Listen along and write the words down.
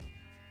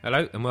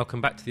Hello and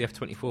welcome back to the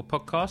F24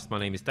 podcast. My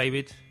name is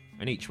David,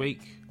 and each week,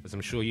 as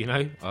I'm sure you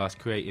know, I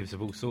ask creatives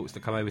of all sorts to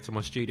come over to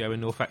my studio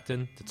in North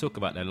Acton to talk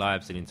about their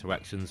lives and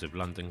interactions with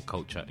London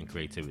culture and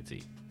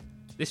creativity.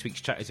 This week's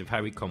chat is with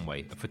Harry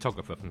Conway, a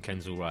photographer from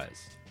Kensal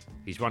Rise.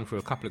 He's run through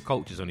a couple of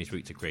cultures on his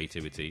route to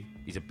creativity.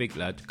 He's a big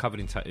lad,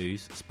 covered in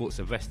tattoos, sports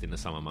a vest in the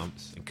summer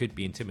months, and could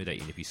be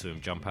intimidating if you saw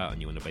him jump out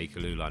on you on the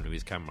Bakerloo line with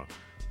his camera.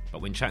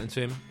 But when chatting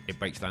to him, it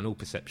breaks down all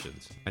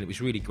perceptions, and it was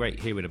really great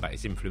hearing about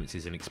his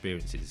influences and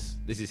experiences.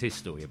 This is his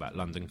story about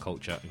London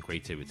culture and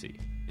creativity.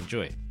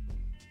 Enjoy.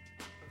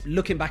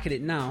 Looking back at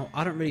it now,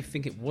 I don't really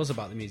think it was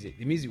about the music.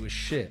 The music was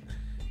shit.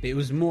 But it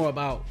was more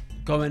about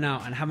going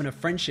out and having a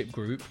friendship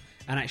group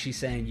and actually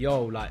saying,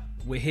 yo, like,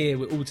 we're here,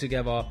 we're all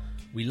together,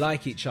 we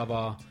like each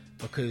other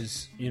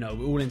because, you know,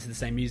 we're all into the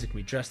same music and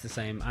we dress the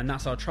same, and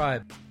that's our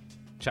tribe.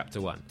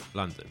 Chapter 1,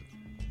 London.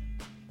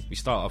 We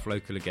start off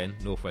local again,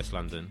 northwest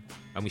London,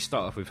 and we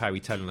start off with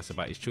Harry telling us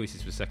about his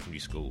choices for secondary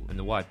school and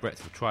the wide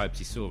breadth of tribes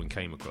he saw and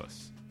came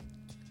across.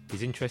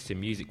 His interest in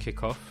music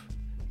kick off,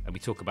 and we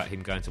talk about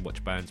him going to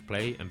watch bands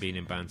play and being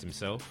in bands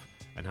himself,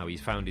 and how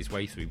he's found his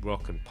way through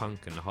rock and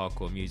punk and the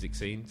hardcore music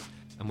scenes,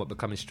 and what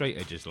becoming straight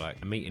edge is like,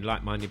 and meeting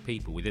like-minded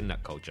people within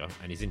that culture,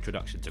 and his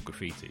introduction to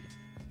graffiti.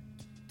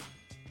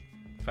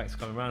 Thanks for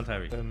coming round,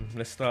 Harry.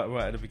 Let's start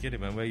right at the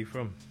beginning, man. Where are you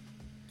from?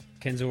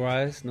 Kensal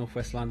Rise,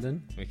 northwest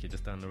London. Okay,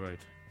 just down the road.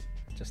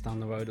 Just down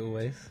the road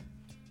always.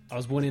 I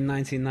was born in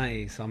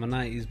 1990, so I'm a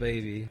 90s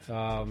baby.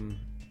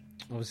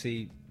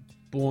 Obviously,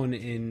 born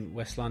in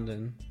West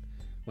London,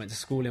 went to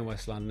school in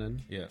West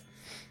London. Yeah.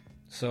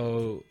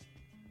 So,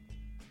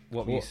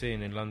 what were you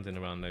seeing in London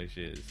around those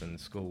years, and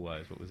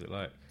school-wise, what was it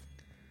like?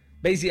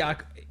 Basically,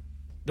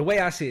 the way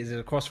I see it is at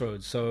a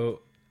crossroads.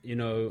 So, you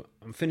know,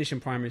 I'm finishing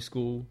primary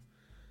school.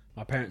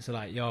 My parents are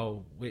like,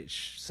 yo,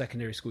 which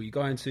secondary school you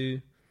going to?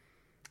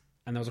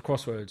 And there was a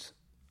crossroads.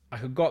 I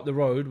could go up the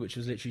road, which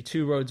was literally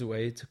 2 roads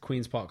away, to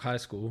Queen's Park High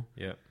School,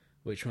 yeah,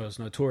 which was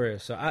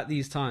notorious. So at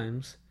these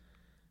times,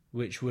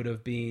 which would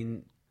have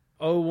been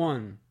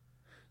 '01.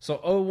 So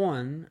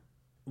 '01,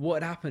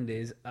 what had happened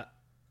is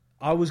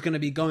I was going to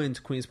be going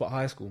to Queen's Park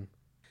High School.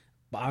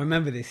 But I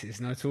remember this, it's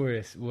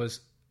notorious. It was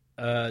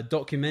a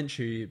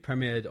documentary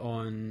premiered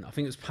on, I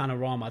think it was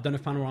Panorama. I don't know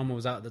if Panorama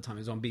was out at the time.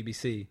 It was on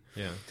BBC.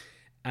 Yeah.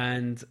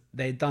 And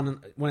they'd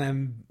done one of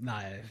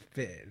them,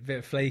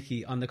 bit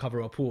flaky undercover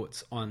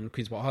reports on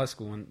Queen's Park High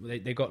School, and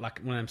they got like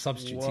one of them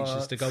substitute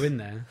teachers to go in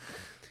there.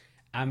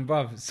 And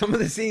bruv, some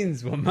of the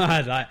scenes were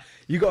mad. Like,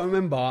 you got to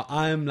remember,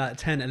 I'm like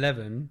 10,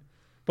 11,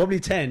 probably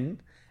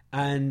 10,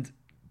 and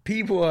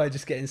people are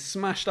just getting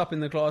smashed up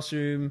in the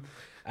classroom,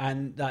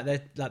 and like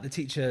the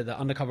teacher, the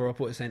undercover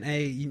reporter, saying,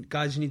 "Hey, you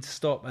guys, you need to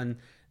stop." And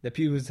the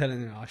pupils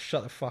telling them, "Oh,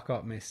 shut the fuck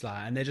up, miss!" Like,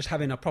 and they're just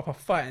having a proper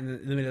fight in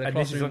the middle of the classroom.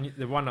 And this is on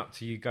the run up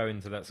to you going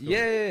to that school.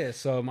 Yeah.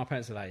 So my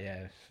parents are like,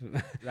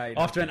 "Yeah."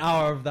 After an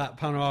hour of that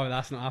Panorama,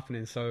 that's not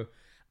happening. So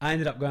I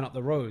ended up going up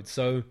the road.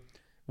 So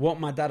what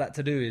my dad had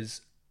to do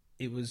is,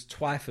 it was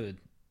Twyford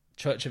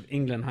Church of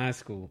England High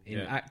School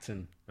in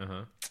Acton.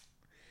 Uh-huh.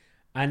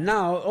 And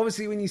now,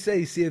 obviously, when you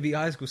say COV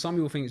High School, some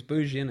people think it's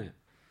bougie, innit?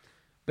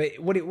 But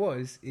what it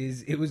was,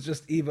 is it was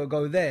just either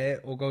go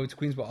there or go to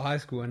Queen's Park High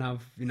School and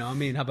have, you know what I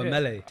mean, have a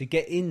melee. To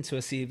get into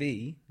a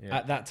CV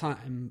at that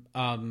time,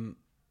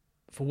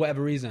 for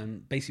whatever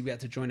reason, basically we had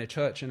to join a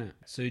church, innit?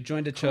 So you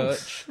joined a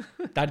church,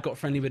 Dad got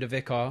friendly with the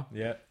vicar.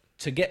 Yeah.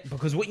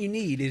 Because what you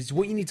need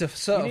to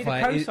certify.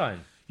 You need a cosign.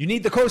 You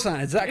need the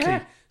cosign, exactly.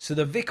 Yeah. So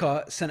the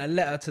vicar sent a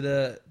letter to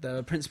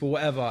the principal,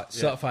 whatever,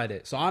 certified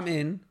it. So I'm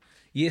in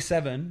year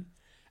 7,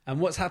 and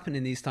what's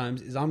happening these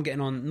times is I'm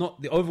getting on,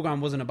 the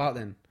overground wasn't about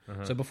then.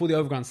 Uh-huh. So before the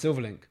overground,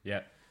 Silverlink. Yeah.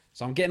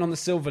 So I'm getting on the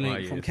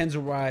Silverlink from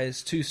Kensal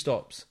Rise, 2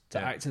 stops to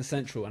Acton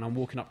Central, and I'm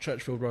walking up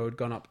Churchfield Road,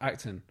 going up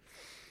Acton.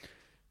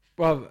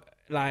 Well,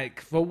 like,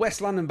 for West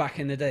London back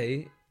in the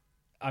day,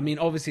 I mean,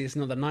 obviously it's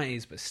not the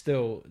 90s, but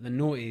still, the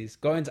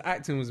noughties, going to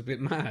Acton was a bit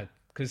mad.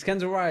 Because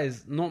Kensal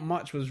Rise, not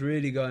much was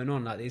really going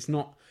on. Like, it's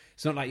not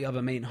like you have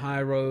a main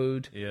high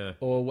road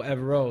or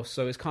whatever else.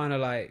 So it's kind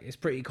of like, it's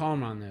pretty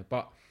calm around there.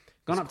 But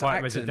going up to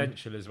Acton,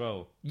 residential as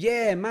well.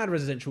 Yeah, mad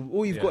residential.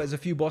 All you've got is a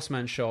few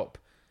Bossman shop.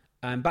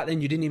 And back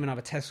then you didn't even have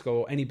a Tesco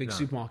or any big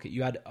supermarket.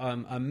 You had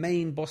a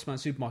main Bossman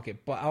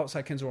supermarket, but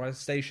outside Kensal Rise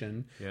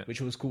Station,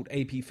 which was called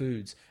AP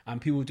Foods,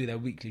 and people would do their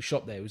weekly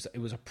shop there. It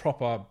was a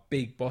proper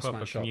big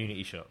Bossman shop,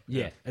 community shop.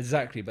 Yeah,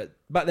 exactly. But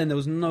back then there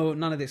was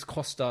none of this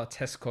Costa,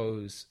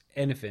 Tesco's,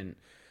 anything.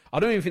 I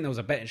don't even think there was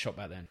a betting shop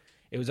back then.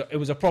 It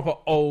was a proper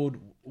old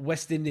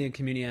West Indian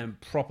community and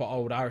proper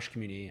old Irish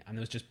community, and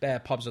there was just bare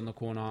pubs on the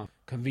corner,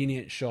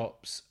 convenient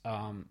shops,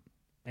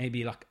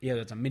 maybe like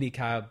there's a mini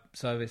cab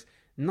service.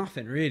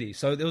 Nothing really.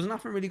 So there was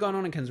nothing really going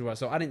on in Kensal Rise.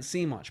 So I didn't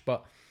see much.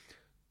 But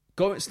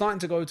starting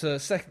to go to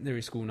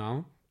secondary school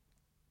now,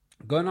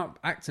 going up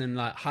Acton,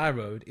 like High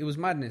Road, it was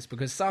madness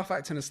because South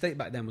Acton Estate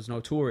back then was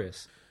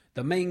notorious.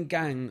 The main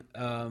gang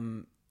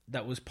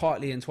that was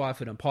partly in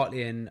Twyford and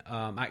partly in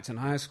Acton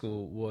High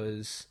School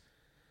was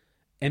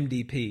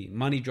MDP,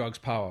 Money, Drugs,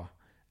 Power.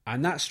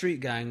 And that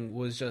street gang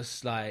was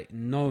just like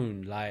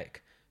known,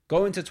 like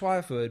Going to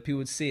Twyford, people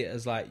would see it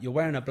as like, you're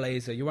wearing a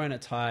blazer, you're wearing a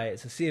tie,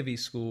 it's a C of E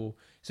school,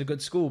 it's a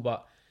good school.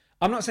 But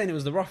I'm not saying it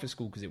was the roughest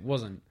school, because it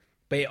wasn't.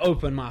 But it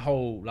opened my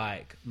whole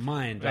like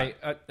mind. Like,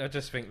 I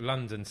just think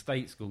London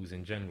state schools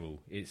in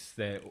general,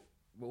 they're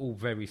all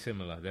very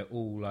similar. They're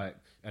all like,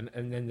 and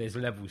then there's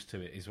levels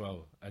to it as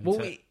well. And well,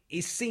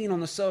 it's seen on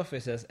the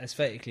surface as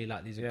aesthetically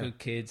like these are good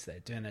kids. They're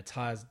doing their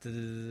ties.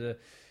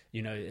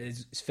 You know,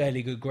 it's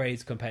fairly good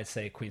grades compared to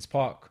say Queen's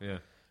Park. Yeah.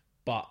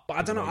 But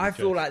I don't know. I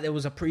feel like there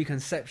was a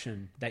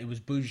preconception that it was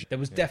bougie. There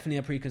was definitely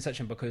a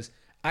preconception, because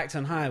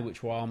Acton High,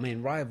 which were our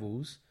main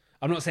rivals.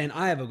 I'm not saying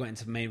I ever got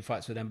into main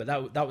fights with them, but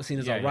that was seen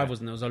as our rivals,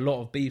 and there was a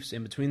lot of beefs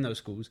in between those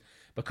schools.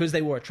 Because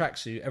they wore a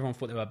tracksuit, everyone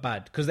thought they were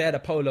bad. Because they had a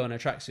polo and a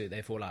tracksuit,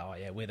 they thought like, oh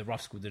yeah, we're the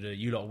rough school.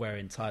 You lot are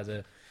wearing ties.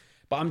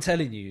 But I'm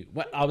telling you,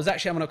 I was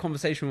actually having a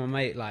conversation with my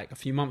mate like a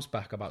few months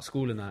back about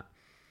school and that.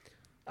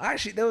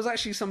 Actually, there was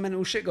actually some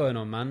mental shit going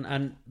on, man.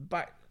 And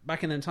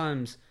back in them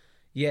times,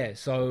 yeah.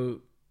 So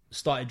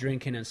started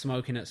drinking and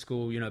smoking at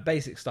school. You know,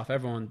 basic stuff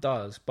everyone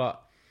does.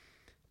 But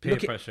peer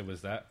pressure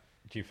was that?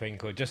 Do you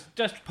think, or just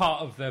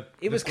part of the?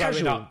 It was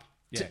casual. Up?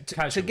 Yeah,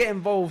 to get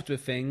involved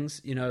with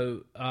things, you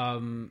know.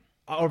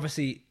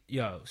 Obviously,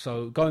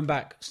 so going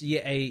back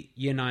year 8,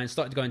 year 9,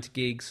 started going to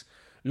gigs,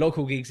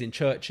 local gigs in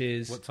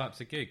churches. What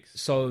types of gigs?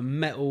 So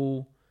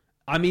metal.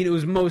 I mean, it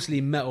was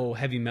mostly metal,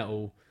 heavy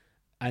metal,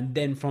 and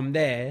then from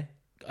there,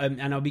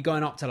 and I'll be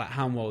going up to like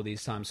Hanwell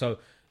these times. So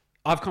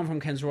I've come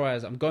from Kens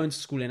Royals. I'm going to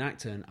school in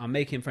Acton. I'm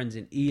making friends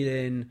in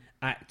Ealing,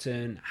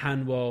 Acton,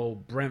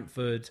 Hanwell,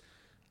 Brentford.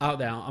 Out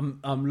there,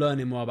 I'm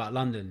learning more about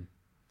London.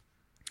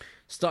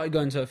 Started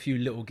going to a few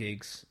little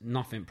gigs,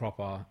 nothing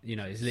proper. You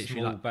know, it's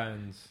literally small like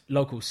bands,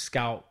 local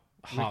scout,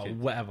 hut,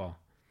 whatever.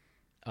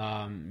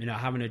 You know,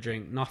 having a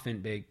drink,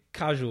 nothing big,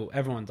 casual.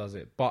 Everyone does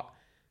it. But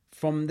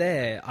from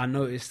there, I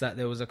noticed that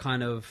there was a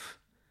kind of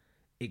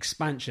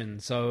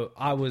expansion. So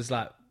I was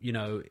like, you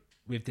know,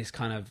 with this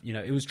kind of, you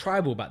know, it was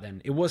tribal back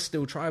then. It was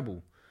still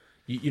tribal.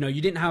 You know,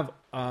 you didn't have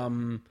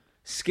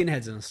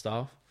skinheads and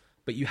stuff,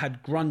 but you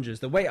had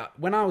grungers.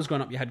 When I was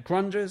growing up, you had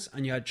grungers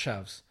and you had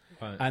chavs.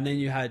 Right. And then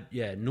you had,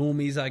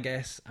 normies, I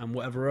guess, and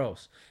whatever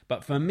else.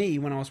 But for me,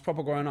 when I was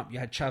proper growing up, you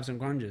had chavs and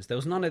grungers. There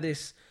was none of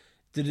this.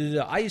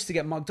 I used to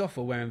get mugged off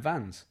for wearing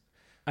Vans.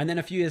 And then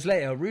a few years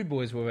later, Rude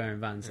Boys were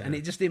wearing Vans. Yeah. And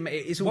it just didn't,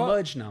 it's all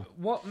merged now.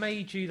 What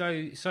made you,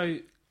 though, so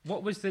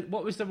what was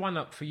the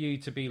run-up for you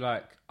to be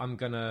like, I'm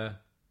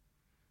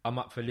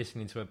up for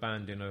listening to a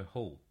band in a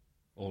hall?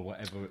 Or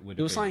whatever it would have been?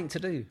 It was something to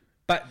do.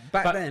 Back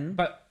then...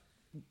 But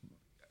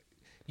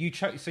you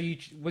chose, so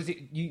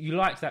you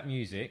liked that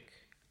music,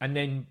 and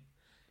then...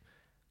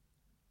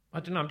 I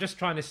don't know. I'm just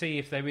trying to see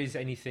if there is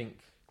anything,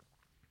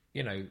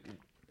 you know,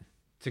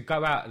 to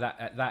go out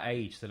at that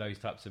age to those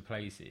types of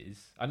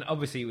places. And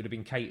obviously, it would have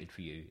been catered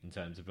for you in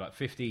terms of like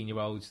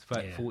 15-year-olds,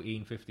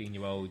 14,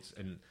 15-year-olds,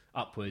 and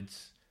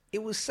upwards.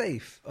 It was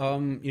safe.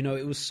 You know,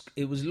 it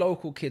was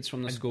local kids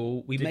from the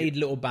school. We made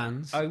little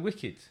bands. Oh,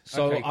 wicked!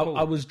 So okay, cool.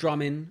 I was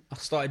drumming. I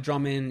started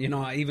drumming. You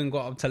know, I even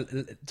got up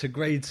to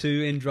grade 2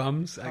 in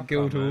drums at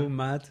Guildhall.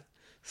 Mad.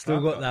 Still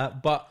got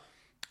that. But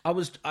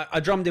I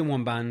drummed in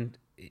one band.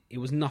 It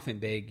was nothing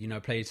big, you know,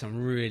 played some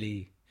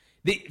really...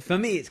 For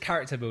me, it's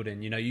character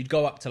building, you know. You'd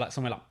go up to like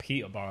somewhere like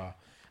Peterborough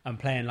and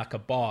playing like a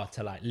bar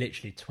to like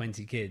literally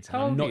 20 kids.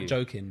 And I'm not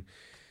joking.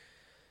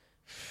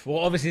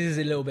 Well, obviously this is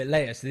a little bit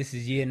later, so this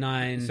is year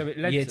 9, so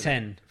year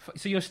 10.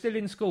 So you're still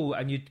in school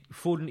and you'd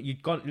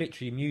gone...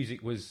 Literally,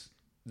 music was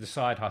the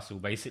side hustle,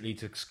 basically,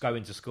 to go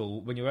into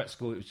school. When you were at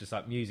school, it was just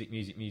like music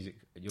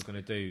you're going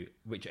to do,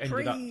 which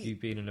ended up you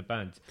being in a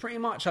band. Pretty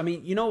much. I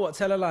mean, you know what,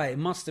 tell a lie, it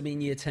must have been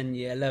year 10,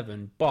 year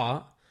 11,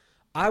 but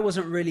I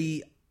wasn't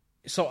really...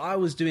 So I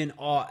was doing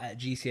art at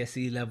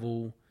GCSE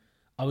level,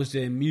 I was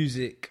doing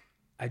music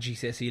at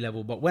GCSE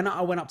level, but when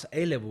I went up to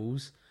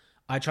A-levels,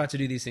 I tried to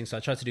do these things. So I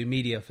tried to do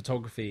media,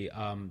 photography,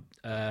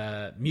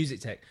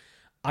 music tech.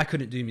 I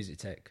couldn't do music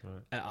tech.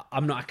 Right.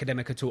 I'm not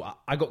academic at all.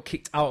 I got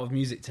kicked out of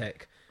music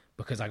tech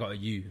because I got a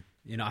U.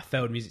 You know, I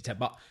failed music tech.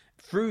 But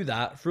through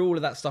all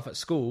of that stuff at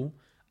school,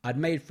 I'd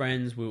made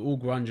friends. We were all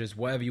grungers,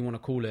 whatever you want to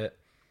call it.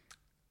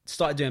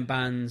 Started doing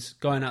bands,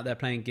 going out there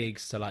playing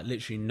gigs to like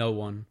literally no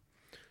one.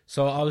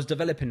 So I was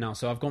developing now.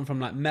 So I've gone from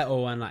like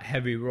metal and like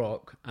heavy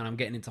rock, and I'm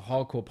getting into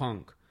hardcore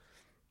punk.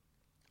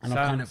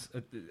 And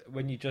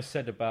when you just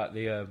said about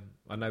the,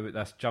 I know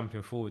that's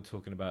jumping forward,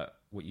 talking about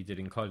what you did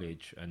in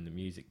college and the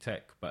music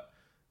tech, but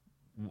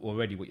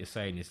already what you're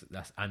saying is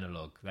that's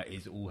analog. That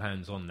is all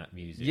hands on that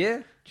music. Yeah.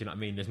 Do you know what I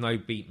mean? There's no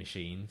beat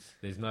machines.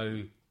 There's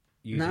no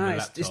using a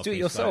laptop. It's do it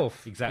yourself.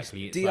 Like,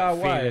 exactly. It's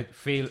DIY. Like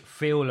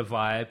feel the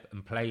vibe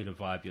and play the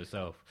vibe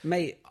yourself.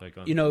 Mate,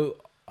 you know,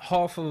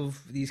 half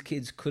of these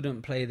kids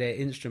couldn't play their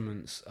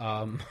instruments.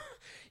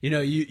 You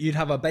know, you'd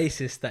have a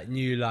bassist that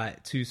knew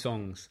like 2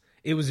 songs.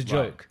 It was a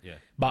joke. Right, yeah.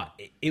 But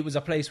it was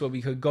a place where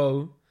we could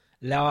go,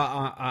 allow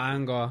our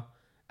anger,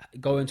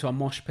 go into a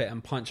mosh pit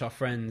and punch our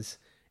friends.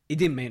 It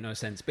didn't make no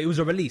sense, but it was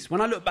a release.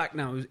 When I look back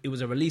now, it was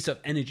a release of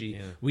energy.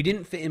 Yeah. We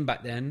didn't fit in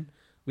back then.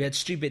 We had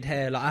stupid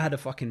hair. Like I had a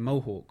fucking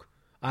mohawk.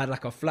 I had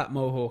like a flat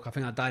mohawk. I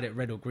think I dyed it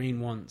red or green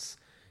once.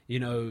 You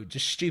know,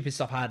 just stupid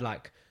stuff. I had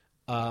like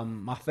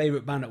my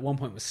favorite band at one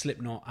point was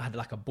Slipknot. I had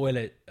like a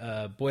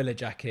boiler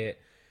jacket.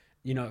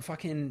 You know,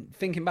 fucking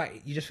thinking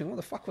back, you just think, what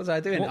the fuck was I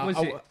doing? What was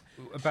it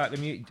about the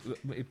music?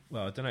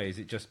 Well, I don't know. Is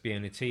it just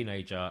being a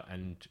teenager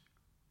and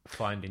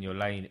finding your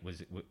lane?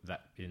 Was it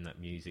that in that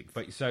music?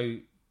 But so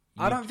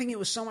I don't think it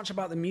was so much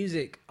about the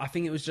music. I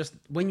think it was just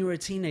when you were a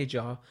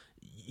teenager,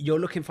 you're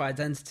looking for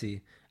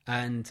identity,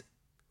 and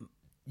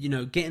you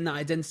know, getting that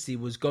identity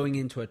was going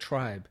into a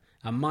tribe,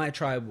 and my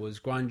tribe was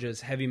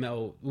grungers, heavy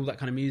metal, all that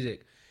kind of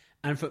music.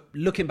 And for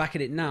looking back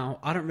at it now,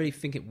 I don't really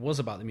think it was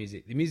about the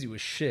music. The music was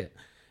shit.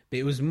 But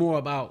it was more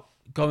about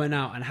going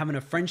out and having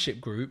a friendship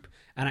group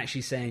and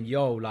actually saying,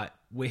 yo, like,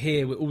 we're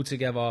here, we're all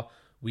together,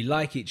 we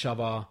like each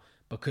other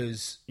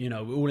because, you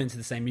know, we're all into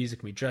the same music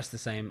and we dress the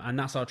same, and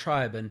that's our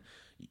tribe. And,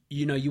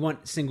 you know, you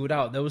weren't singled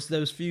out. There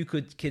was few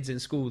good kids in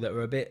school that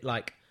were a bit,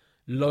 like,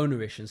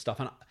 lonerish and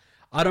stuff. And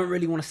I don't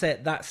really want to say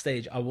at that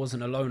stage I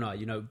wasn't a loner.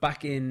 You know,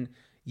 back in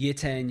year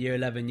 10, year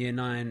 11, year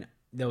 9,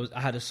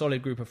 I had a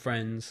solid group of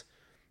friends.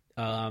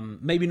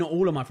 Maybe not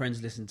all of my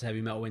friends listened to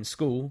heavy metal in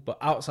school, but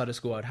outside of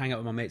school, I'd hang out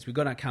with my mates. We'd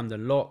go down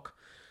Camden Lock,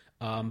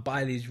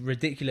 buy these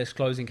ridiculous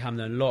clothes in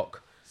Camden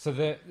Lock. So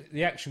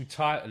the actual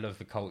title of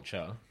the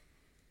culture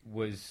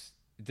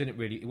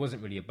it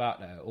wasn't really about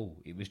that at all.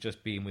 It was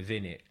just being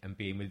within it and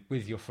being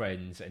with your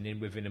friends and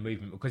then within a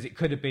movement, because it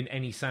could have been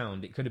any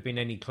sound, it could have been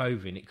any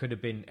clothing, it could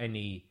have been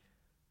any.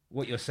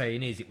 What you're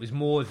saying is it was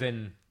more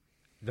than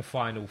the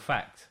final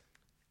fact.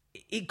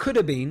 It could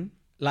have been.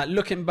 Like,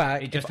 looking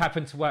back... It just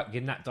happened to work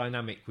in that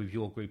dynamic with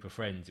your group of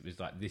friends. It was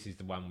like, this is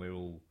the one we're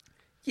all...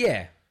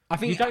 Yeah. I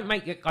think... You don't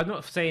make it... I'm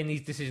not saying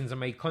these decisions are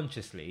made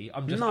consciously.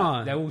 I'm just...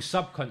 No. They're all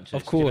subconscious.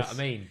 Of course. Do you know what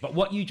I mean? But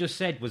what you just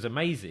said was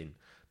amazing,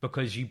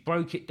 because you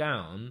broke it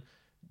down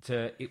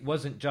to... It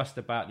wasn't just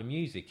about the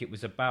music. It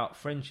was about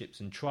friendships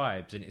and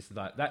tribes. And it's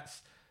like,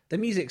 that's... The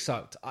music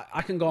sucked.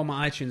 I can go on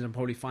my iTunes and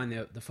probably find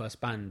the first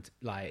band.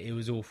 Like, it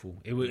was awful.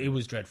 It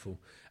was dreadful.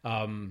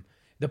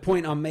 The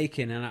point I'm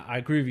making, and I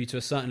agree with you to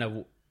a certain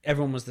level,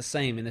 everyone was the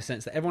same in the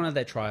sense that everyone had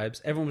their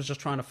tribes. Everyone was just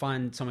trying to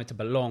find somewhere to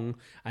belong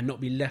and not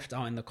be left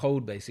out in the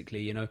cold,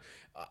 basically. You know,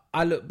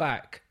 I look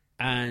back,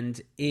 and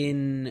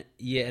in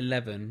year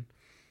 11,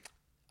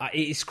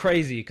 it's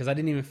crazy because I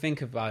didn't even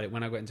think about it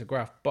when I got into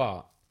graph.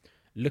 But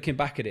looking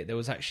back at it, there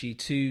was actually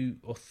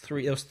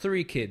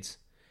three kids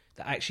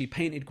that actually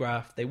painted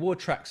graph. They wore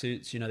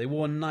tracksuits, you know, they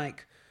wore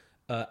Nike,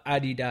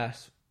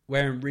 Adidas,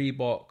 wearing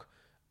Reebok,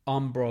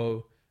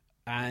 Umbro,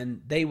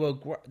 and they were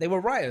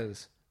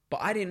writers. But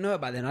I didn't know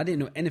about then. I didn't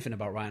know anything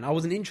about writing. I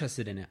wasn't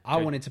interested in it. I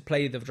wanted to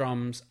play the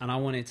drums, and I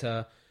wanted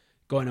to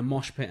go in a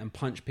mosh pit and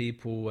punch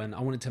people, and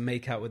I wanted to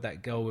make out with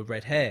that girl with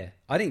red hair.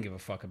 I didn't give a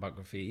fuck about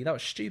graffiti. That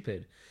was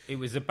stupid. It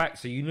was the back,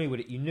 so you knew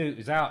it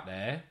was out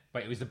there,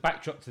 but it was the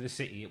backdrop to the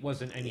city. It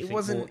wasn't anything.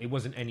 It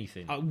wasn't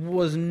anything. It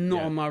was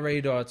not on my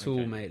radar at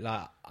all, mate.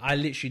 Like, I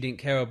literally didn't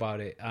care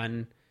about it,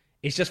 and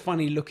it's just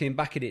funny looking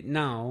back at it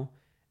now,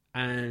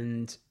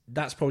 and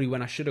that's probably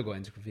when I should have got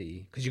into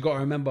graffiti, because you got to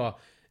remember,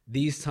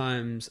 these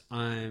times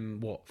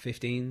I'm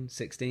 15,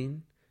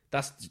 16.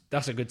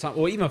 That's a good time,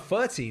 or even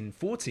 13,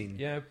 14.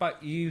 Yeah,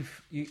 but you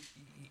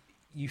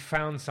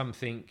found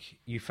something.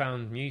 You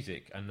found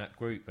music and that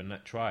group and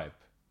that tribe.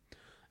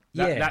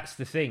 That's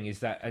the thing, is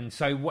that, and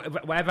so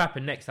whatever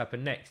happened next.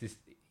 Is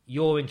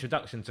your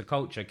introduction to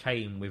culture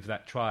came with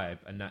that tribe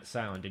and that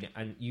sound,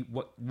 and you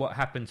what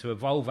happened to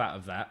evolve out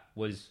of that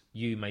was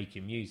you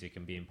making music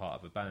and being part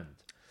of a band.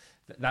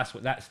 That's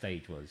what that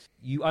stage was.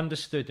 You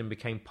understood and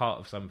became part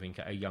of something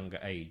at a younger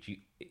age.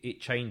 It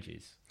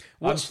changes.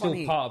 I'm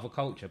still part of a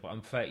culture, but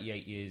I'm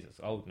 38 years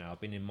old now. I've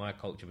been in my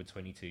culture for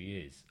 22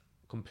 years.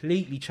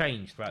 Completely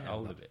changed throughout the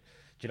whole of it.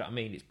 Do you know what I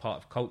mean? It's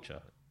part of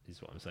culture,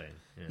 is what I'm saying.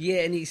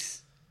 Yeah, and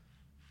it's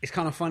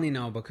kind of funny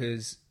now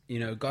because, you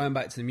know, going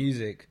back to the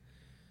music.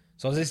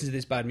 So I was listening to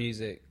this bad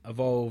music,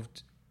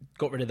 evolved,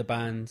 got rid of the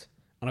band,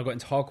 and I got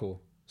into hardcore.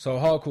 So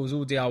hardcore was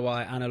all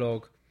DIY,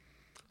 analog.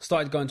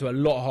 Started going to a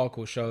lot of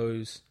hardcore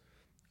shows,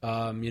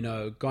 you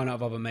know, going out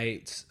with other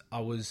mates.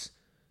 I was,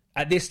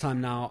 at this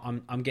time now,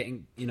 I'm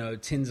getting, you know,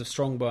 tins of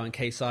Strongbow and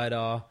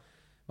K-Cider.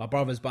 My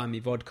brother's buying me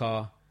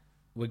vodka.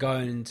 We're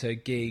going to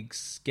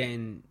gigs,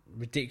 getting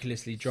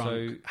ridiculously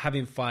drunk,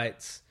 having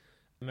fights.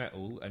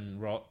 Metal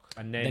and rock,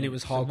 and then it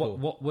was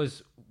hardcore.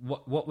 So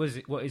what was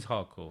it? What is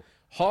hardcore?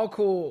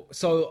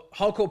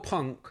 Hardcore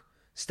punk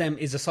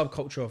is a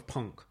subculture of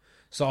punk.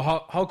 So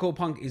hardcore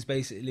punk is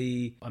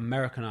basically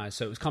Americanized.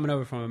 So it was coming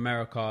over from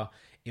America.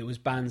 It was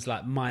bands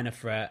like Minor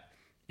Threat.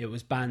 It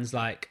was bands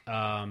like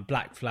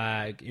Black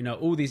Flag. You know,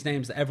 all these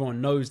names that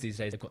everyone knows these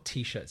days. They've got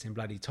T-shirts in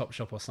bloody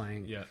Topshop or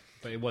something. Yeah,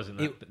 but it wasn't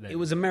that. It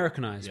was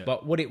Americanized. Yeah.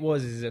 But what it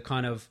was is a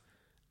kind of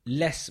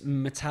less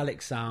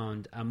metallic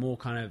sound and more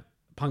kind of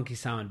punky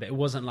sound. But it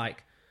wasn't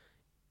like...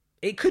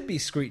 It could be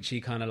screechy,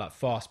 kind of like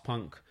fast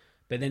punk.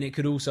 But then it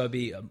could also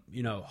be,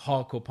 you know,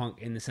 hardcore punk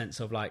in the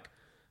sense of like...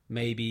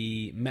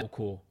 maybe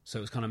metalcore, so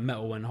it was kind of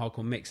metal and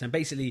hardcore mix. And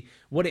basically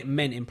what it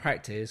meant in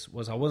practice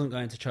was I wasn't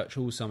going to church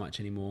halls so much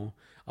anymore.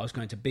 I was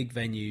going to big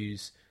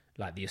venues,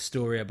 like the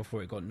Astoria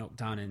before it got knocked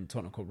down in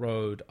Tottenham Court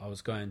Road. I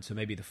was going to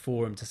maybe the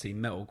Forum to see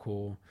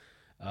metalcore,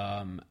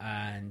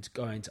 and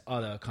going to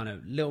other kind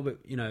of little bit,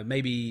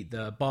 maybe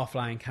the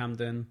Barfly in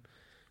Camden,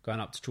 going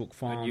up to Chalk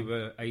Farm. And you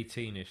were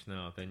 18ish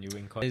now, then you were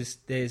in college.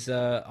 There's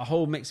a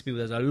whole mix of people.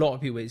 There's a lot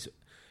of people.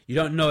 You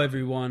don't know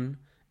everyone.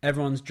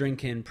 Everyone's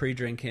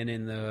pre-drinking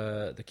in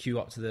the queue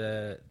up to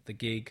the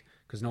gig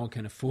because no one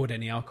can afford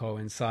any alcohol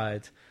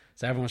inside.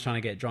 So everyone's trying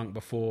to get drunk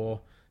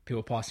before.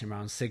 People passing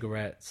around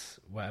cigarettes,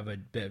 whatever,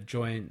 bit of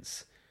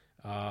joints.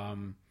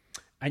 And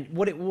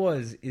what it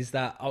was is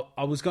that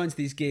I was going to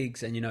these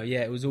gigs and,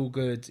 it was all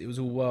good. It was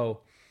all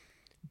well.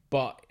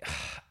 But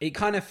it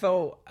kind of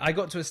felt... I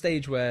got to a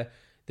stage where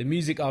the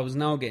music I was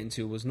now getting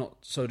to was not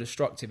so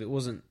destructive. It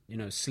wasn't,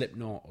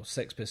 Slipknot or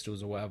Sex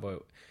Pistols or whatever.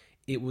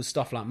 It was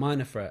stuff like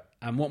Minor Threat.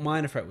 And what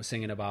Minor Threat was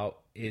singing about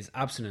is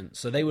abstinence.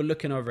 So they were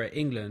looking over at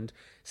England,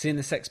 seeing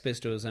the Sex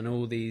Pistols and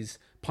all these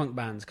punk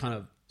bands kind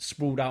of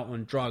sprawled out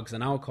on drugs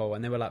and alcohol.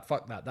 And they were like,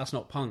 fuck that. That's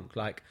not punk.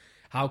 Like,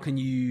 how can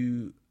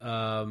you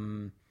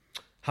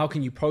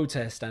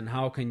protest and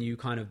how can you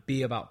kind of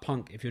be about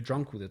punk if you're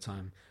drunk all the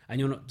time and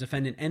you're not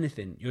defending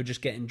anything? You're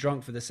just getting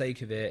drunk for the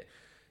sake of it.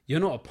 You're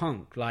not a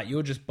punk. Like,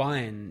 you're just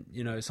buying,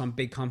 some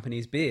big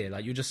company's beer.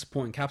 Like, you're just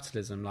supporting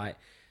capitalism. Like,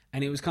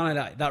 and it was kind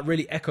of like that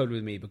really echoed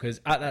with me because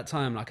at that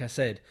time, like I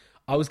said,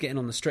 I was getting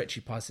on the stretchy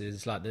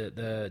buses, like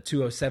the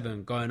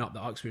 207 going up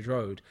the Uxbridge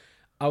Road.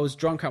 I was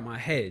drunk out my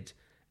head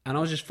and I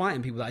was just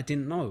fighting people that I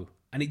didn't know.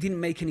 And it didn't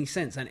make any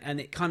sense.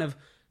 And it kind of,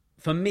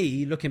 for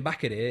me, looking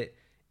back at it,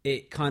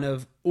 it kind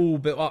of all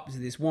built up to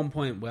this one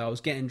point where I was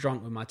getting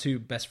drunk with my two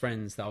best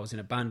friends that I was in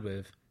a band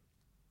with.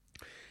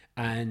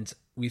 And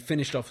we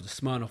finished off with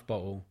a Smirnoff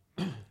bottle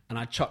and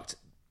I chucked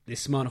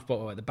this Smirnoff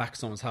bottle at the back of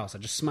someone's house. I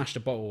just smashed a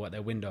bottle at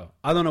their window.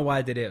 I don't know why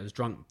I did it. It was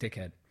drunk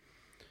dickhead.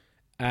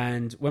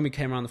 And when we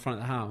came around the front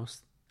of the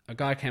house, a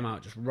guy came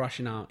out just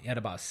rushing out. He had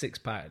about a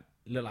 6-pack,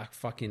 looked like a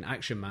fucking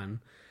action man,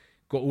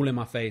 got all in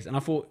my face. And I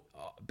thought,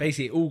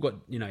 basically, it all got,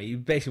 he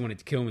basically wanted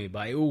to kill me,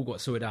 but it all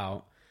got sorted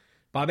out.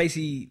 But I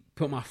basically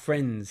put my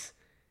friends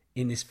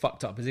in this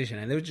fucked up position.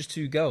 And there were just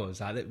two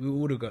girls. Like, we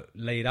all got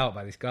laid out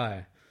by this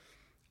guy.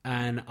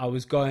 And I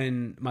was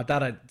going, my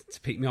dad had to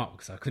pick me up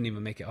because I couldn't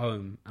even make it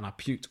home. And I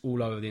puked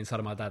all over the inside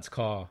of my dad's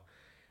car.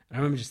 And I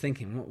remember just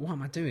thinking, what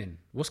am I doing?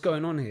 What's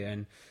going on here?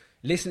 And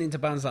listening to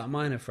bands like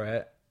Minor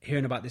Threat,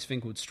 hearing about this thing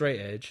called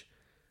straight edge,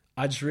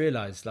 I just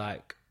realised,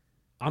 like,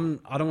 I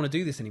don't want to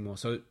do this anymore.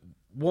 So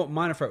what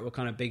Minor Threat were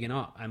kind of bigging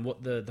up and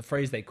what the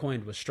phrase they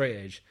coined was straight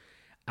edge.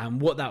 And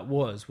what that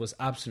was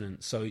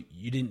abstinence. So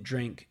you didn't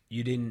drink,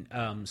 you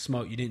didn't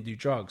smoke, you didn't do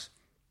drugs.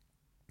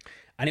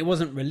 And it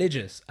wasn't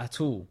religious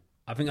at all.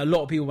 I think a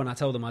lot of people, when I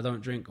tell them I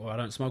don't drink or I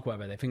don't smoke or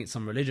whatever, they think it's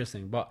some religious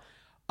thing. But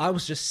I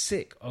was just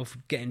sick of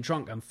getting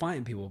drunk and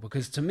fighting people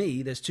because to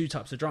me, there's two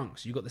types of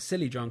drunks. You got the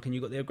silly drunk and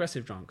you got the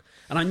aggressive drunk.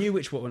 And I knew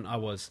which one I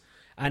was.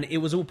 And it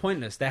was all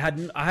pointless. I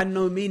had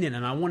no meaning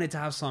and I wanted to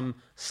have some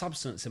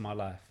substance in my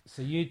life.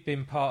 So you'd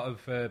been part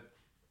of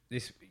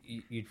this,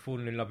 you'd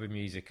fallen in love with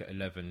music at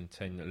 11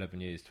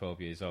 years,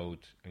 12 years old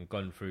and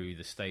gone through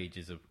the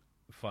stages of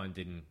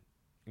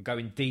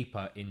going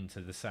deeper into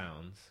the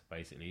sounds,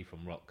 basically,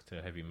 from rock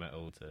to heavy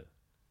metal to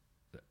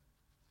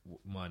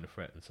Minor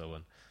Threat and so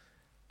on,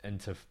 and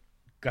to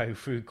go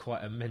through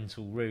quite a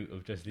mental route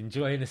of just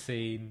enjoying the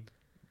scene,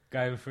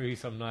 going through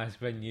some nice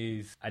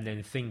venues, and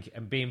then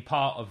being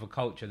part of a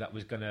culture that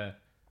was gonna.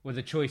 Well,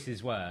 the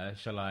choices were: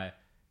 shall I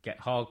get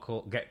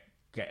hardcore,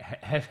 get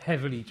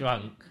heavily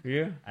drunk,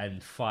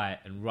 and fight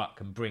and ruck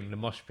and bring the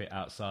mosh pit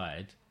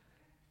outside,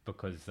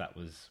 because that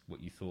was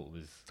what you thought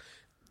was.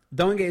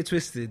 Don't get it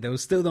twisted. There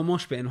was still the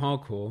mosh pit in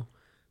hardcore,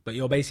 but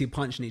you're basically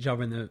punching each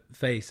other in the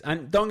face.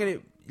 And don't get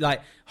it, like,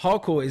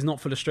 hardcore is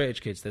not full of straight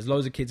edge kids. There's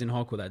loads of kids in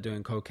hardcore that are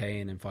doing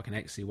cocaine and fucking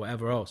ecstasy,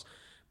 whatever else.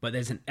 But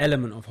there's an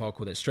element of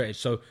hardcore that's straight edge.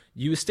 So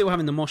you were still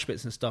having the mosh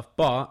pits and stuff,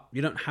 but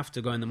you don't have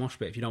to go in the mosh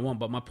pit if you don't want.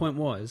 But my point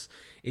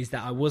is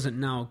that I wasn't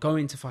now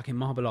going to fucking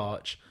Marble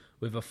Arch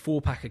with a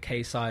 4-pack of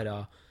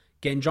K-cider,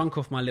 getting drunk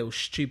off my little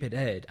stupid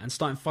head and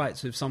starting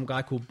fights with some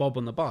guy called Bob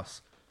on the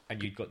bus.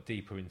 And you'd got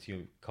deeper into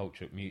your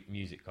culture,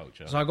 music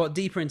culture. So I got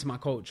deeper into my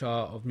culture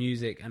of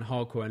music and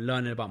hardcore and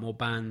learning about more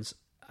bands.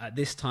 At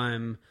this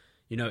time,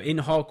 in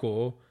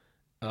hardcore,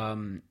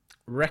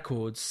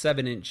 records,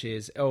 7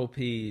 inches,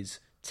 LPs,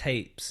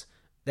 tapes,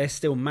 they're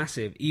still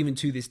massive, even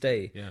to this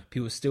day. Yeah.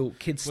 Kids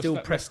still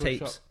press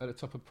tapes. At the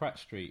top of Pratt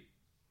Street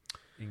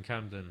in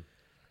Camden.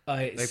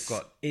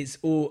 It's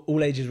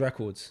all ages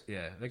records.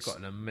 Yeah, they've got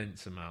an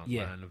immense amount,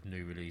 man, of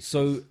new releases.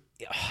 So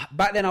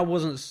back then I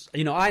wasn't,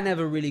 I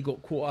never really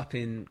got caught up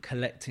in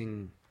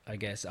collecting, I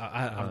guess.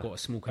 I've got a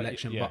small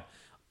collection, but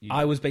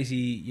I was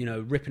basically,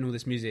 ripping all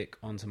this music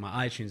onto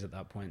my iTunes at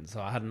that point. So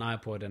I had an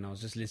iPod and I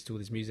was just listening to all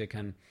this music,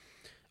 and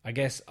I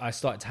guess I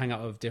started to hang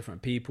out with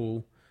different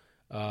people.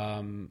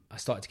 I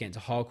started to get into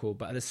hardcore,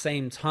 but at the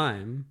same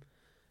time,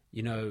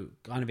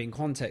 kind of in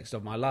context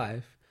of my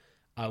life,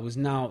 I was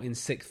now in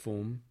 6th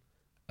form.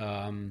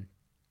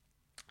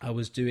 I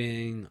was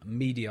doing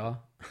media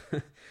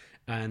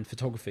and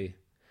photography.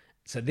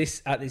 So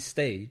at this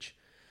stage,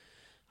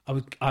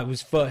 I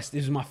was first.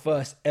 This was my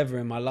first ever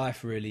in my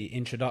life, really,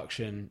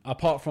 introduction.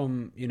 Apart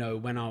from,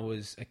 when I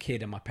was a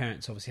kid and my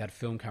parents obviously had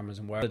film cameras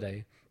and were on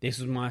holiday, this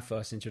was my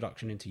first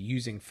introduction into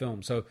using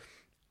film. So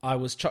I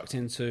was chucked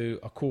into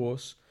a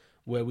course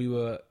where we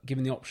were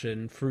given the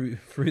option through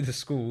the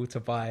school to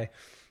buy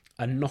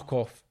a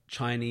knockoff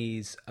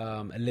Chinese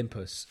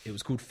Olympus. It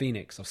was called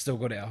Phoenix. I've still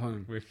got it at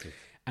home. Wicked.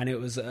 And it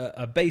was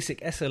a basic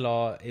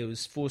SLR. It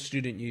was for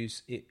student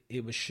use.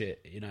 It was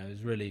shit. It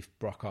was really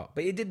broke up.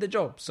 But it did the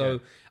job.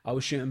 So I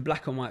was shooting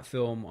black and white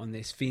film on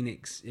this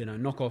Phoenix,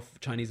 knockoff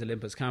Chinese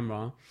Olympus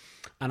camera.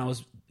 And I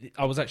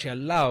was actually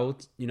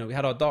allowed, we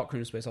had our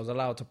darkroom space. I was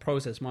allowed to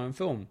process my own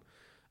film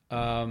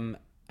and,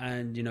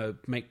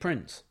 make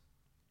prints.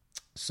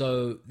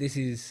 So this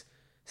is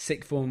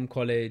sixth form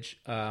college.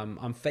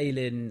 I'm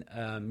failing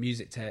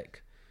music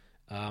tech.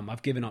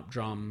 I've given up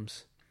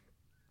drums.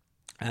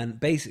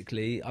 And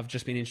basically, I've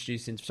just been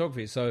introduced into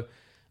photography. So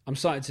I'm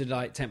starting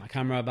to take my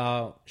camera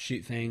about,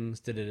 shoot things,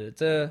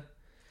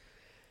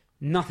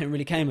 Nothing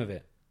really came of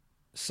it.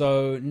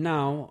 So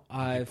now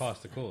I've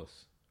passed the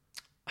course.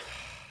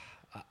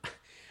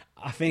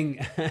 I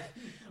think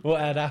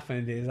what had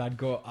happened is I'd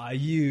got a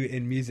U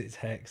in music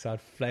tech, so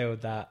I'd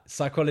failed that.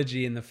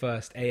 Psychology in the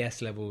first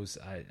AS levels,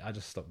 I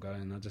just stopped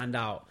going. I just found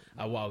out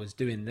at what I was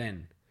doing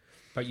then.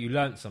 But you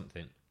learnt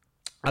something.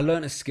 I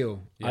learned a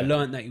skill. Yeah. I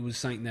learned that it was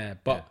something there.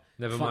 But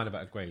never mind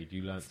about a grade.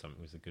 You learnt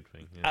something was a good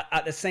thing. Yeah.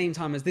 At the same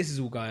time as this is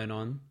all going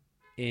on,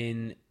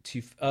 in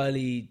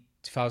early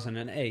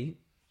 2008,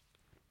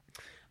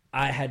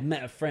 I had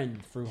met a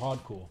friend through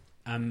hardcore.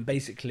 And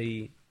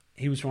basically,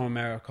 he was from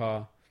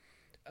America.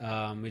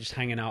 We're just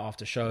hanging out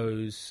after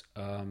shows,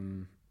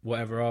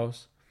 whatever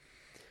else.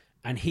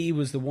 And he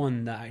was the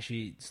one that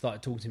actually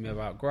started talking to me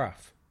about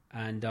graph.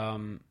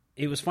 And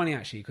it was funny,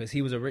 actually, because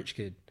he was a rich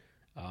kid.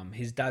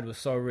 His dad was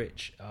so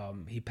rich.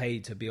 He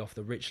paid to be off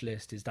the rich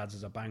list. His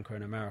dad's a banker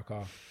in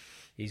America.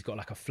 He's got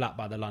a flat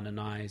by the London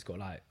Eye. He's got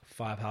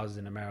 5 houses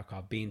in America.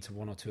 I've been to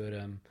 1 or 2 of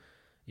them.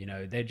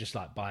 They'd just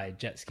buy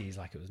jet skis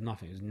like it was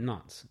nothing. It was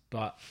nuts.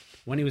 But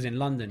when he was in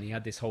London, he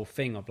had this whole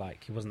thing of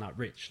he wasn't that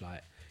rich.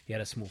 He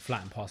had a small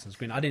flat in Parsons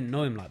Green. I didn't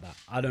know him like that.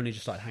 I'd only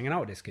just started hanging out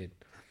with this kid.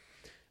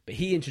 But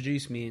he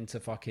introduced me into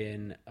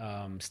fucking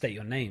State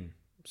Your Name.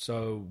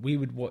 So we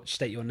would watch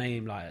State Your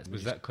Name.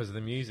 Was that because of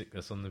the music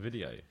that's on the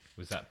video?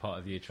 Was that part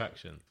of the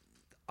attraction?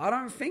 I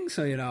don't think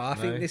so, I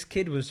think this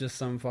kid was just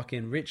some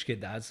fucking rich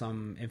kid that had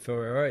some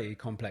inferiority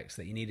complex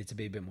that he needed to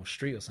be a bit more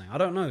street or something. I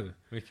don't know.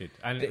 Wicked.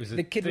 And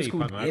the kid was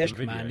called Ish,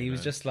 man. He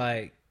was just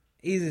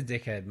he's a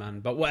dickhead, man.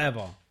 But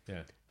whatever.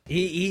 Yeah.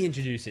 He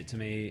introduced it to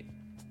me.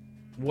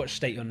 Watched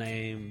State Your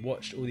Name.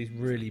 Watched all these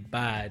really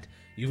bad.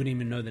 You wouldn't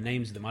even know the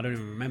names of them. I don't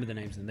even remember the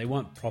names of them. They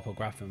weren't proper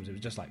graph films. It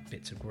was just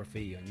bits of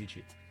graffiti on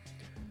YouTube.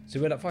 So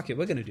we're fuck it,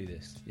 we're going to do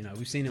this.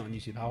 We've seen it on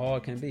YouTube. How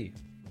hard can it be?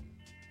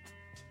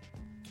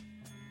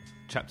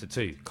 Chapter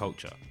 2,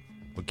 Culture.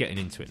 We're getting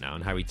into it now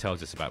and how he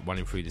tells us about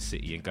running through the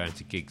city and going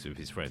to gigs with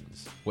his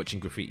friends, watching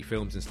graffiti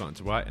films and starting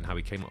to write and how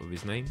he came up with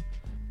his name.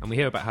 And we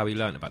hear about how he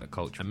learnt about the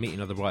culture and meeting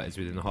other writers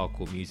within the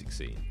hardcore music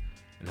scene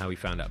and how he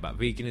found out about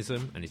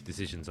veganism and his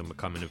decisions on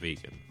becoming a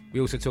vegan.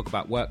 We also talk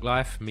about work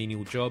life,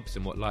 menial jobs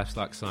and what life's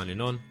like signing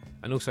on,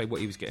 and also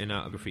what he was getting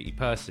out of graffiti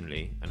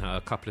personally and how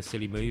a couple of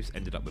silly moves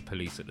ended up with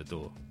police at the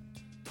door.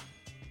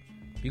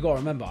 You got to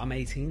remember, I'm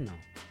 18 now.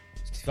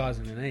 It's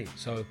 2008,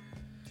 so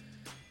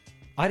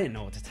I didn't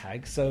know what to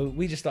tag, so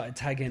we just started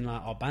tagging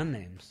our band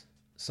names.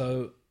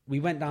 So we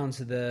went down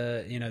to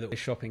the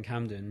shop in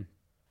Camden.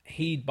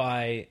 He'd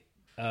buy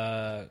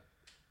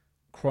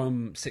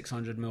chrome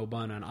 600mm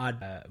burner and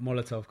I'd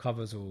Molotov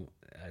covers all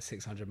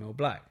 600mm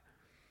black,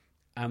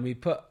 and we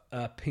put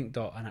a pink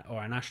dot or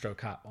an Astro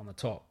cap on the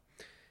top.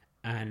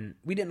 And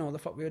we didn't know what the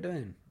fuck we were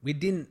doing. We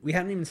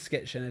hadn't even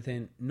sketched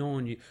anything. No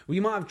one knew. We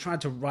might have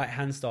tried to write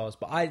hand styles,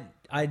 but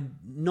I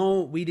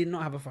know we did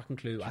not have a fucking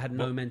clue. I had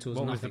no mentors,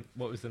 nothing.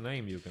 What was the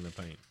name you were going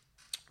to paint?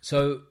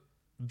 So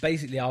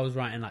basically, I was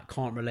writing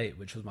Can't Relate,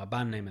 which was my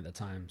band name at the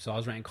time. So I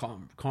was writing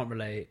Can't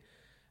Relate,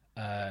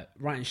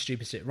 writing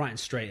stupid shit, writing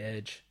Straight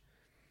Edge.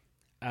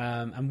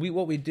 And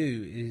what we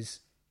do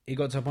is, it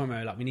got to a point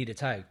where we need a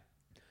tag.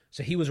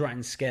 So he was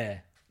writing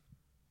Scare,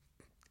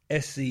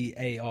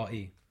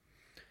 SCARE.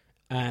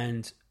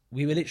 And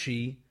we were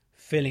literally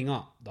filling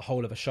up the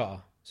whole of a shutter.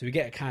 So we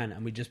get a can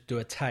and we just do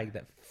a tag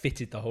that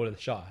fitted the whole of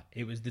the shutter.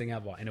 It was the thing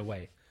ever, in a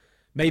way.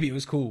 Maybe it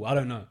was cool. I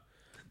don't know.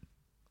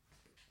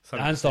 The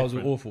hand styles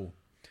were awful.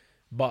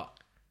 But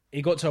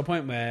it got to a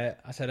point where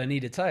I said, I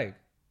need a tag.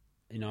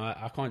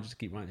 I can't just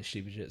keep writing this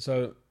stupid shit.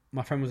 So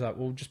my friend was like,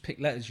 well, just pick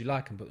letters you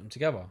like and put them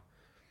together.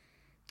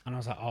 And I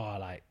was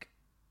like,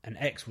 an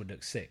X would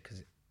look sick.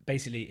 Because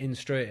basically in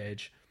Straight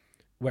Edge,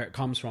 where it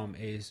comes from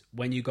is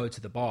when you go to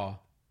the bar,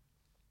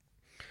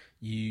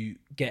 you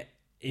get,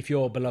 if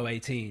you're below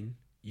 18,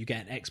 you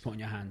get an X put on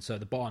your hand, so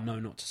the bar know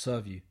not to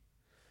serve you.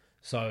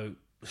 So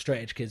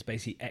Straight Edge kids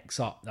basically X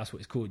up, that's what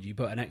it's called. You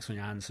put an X on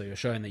your hand, so you're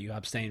showing that you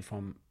abstain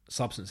from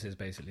substances,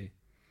 basically.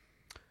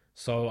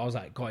 So I was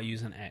like, gotta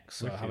use an X.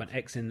 So I have an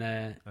X in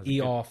there.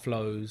 ER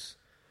flows.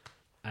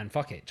 and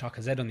fuck it, chuck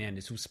a Z on the end.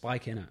 It's all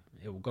spike in it.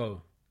 It will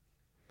go.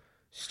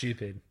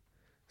 Stupid.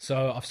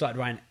 So I've started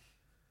writing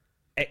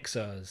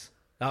Xers.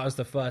 That was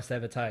the first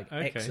ever tag.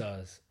 Okay.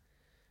 Xers.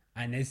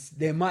 And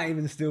there might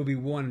even still be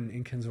one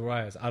in Kensal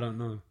Rise. I don't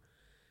know.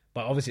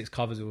 But obviously it's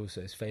covers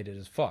also. It's faded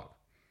as fuck.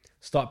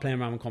 Start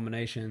playing around with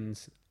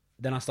combinations.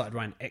 Then I started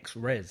writing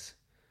X-Res.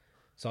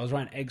 So I was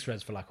writing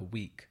X-Res for like a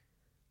week.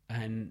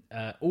 And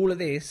all of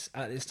this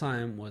at this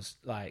time was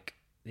like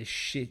this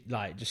shit,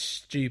 like just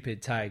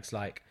stupid tags.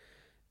 Like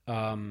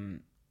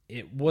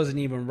it wasn't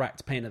even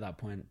racked paint at that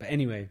point. But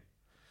anyway,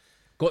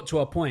 got to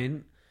a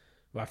point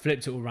where I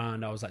flipped it all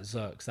around. I was like,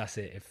 Zerks, that's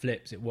it. It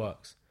flips, it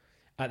works.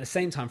 At the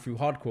same time, through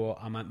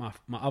hardcore, I met my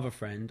other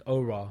friend,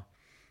 Ora,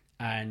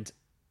 and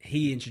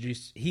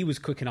he was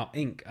cooking up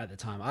ink at the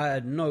time. I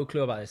had no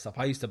clue about this stuff.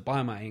 I used to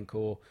buy my ink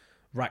or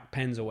rack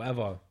pens or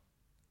whatever.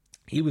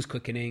 He was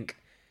cooking ink.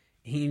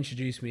 He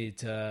introduced me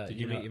to... Did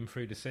you meet him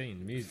through the scene,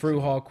 the music through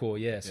scene? hardcore,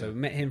 yeah. So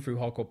met him through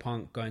hardcore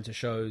punk, going to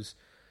shows.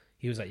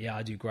 He was like, yeah,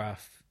 I do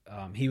graph.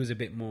 He was a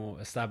bit more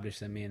established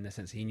than me in the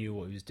sense he knew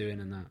what he was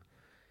doing and that.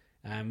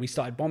 And we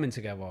started bombing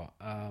together.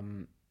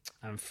 And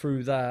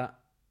through that,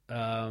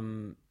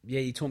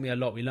 he taught me a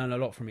lot. We learned a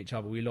lot from each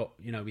other. We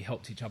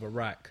helped each other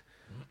rack.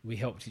 We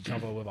helped each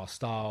other with our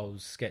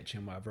styles,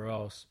 sketching, whatever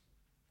else.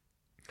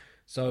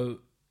 So,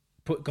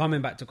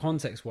 coming back to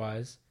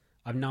context-wise,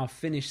 I've now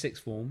finished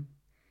sixth form.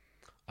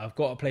 I've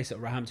got a place at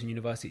Roehampton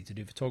University to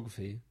do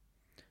photography,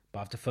 but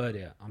I've deferred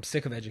it. I'm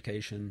sick of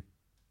education.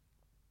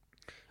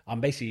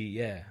 I'm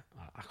basically,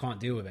 I can't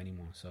deal with it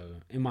anymore. So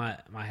in my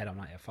head, I'm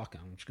like, yeah, fuck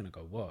it. I'm just going to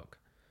go work.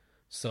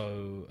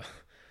 So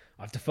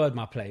I've deferred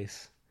my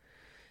place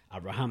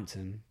at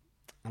Roehampton,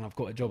 and I've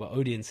got a job at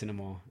Odeon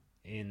Cinema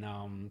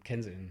in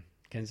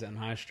Kensington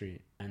High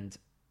Street. And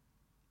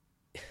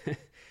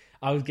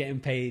I was getting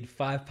paid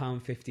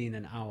 £5.15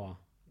 an hour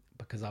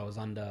because I was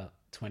under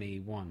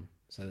 21.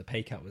 So the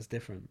pay cut was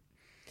different.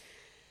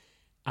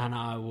 And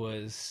I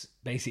was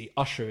basically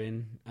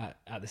ushering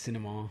at the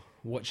cinema,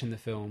 watching the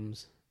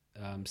films,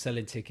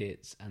 selling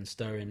tickets and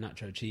stirring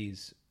nacho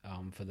cheese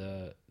for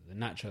the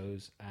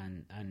nachos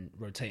and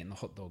rotating the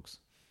hot dogs.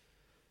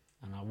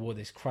 And I wore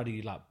this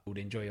cruddy, like, would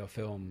enjoy your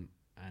film.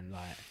 And,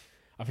 like,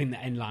 I think the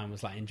end line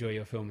was, like, enjoy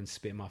your film and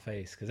spit in my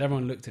face. Because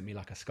everyone looked at me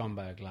like a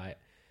scumbag. Like,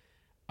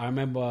 I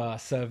remember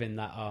serving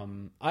that...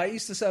 I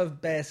used to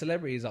serve bare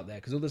celebrities up there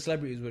because all the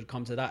celebrities would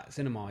come to that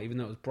cinema, even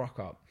though it was Brock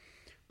Up.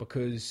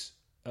 Because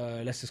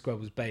Leicester Square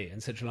was bait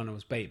and Central London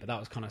was bait. But that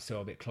was kind of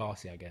still a bit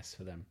classy, I guess,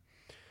 for them.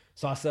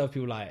 So I served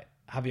people like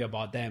Javier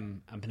Bardem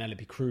and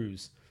Penelope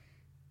Cruz.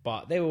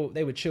 But they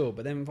were chill.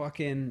 But then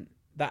fucking...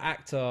 that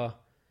actor...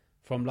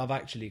 from Love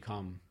Actually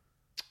come.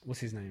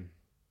 What's his name?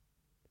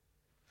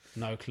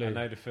 No clue. I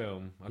know the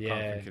film. I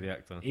can't think of the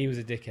actor. He was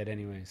a dickhead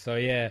anyway. So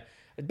yeah,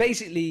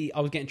 basically I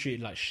was getting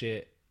treated like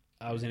shit.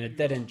 I was in a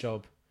dead end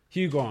job.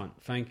 Hugh Grant,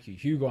 thank you.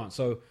 Hugh Grant.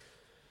 So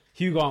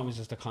Hugh Grant was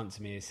just a cunt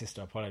to me. His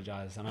sister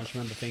apologised. And I just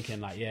remember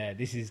thinking like, yeah,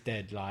 this is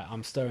dead. Like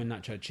I'm stirring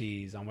nacho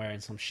cheese. I'm wearing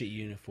some shit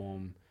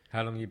uniform.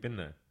 How long have you been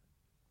there?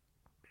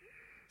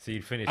 So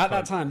you'd finished... At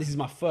that time, this is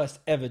my first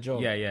ever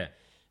job. Yeah.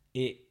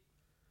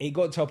 It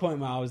got to a point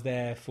where I was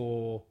there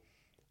for...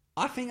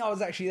 I think I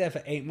was actually there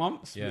for 8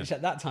 months, which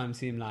at that time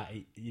seemed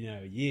like,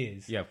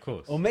 years. Yeah, of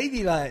course. Or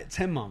maybe like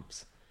 10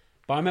 months.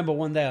 But I remember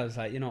one day I was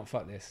like, you know what,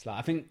 fuck this. Like,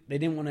 I think they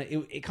didn't want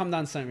to... It come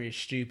down to something really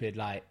stupid.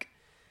 Like,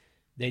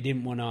 they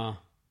didn't want to...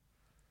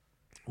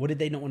 What did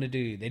they not want to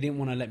do? They didn't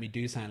want to let me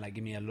do something like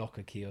give me a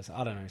locker key or something.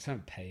 I don't know.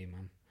 Something pay,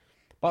 man.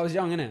 But I was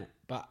young, innit?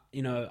 But,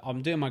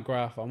 I'm doing my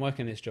graph. I'm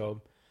working this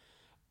job.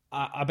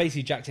 I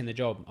basically jacked in the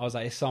job. I was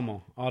like, it's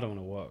summer. I don't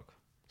want to work.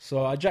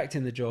 So I jacked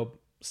in the job,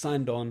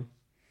 signed on,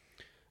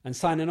 and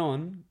signing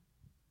on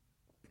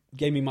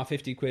gave me my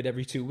 50 quid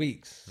every 2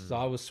 weeks. So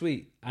I was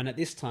sweet. And at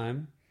this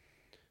time,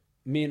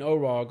 me and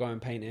Ora are going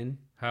painting.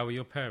 How are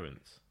your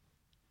parents?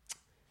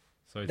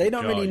 Sorry They to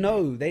don't jar really you.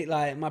 know. They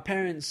like my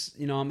parents,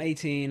 I'm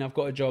 18, I've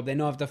got a job. They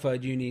know I've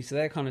deferred uni, so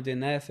they're kind of doing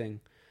their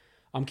thing.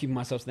 I'm keeping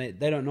myself, they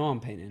don't know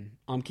I'm painting.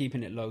 I'm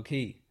keeping it low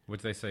key.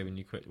 What did they say when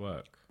you quit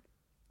work?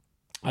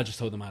 I just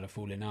told them I had a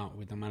falling out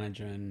with the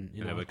manager, and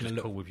they were just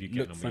cool with you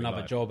look getting on for with your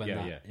another life. job,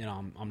 and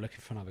Yeah, I'm looking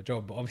for another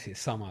job. But obviously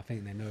it's summer. I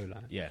think they know.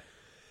 Like, Yeah.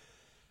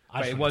 I But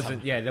just it wanna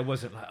wasn't, tell them. there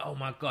wasn't like, oh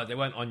my God, they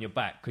weren't on your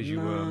back because you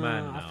were a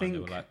man Nah, now. I They were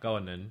think- like, go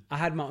on then. I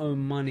had my own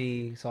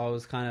money, so I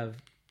was kind of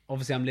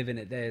obviously I'm living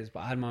at theirs, but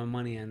I had my own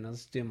money and I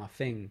was doing my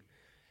thing.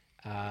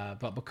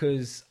 But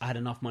because I had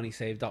enough money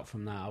saved up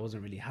from that, I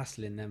wasn't really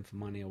hassling them for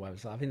money or whatever.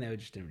 So I think they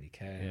just didn't really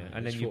care. Yeah. Like,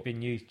 And they then just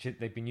thought-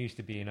 they've been used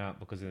to being out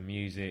because of the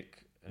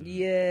music. And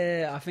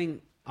Yeah, I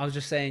think I was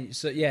just saying.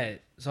 So yeah,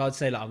 so I'd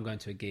say like I'm going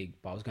to a gig,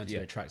 but I was going to Yeah.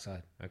 a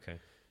trackside. Okay.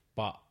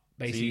 But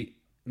basically,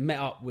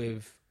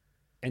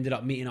 ended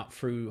up meeting up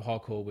through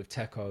hardcore with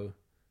Teco,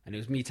 and it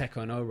was me,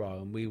 Teco, and Ora,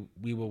 and we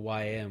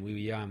were YAM, we were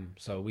Yam,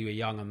 so we were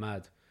young and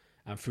mad,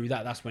 and through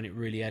that's when it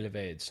really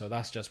elevated. So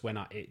that's just when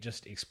it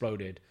just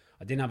exploded.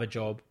 I didn't have a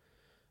job.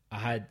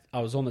 I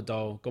was on the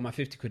dole, got my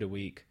 50 quid a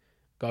week,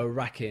 go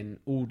racking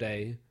all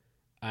day,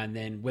 And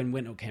then when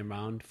winter came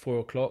around, 4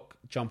 o'clock,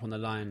 jump on the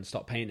line,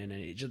 start painting,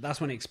 and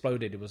that's when it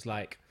exploded. It was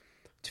like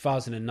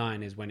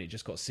 2009 is when it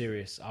just got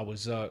serious. I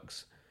was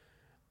Zerks.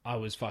 I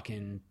was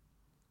fucking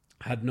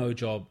had no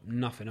job,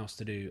 nothing else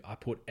to do. I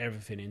put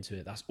everything into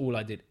it. That's all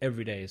I did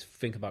every day is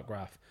think about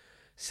graph,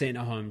 sitting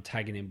at home,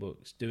 tagging in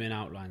books, doing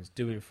outlines,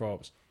 doing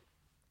props.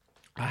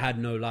 I had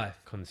no life.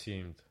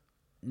 Consumed.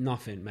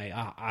 Nothing, mate.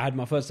 I had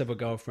my first ever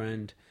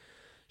girlfriend.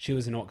 She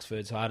was in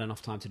Oxford, so I had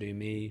enough time to do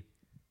me.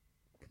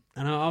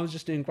 And I was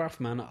just doing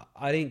graph, man.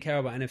 I didn't care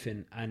about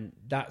anything. And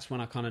that's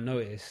when I kind of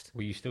noticed.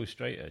 Were you still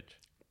straight edge?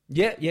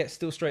 Yeah,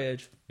 still straight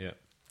edge. Yeah.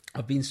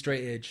 I've been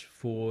straight edge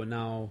for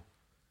now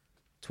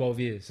 12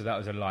 years. So that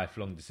was a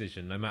lifelong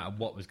decision. No matter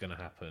what was going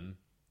to happen,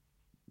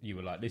 you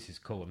were like, this is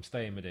cool. I'm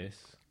staying with this.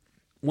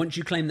 Once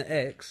you claim the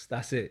X,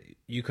 that's it.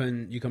 You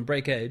can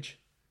break edge.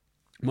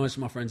 Most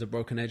of my friends have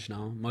broken edge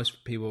now.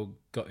 Most people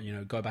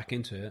go back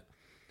into it.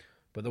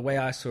 But the way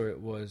I saw it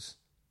was,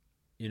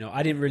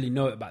 I didn't really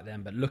know it back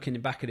then, but looking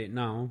back at it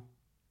now,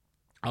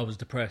 I was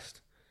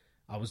depressed.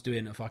 I was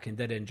doing a fucking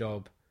dead-end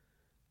job.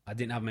 I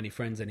didn't have many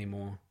friends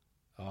anymore.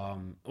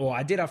 Or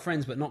I did have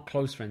friends, but not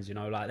close friends,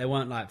 like they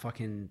weren't like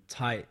fucking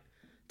tight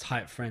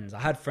friends. I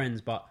had friends,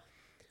 but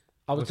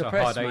I was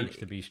depressed. It's a hard age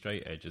to be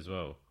straight edge as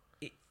well.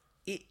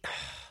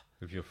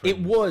 With your friends. It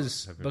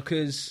was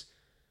because,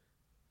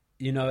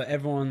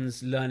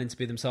 everyone's learning to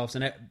be themselves.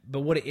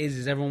 But what it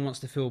is everyone wants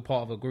to feel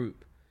part of a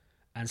group.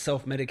 And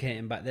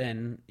self-medicating back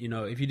then,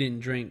 if you didn't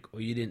drink or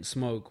you didn't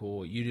smoke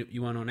or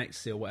you weren't on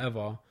ecstasy or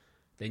whatever,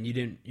 then you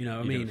didn't,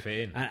 didn't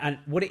fit in. And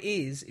what it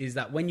is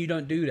that when you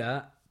don't do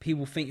that,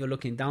 people think you're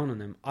looking down on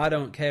them. I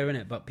don't care in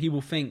it, but people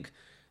think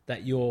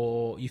that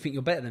you think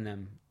you're better than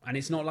them, and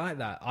it's not like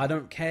that. I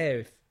don't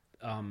care if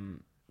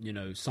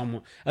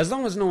someone, as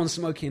long as no one's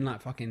smoking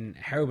like fucking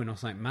heroin or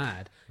something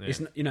mad. Yeah.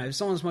 It's if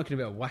someone's smoking a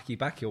bit of wacky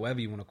backy or whatever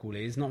you want to call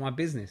it, it's not my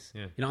business.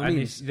 Yeah. You know what I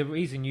mean? The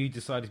reason you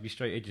decided to be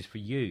straight edge is for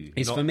you.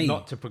 It's for me,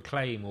 not to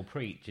proclaim or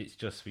preach. It's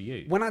just for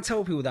you. When I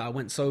tell people that I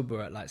went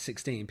sober at like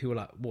 16, people are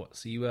like, "What?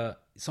 So you were?"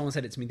 Someone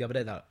said it to me the other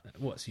day that,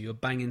 "What? So you were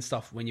banging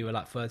stuff when you were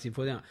like 13,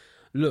 14?"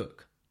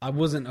 Look, I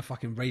wasn't a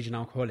fucking raging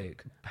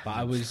alcoholic, but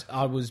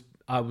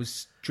I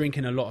was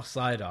drinking a lot of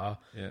cider,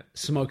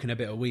 smoking a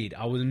bit of weed.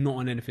 I was not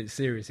on anything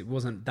serious. It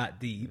wasn't that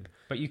deep.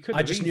 But you could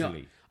have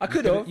easily. I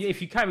could have.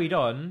 If you carried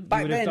on,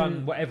 you would have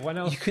done what everyone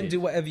else did. You can do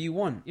whatever you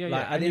want. Yeah,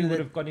 like, and you would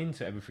have gone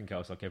into everything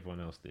else like everyone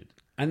else did.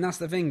 And that's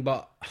the thing,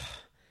 but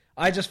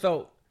I just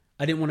felt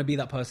I didn't want to be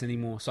that person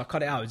anymore, so I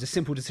cut it out. It was a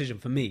simple decision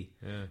for me.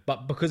 Yeah.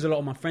 But because a lot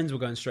of my friends were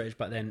going straight edge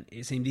back then,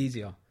 it seemed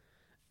easier.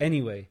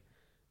 Anyway,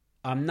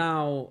 I'm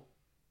now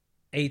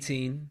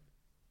 18.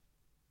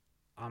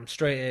 I'm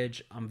straight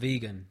edge, I'm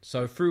vegan.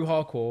 So through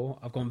hardcore,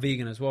 I've gone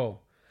vegan as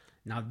well.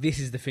 Now this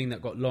is the thing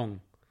that got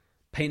long.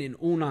 Painting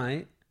all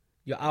night,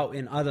 you're out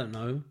in, I don't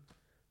know,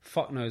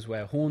 fuck knows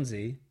where,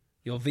 Hornsey,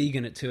 you're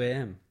vegan at 2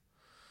 a.m.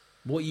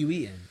 What are you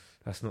eating?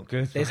 That's not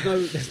good. There's no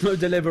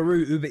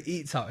Deliveroo, Uber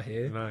Eats out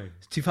here. No.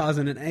 It's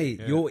 2008.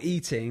 Yeah. You're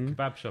eating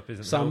kebab shop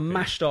isn't some healthy.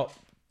 Mashed up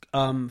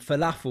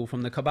falafel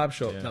from the kebab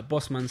shop that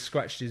Bossman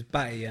scratched his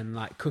batty and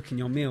like cooking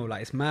your meal.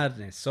 Like it's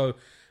madness. So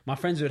my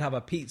friends would have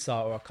a pizza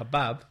or a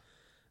kebab.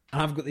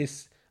 And I've got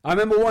this. I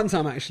remember one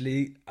time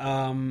actually,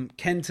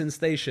 Kenton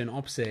Station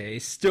opposite.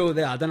 It's still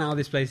there. I don't know how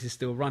this place is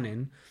still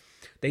running.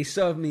 They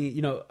served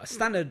me, a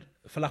standard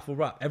falafel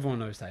wrap. Everyone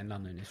knows that in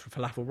London. It's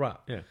falafel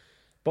wrap. Yeah.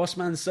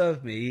 Bossman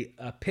served me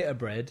a pita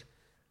bread,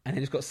 and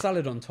then it's got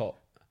salad on top.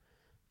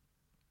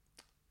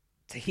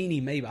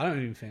 Tahini, maybe. I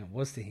don't even think it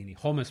was tahini.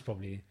 Hummus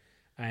probably,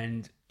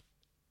 and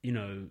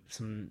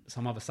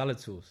some other salad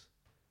sauce.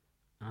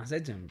 And I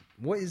said to him,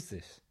 "What is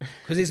this?"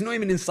 Because it's not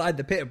even inside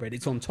the pita bread;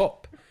 it's on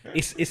top.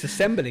 It's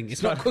assembling.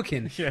 It's not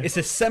cooking. Yeah. It's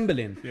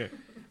assembling. Yeah.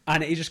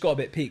 And it just got a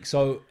bit peaked.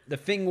 So the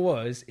thing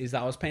is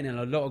that I was painting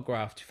a lot of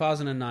graph.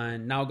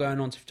 2009, now going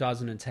on to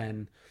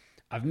 2010.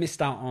 I've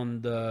missed out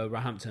on the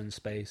Roehampton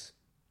space,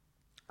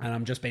 and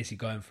I'm just basically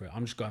going for it.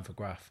 I'm just going for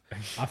graph.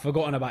 I've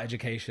forgotten about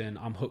education.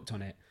 I'm hooked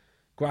on it.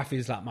 Graph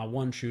is like my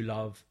one true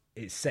love.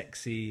 It's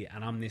sexy,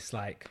 and I'm this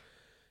like,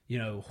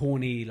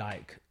 horny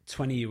like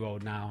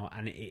 20-year-old now,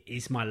 and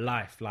it's my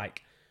life.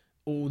 Like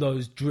all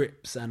those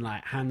drips and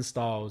like hand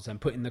styles and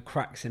putting the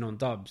cracks in on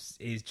dubs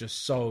is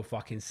just so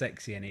fucking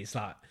sexy, and it's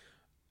like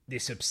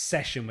this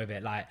obsession with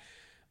it. Like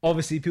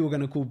obviously people are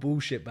gonna call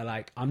bullshit, but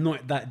like I'm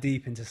not that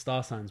deep into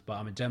star signs, but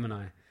I'm a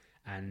Gemini,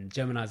 and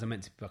Geminis are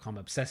meant to become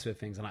obsessed with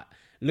things. And like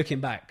looking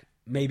back,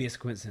 maybe it's a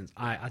coincidence.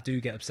 I do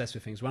get obsessed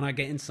with things. When I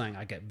get into something,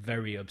 I get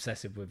very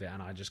obsessive with it,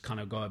 and I just kind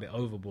of go a bit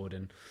overboard.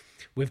 And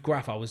with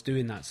graph, I was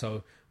doing that.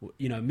 So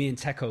me and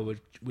Teco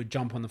would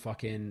jump on the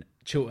fucking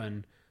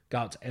Chiltern, go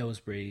out to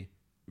Aylesbury,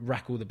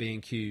 rack all the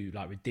B&Q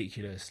like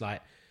ridiculous.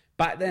 Like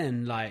back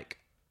then, like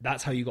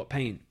that's how you got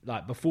paint.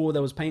 Like before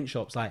there was paint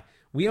shops, like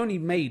we only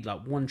made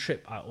like one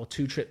trip or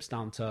two trips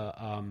down to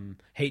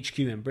HQ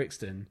in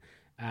Brixton,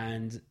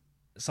 and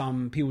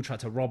some people tried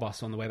to rob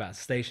us on the way back to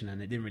the station,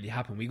 and it didn't really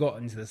happen. We got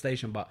into the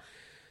station, but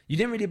you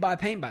didn't really buy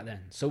paint back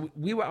then. So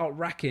we were out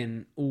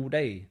racking all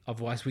day.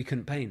 Otherwise we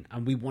couldn't paint,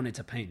 and we wanted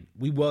to paint.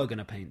 We were going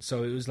to paint.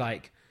 So it was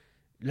like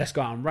let's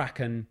go out and rack.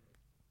 And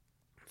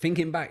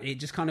thinking back, it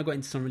just kind of got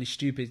into some really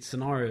stupid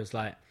scenarios.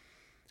 Like,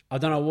 I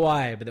don't know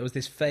why, but there was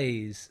this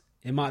phase,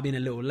 it might have been a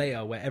little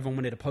later, where everyone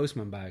wanted a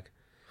postman bag.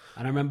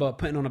 And I remember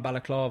putting on a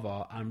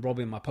balaclava and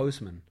robbing my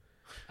postman.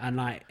 And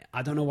like,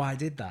 I don't know why I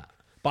did that,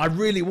 but I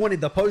really wanted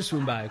the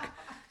postman bag.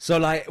 So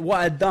like, what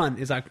I'd done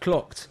is I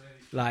clocked,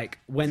 like,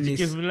 when Did you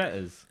this... give him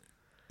letters?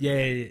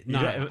 Yeah.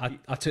 No, let him-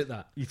 I took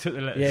that. You took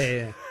the letters?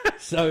 Yeah.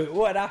 So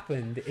what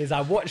happened is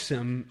I watched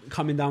them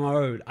coming down my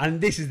road,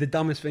 and this is the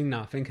dumbest thing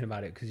now, thinking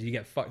about it, because you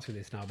get fucked with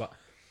this now. But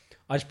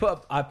I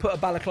put a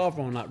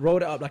balaclava on, like,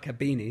 rolled it up like a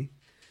beanie.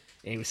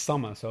 It was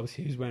summer, so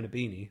obviously he was wearing a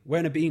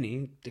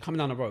beanie. They're coming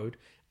down the road,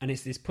 and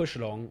it's this push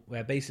along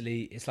where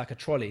basically it's like a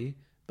trolley,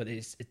 but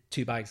it's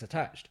 2 bags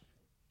attached.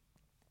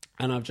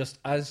 And I've just,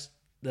 as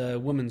the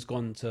woman's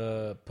gone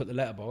to put the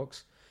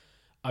letterbox,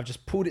 I've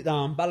just pulled it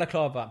down,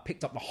 balaclava,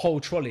 picked up the whole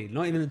trolley.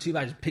 Not even the 2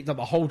 bags, just picked up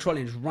the whole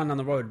trolley and just run down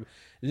the road.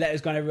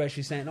 Letters going everywhere.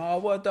 She's saying, oh,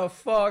 what the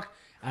fuck?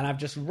 And I've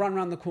just run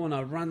around the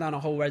corner, run down a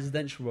whole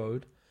residential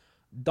road,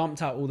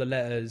 dumped out all the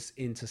letters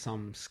into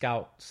some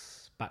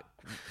scouts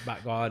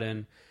back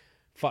garden.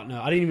 Fuck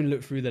no, I didn't even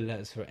look through the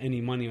letters for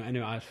any money or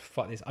anything.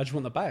 Fuck this, I just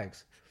want the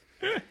bags.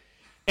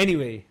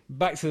 Anyway,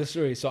 back to the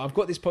story. So I've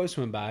got this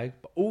postman bag,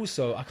 but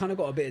also I kind of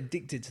got a bit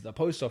addicted to the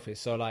post office.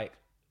 So like,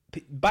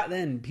 back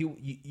then,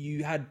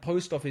 you had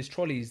post office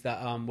trolleys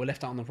that were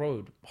left out on the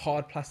road,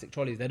 hard plastic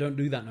trolleys. They don't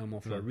do that no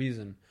more for a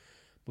reason,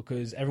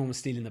 because everyone was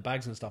stealing the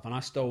bags and stuff. And I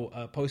stole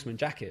a postman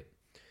jacket,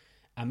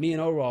 and me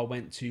and Ora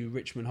went to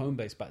Richmond home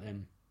base back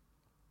then,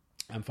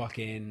 and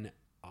fucking,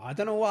 I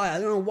don't know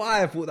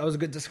why I thought that was a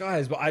good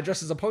disguise, but I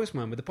dressed as a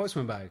postman with a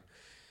postman bag,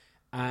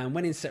 and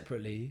went in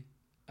separately,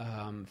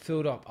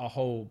 filled up a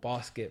whole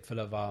basket full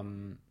of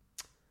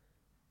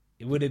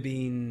it would have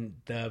been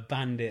the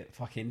Bandit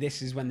fucking...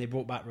 This is when they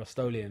brought back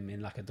Rust-Oleum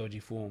in like a dodgy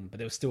form, but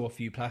there was still a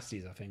few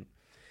plasties, I think.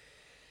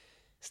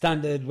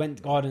 Standard, went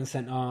to garden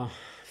centre,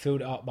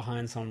 filled it up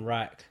behind some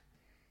rack,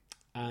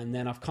 and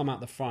then I've come out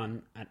the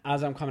front, and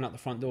as I'm coming out the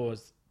front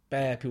doors,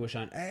 bare people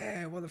shouting,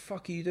 hey, what the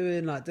fuck are you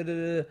doing? Like,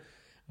 da-da-da.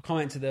 I'm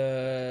coming to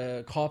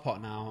the car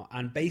park now,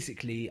 and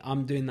basically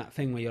I'm doing that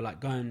thing where you're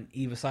like going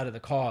either side of the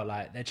car,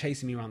 like they're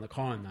chasing me around the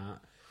car and that.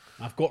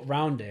 I've got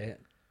round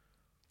it,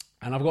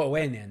 and I've got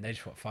away in the end. They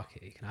just thought, fuck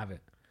it, you can have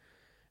it.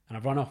 And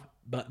I've run off.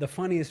 But the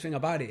funniest thing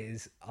about it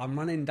is I'm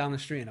running down the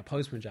street in a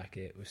postman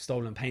jacket with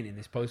stolen paint in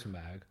this postman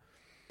bag.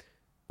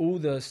 All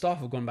the staff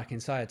have gone back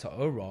inside to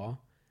Ora,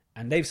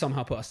 and they've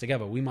somehow put us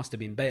together. We must have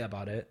been bait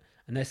about it.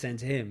 And they're saying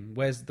to him,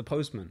 where's the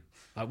postman?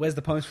 Like, where's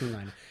the postman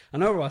man?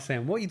 And Ora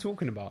saying, what are you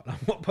talking about? Like,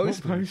 what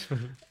postman? What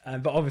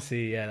postman? But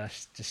obviously, yeah,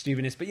 that's just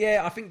stupidness. But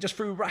yeah, I think just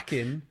through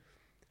racking,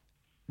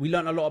 we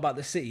learned a lot about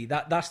the city.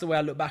 That's the way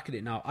I look back at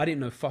it now. I didn't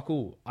know fuck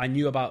all. I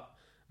knew about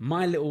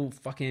my little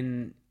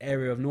fucking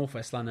area of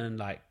northwest London,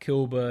 like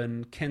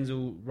Kilburn,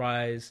 Kensal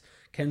Rise,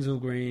 Kensal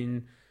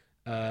Green,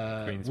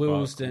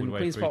 Willesden,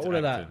 Queen's Park, all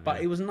of that. Acton, but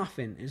yeah. it was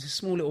nothing. It was a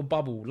small little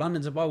bubble.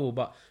 London's a bubble.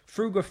 But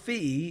through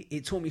graffiti,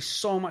 it taught me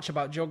so much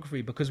about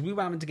geography, because we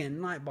were having to get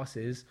night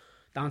buses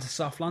down to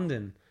South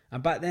London.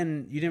 And back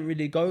then, you didn't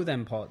really go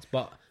them parts,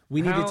 but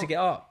we needed to get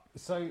up.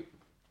 So,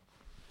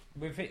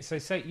 with it, so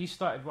say you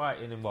started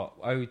writing in what,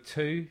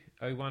 02,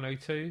 01,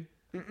 02?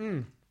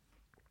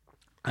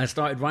 I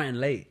started writing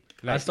late.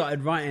 I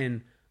started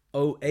writing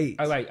 08.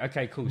 08,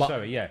 okay, cool, But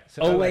sorry, yeah.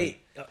 So 08,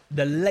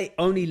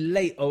 only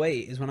late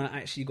 08 is when I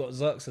actually got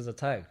Zerks as a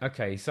tag.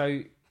 Okay,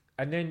 so,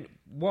 and then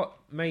what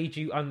made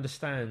you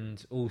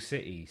understand All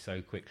City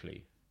so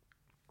quickly?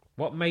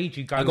 What made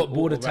you go? I got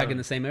bored all of tagging around?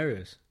 the same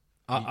areas.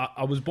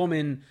 I was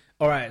bombing.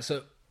 All right,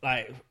 so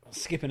like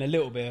skipping a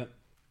little bit,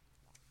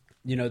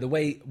 you know,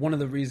 one of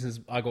the reasons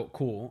I got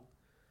caught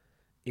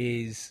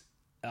is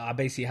I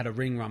basically had a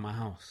ring around my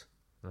house.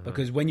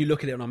 Because when you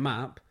look at it on a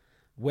map,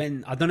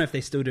 I don't know if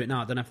they still do it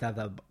now, I don't know if they have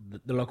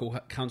the local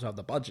council have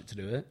the budget to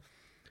do it,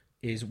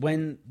 is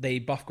when they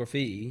buff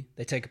graffiti,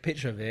 they take a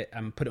picture of it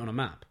and put it on a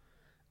map.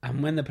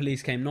 And when the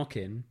police came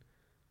knocking,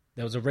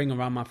 there was a ring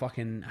around my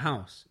fucking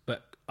house.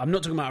 But I'm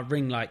not talking about a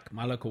ring like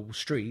my local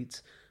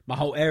streets. My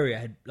whole area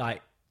had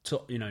like,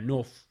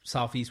 north,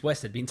 south, east,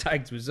 west had been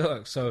tagged with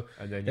Zerks. So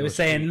they were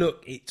saying,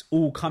 look, it's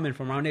all coming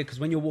from around here, because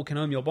when you're walking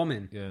home, you're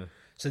bombing. Yeah.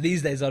 So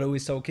these days I'd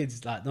always tell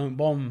kids, like, don't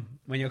bomb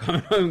when you're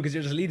coming home, because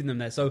you're just leading them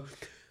there. So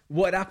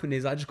what happened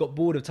is I just got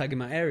bored of tagging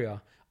my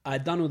area.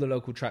 I'd done all the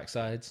local track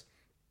sides.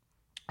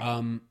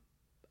 Starting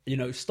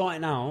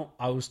out,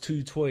 I was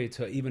too toy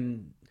to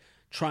even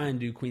try and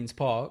do Queen's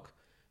Park.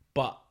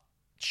 But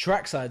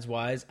track sides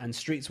wise and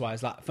streets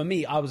wise, like for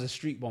me, I was a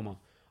street bomber.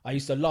 I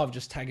used to love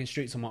just tagging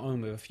streets on my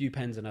own with a few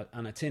pens and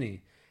a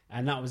tinny.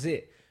 And that was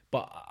it.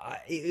 But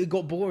it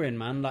got boring,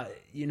 man.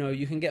 Like,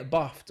 you can get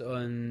buffed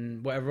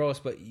and whatever else,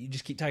 but you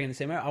just keep tagging the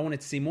same area. I wanted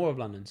to see more of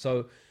London.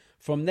 So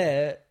from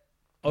there,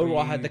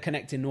 I had the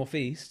connect in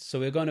Northeast. So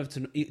we were going over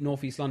to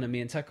Northeast London, me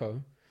and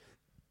Teco.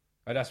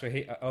 Oh, that's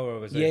where Ora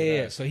was.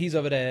 Yeah. So he's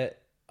over there.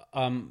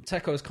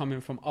 Teco's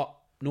coming from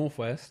up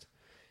Northwest,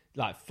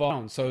 like far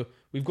down. So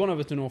we've gone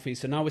over to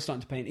Northeast. So now we're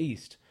starting to paint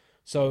East.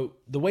 So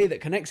the way that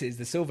connects it is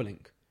the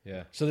Silverlink.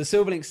 Yeah. So the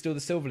Silverlink's still the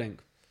Silverlink.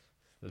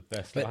 The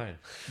best But- line.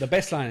 The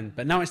best line,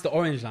 but now it's the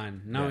orange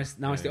line. Now it's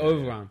the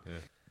overground. Yeah.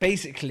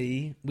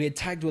 Basically, we had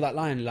tagged all that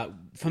line. Like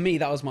for me,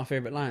 that was my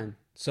favorite line.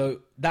 So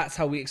that's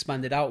how we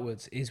expanded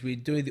outwards. Is we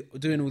doing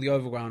all the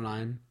overground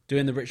line,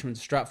 doing the Richmond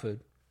to Stratford.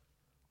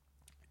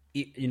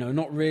 You know,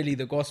 not really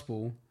the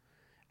gospel,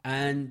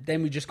 and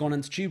then we just gone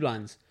into tube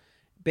lines.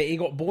 But it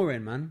got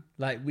boring, man.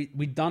 Like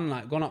we'd done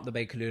gone up the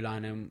Bakerloo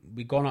line and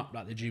we gone up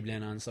like the Jubilee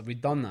line and stuff.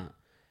 We'd done that,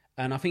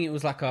 and I think it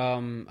was like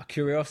a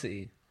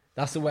curiosity.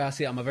 That's the way I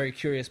see it. I'm a very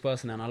curious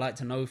person and I like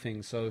to know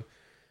things. So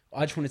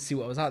I just wanted to see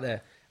what was out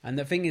there. And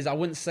the thing is, I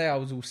wouldn't say I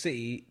was all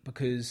city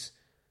because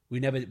we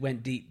never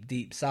went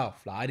deep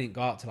south. Like I didn't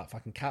go out to like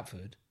fucking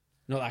Catford,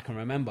 not that I can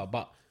remember.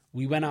 But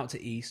we went out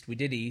to East. We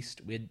did East.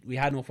 We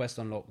had Northwest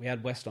on lock. We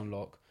had West on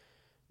lock.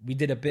 We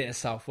did a bit of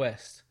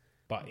Southwest.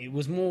 But it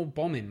was more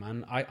bombing,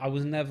 man. I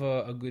was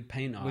never a good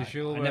painter. I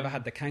never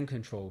had the can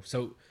control.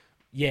 So,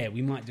 yeah,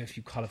 we might do a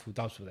few colourful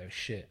dubs, but they were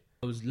shit.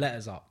 It was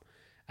letters up.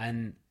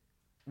 And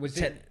was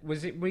it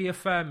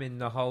reaffirming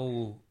the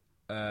whole...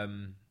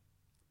 Because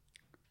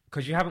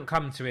you haven't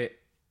come to it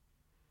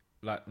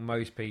like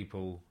most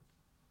people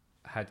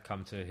had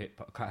come to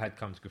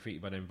graffiti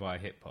by then via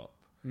hip-hop.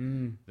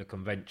 The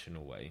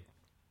conventional way.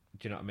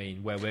 Do you know what I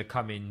mean? Where we're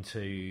coming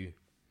to...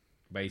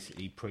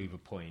 basically prove a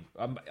point.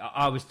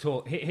 I was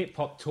taught, hip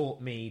hop taught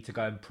me to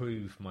go and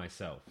prove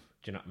myself. Do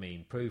you know what I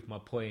mean? Prove my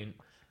point.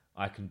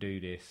 I can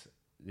do this,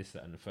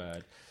 that, and the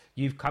third.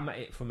 You've come at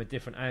it from a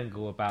different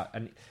angle about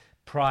and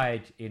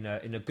pride in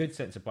a good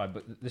sense of pride.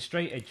 But the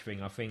straight edge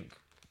thing, I think,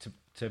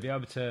 to be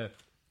able to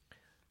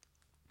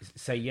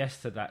say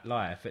yes to that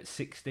life at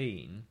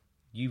 16,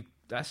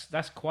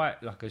 that's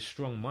quite like a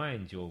strong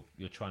mind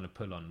you're trying to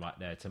pull on right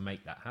there to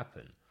make that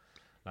happen.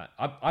 Like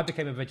I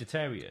became a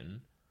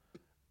vegetarian.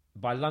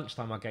 By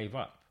lunchtime, I gave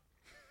up.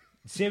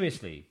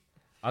 Seriously.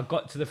 I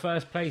got to the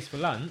first place for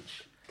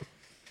lunch,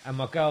 and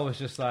my girl was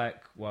just like,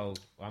 well,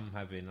 I'm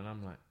having... And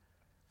I'm like,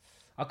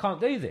 I can't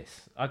do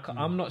this.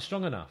 I'm not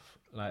strong enough.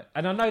 Like,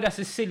 and I know that's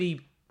a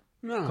silly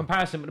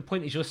comparison, but the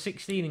point is you're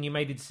 16 and you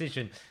made a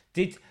decision.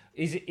 Is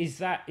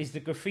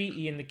the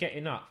graffiti and the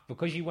getting up,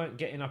 because you weren't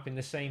getting up in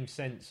the same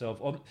sense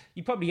of... Or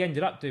you probably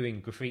ended up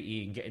doing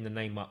graffiti and getting the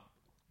name up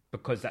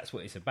because that's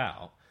what it's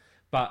about.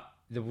 But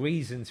the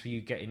reasons for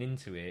you getting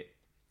into it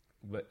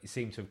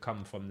seem to have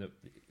come from the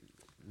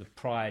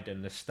pride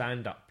and the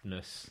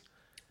stand-upness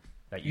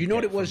that you know get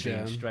what it was, from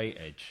being yeah? straight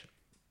edge.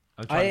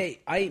 I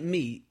ate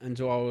meat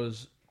until I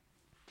was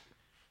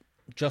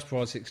just before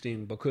I was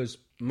 16 because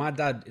my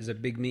dad is a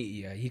big meat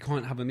eater. He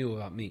can't have a meal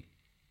without meat.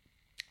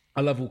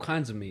 I love all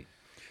kinds of meat.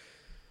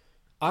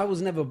 I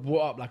was never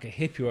brought up like a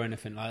hippie or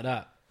anything like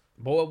that.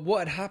 But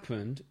what had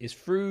happened is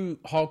through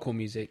hardcore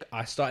music,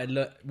 I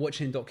started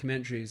watching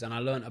documentaries and I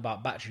learned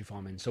about battery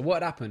farming. So what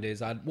had happened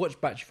is I'd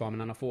watched battery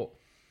farming and I thought,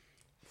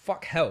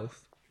 fuck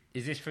health.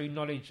 Is this through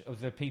knowledge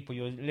of the people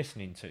you're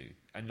listening to?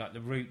 And like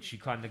the roots you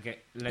kind of get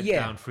led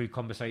down through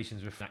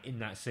conversations with in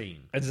that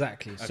scene?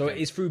 Exactly. Okay. So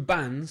it's through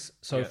bands.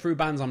 So through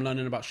bands I'm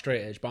learning about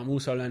straight edge, but I'm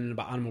also learning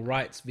about animal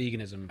rights,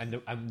 veganism.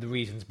 And the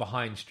reasons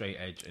behind straight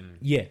edge. And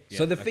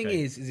So the thing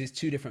is it's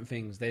two different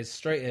things. There's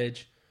straight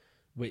edge,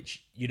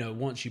 which, you know,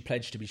 once you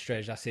pledge to be straight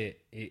edge, that's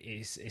it.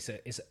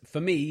 It's for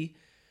me,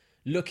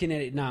 looking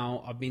at it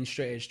now, I've been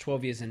straight edge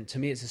 12 years and to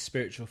me it's a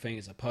spiritual thing,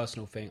 it's a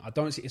personal thing. I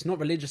don't see, it's not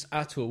religious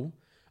at all.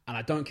 And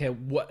I don't care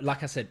what,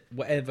 like I said,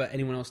 whatever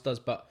anyone else does.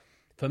 But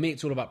for me,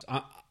 it's all about,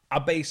 I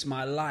base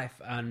my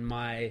life and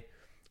my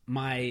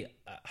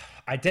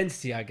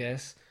identity, I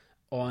guess,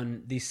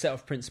 on these set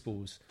of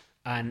principles.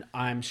 And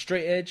I'm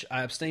straight edge.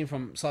 I abstain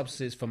from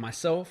substances for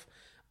myself.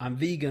 I'm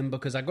vegan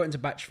because I got into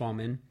batch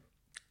farming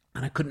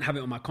and I couldn't have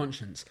it on my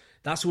conscience.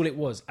 That's all it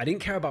was. I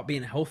didn't care about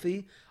being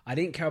healthy. I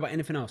didn't care about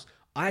anything else.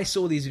 I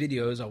saw these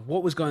videos of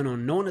what was going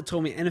on. No one had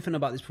told me anything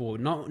about this before.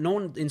 No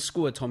one in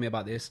school had told me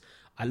about this.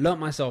 I learnt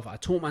myself. I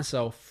taught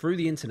myself through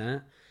the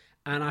internet.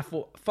 And I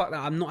thought, fuck that,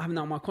 I'm not having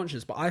that on my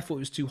conscience. But I thought it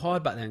was too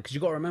hard back then. Because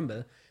you got to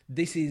remember,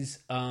 this is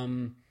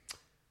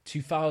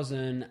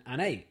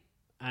 2008.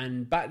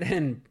 And back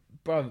then,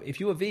 bro, if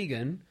you were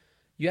vegan,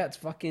 you had to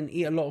fucking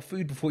eat a lot of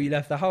food before you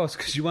left the house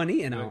because you weren't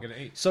eating out.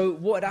 So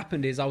what had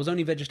happened is I was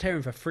only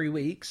vegetarian for 3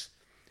 weeks.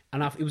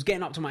 And it was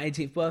getting up to my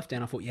 18th birthday.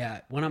 And I thought, yeah,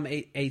 when I'm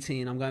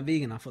 18, I'm going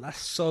vegan. I thought, that's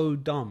so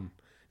dumb.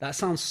 That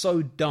sounds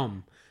so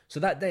dumb. So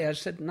that day I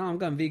just said, no, I'm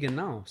going vegan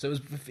now. So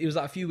it was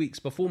like a few weeks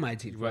before my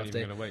 18th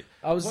birthday. Wait.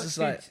 I was just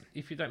like...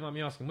 If you don't mind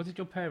me asking, what did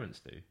your parents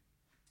do?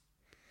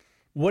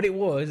 What it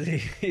was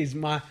is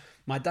my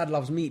dad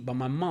loves meat, but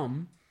my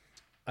mum,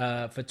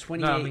 for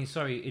 28... No, I mean,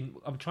 sorry,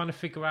 I'm trying to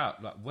figure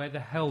out, like, where the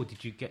hell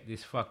did you get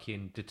this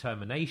fucking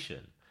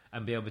determination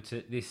and be able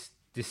to... This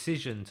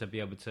decision to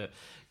be able to...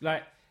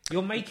 Like,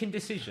 you're making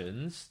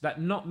decisions that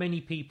not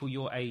many people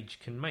your age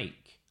can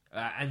make.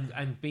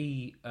 And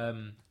be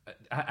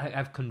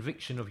have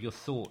conviction of your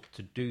thought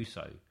to do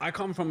so. I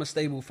come from a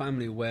stable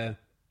family where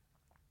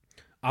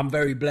I'm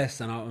very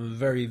blessed and I'm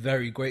very,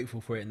 very grateful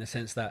for it in the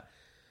sense that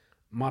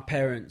my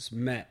parents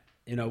met.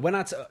 You know,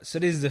 so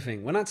this is the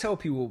thing. When I tell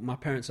people my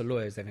parents are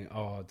lawyers, they think,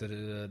 oh,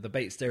 the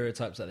bait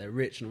stereotypes that they're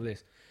rich and all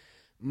this.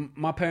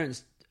 My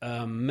parents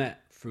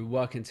met through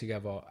working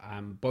together,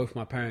 and both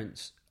my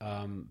parents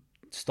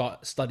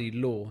studied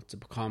law to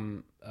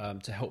become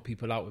to help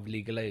people out with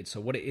legal aid. So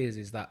what it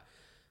is that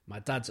my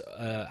dad's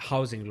a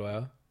housing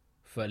lawyer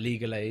for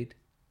legal aid,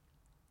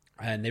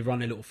 and they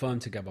run a little firm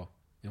together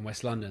in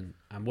West London.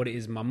 And what it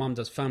is, my mum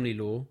does family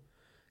law.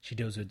 She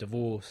deals with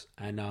divorce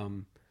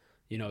and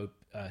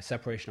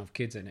separation of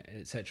kids and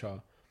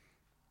etc.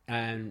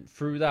 And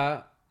through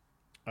that,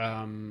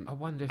 I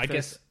wonder. If I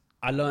guess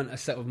I learned a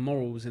set of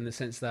morals in the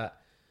sense that,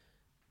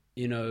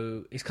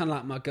 it's kind of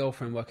like my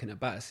girlfriend working at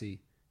Battersea.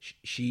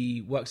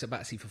 She works at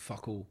Battersea for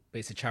fuck all, but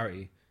it's a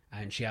charity,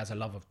 and she has a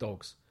love of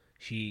dogs.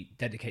 She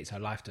dedicates her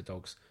life to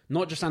dogs,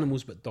 not just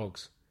animals, but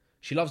dogs.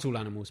 She loves all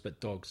animals, but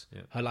dogs.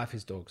 Yeah. Her life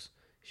is dogs.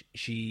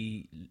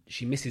 She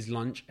misses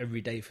lunch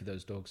every day for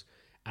those dogs.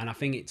 And I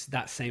think it's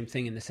that same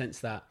thing in the sense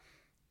that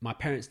my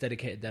parents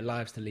dedicated their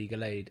lives to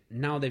legal aid.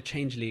 Now they've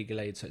changed legal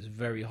aid, so it's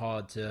very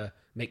hard to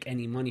make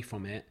any money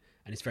from it,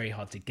 and it's very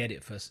hard to get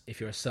it if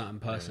you're a certain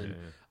person.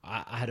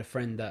 Yeah. I had a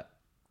friend that,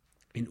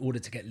 in order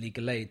to get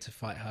legal aid to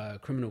fight her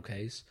criminal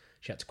case,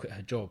 she had to quit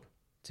her job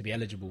to be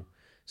eligible.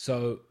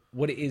 So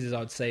what it is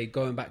I'd say,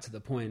 going back to the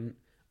point,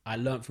 I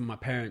learned from my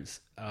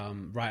parents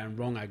right and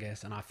wrong, I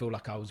guess, and I feel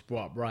like I was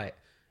brought up right.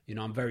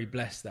 I'm very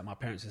blessed that my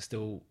parents are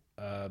still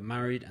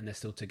married and they're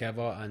still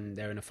together and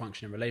they're in a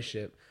functioning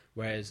relationship,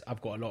 whereas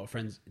I've got a lot of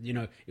friends.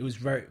 It was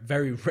very,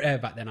 very rare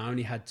back then. I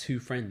only had 2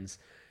 friends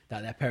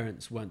that their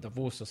parents weren't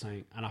divorced or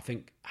something, and I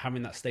think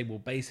having that stable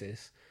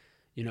basis,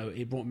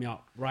 it brought me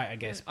up right, I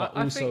guess, but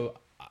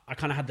I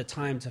kind of had the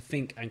time to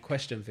think and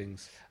question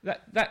things.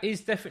 That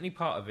is definitely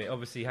part of it.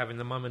 Obviously, having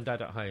the mum and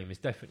dad at home is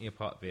definitely a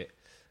part of it.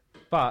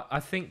 But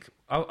I think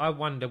I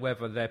wonder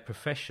whether their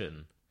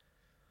profession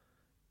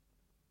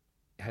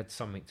had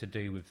something to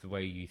do with the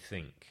way you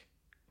think,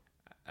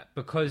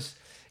 because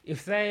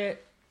if they're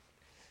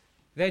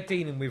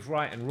dealing with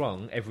right and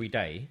wrong every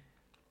day,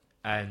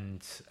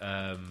 and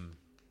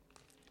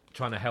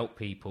trying to help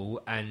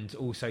people, and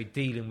also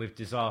dealing with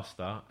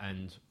disaster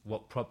and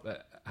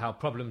how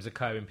problems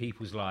occur in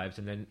people's lives,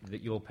 and then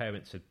that your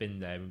parents have been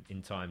there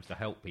in times to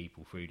help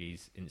people through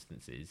these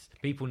instances.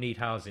 People need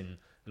housing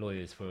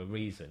lawyers for a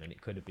reason, and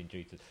it could have been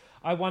due to...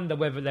 I wonder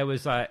whether there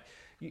was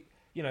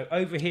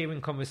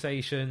overhearing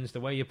conversations, the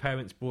way your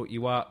parents brought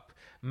you up,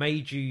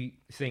 made you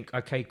think,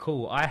 okay,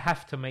 cool, I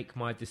have to make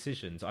my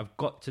decisions. I've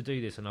got to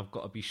do this, and I've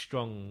got to be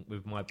strong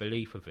with my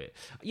belief of it.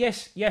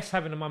 Yes,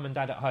 having a mum and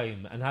dad at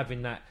home and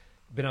having that,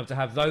 being able to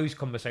have those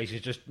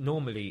conversations just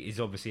normally is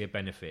obviously a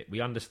benefit. We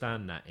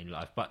understand that in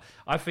life, but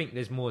I think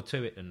there's more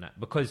to it than that,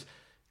 because,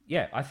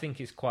 I think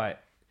it's quite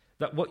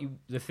that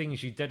the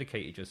things you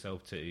dedicated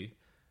yourself to,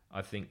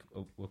 I think,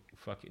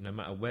 no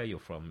matter where you're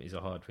from, is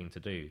a hard thing to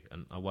do,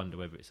 and I wonder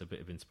whether it's a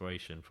bit of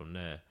inspiration from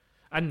there.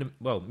 And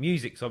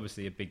music's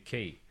obviously a big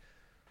key,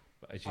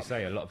 but as you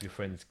say, a lot of your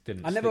friends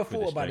didn't. I never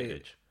thought about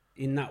it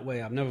in that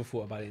way. I've never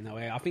thought about it in that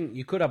way. I think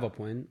you could have a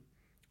point.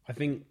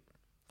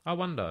 I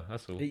wonder.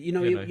 That's all. You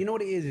know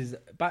what it is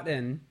back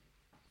then.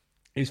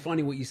 It's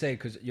funny what you say,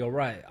 because you're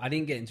right. I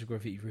didn't get into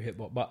graffiti through hip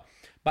hop, but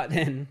back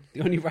then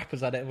the only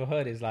rappers I'd ever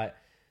heard is like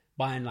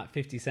buying like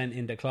 50 Cent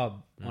in the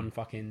club on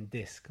fucking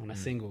disc on a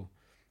single,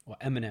 or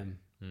Eminem,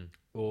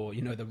 or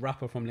the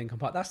rapper from Linkin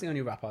Park. That's the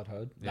only rap I'd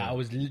heard. Like, I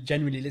was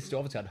genuinely listening to.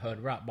 Obviously, I'd heard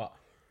rap, but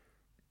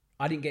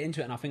I didn't get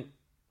into it. And I think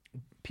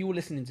people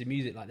listening to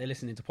music, like they're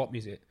listening to pop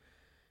music,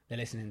 they're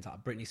listening to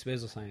like Britney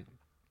Spears or something.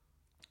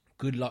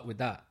 Good luck with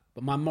that.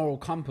 But my moral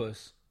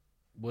compass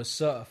was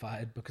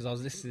certified because I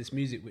was listening to this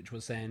music which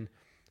was saying,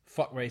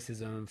 fuck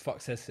racism, fuck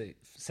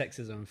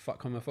sexism,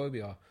 fuck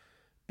homophobia,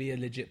 be a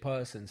legit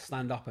person,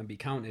 stand up and be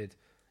counted.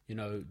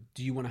 Do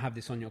you want to have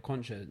this on your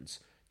conscience?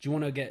 Do you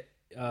want to get...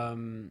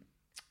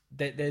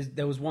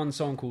 there was one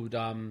song called,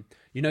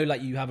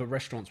 like you have a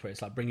restaurant where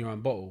it's like bring your own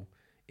bottle.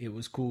 It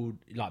was called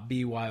like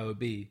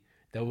BYOB.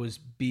 There was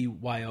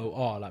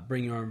BYOR, like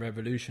bring your own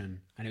revolution.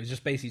 And it was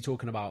just basically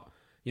talking about,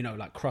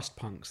 like crust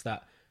punks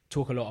that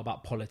talk a lot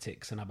about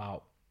politics and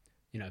about,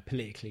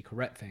 politically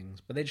correct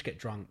things, but they just get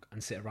drunk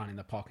and sit around in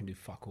the park and do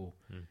fuck all.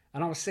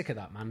 And I was sick of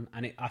that, man.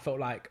 And I felt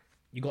like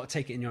you got to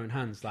take it in your own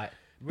hands. Like,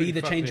 really be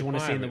the change you want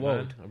to see in the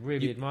world. Man. I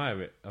really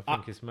admire it. I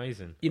think it's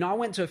amazing. I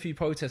went to a few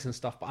protests and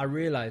stuff, but I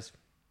realised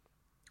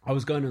I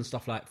was going on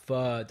stuff like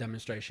fur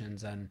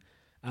demonstrations and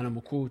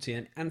animal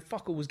cruelty, and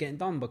fuck all was getting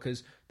done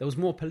because there was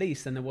more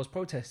police than there was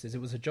protesters.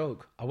 It was a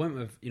joke. I went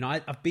with,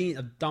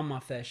 I've done my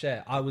fair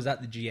share. I was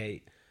at the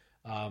G8.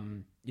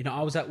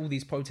 I was at all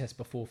these protests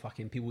before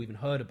fucking people even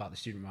heard about the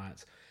student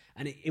riots,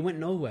 and it went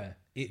nowhere.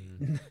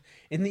 In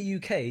the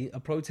UK,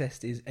 a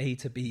protest is A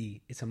to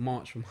B. It's a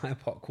march from Hyde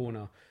Park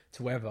Corner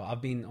to wherever.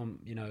 I've been on,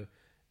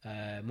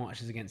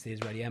 marches against the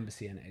Israeli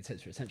embassy and et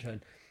cetera, et cetera.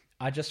 And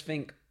I just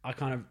think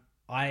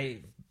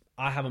I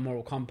have a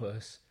moral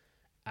compass,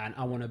 and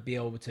I want to be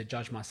able to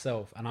judge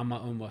myself, and I'm my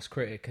own worst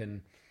critic,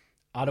 and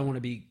I don't want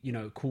to be,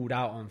 called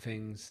out on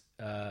things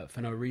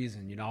for no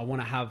reason. I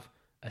want to have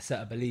a set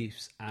of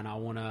beliefs, and I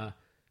want to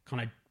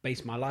kind of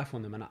base my life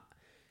on them. And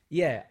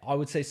yeah, I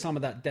would say some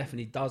of that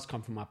definitely does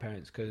come from my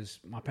parents, because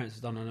my parents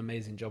have done an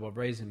amazing job of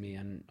raising me,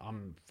 and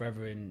I'm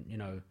forever in,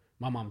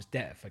 my mum's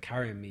debt for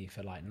carrying me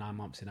for like 9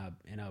 months in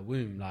her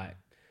womb. Like,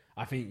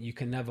 I think you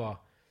can never,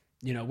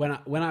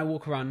 when I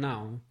walk around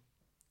now,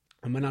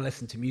 and when I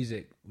listen to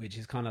music, which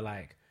is kind of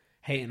like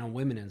hating on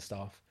women and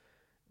stuff,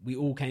 we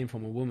all came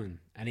from a woman,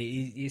 and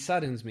it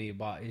saddens me,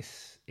 but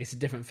it's a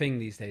different thing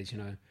these days.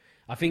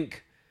 I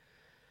think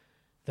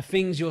the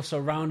things you're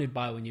surrounded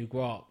by when you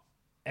grow up,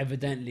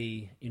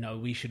 evidently,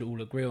 we should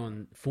all agree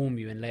on, form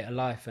you in later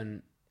life.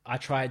 And I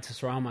tried to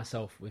surround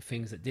myself with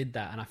things that did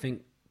that. And I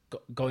think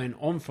going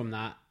on from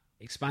that,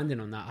 expanding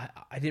on that,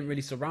 I didn't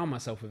really surround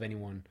myself with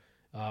anyone,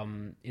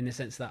 in the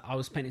sense that I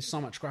was painting so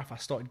much graph. I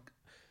started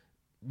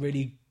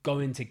really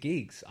going to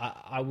gigs.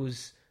 I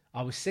was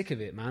sick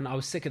of it, man. I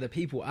was sick of the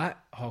people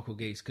at hardcore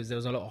gigs, because there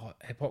was a lot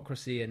of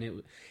hypocrisy,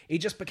 and it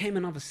just became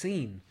another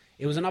scene.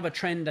 It was another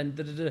trend, and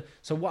da-da-da.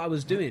 So what I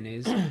was doing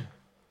is,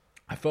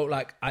 I felt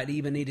like I'd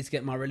either needed to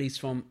get my release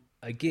from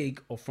a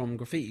gig or from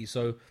graffiti.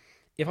 So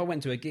if I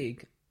went to a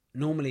gig,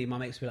 normally my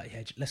mates would be like,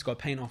 yeah, let's go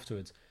paint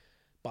afterwards.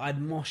 But I'd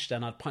moshed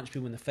and I'd punched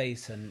people in the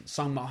face and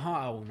sung my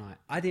heart out all night.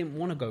 I didn't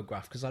want to go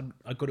graph, because I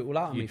got it all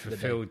out of me for the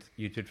day.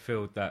 You'd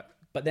fulfilled that.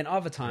 But then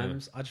other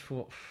times, I just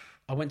thought,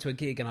 I went to a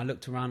gig and I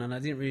looked around and I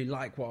didn't really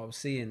like what I was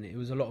seeing. It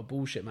was a lot of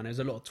bullshit, man. There was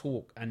a lot of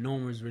talk, and no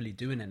one was really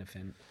doing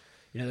anything.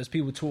 There's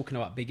people talking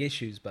about big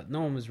issues, but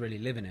no one was really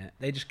living it.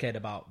 They just cared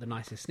about the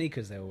nicest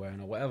sneakers they were wearing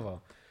or whatever.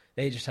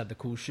 They just had the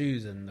cool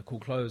shoes and the cool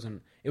clothes,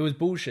 and it was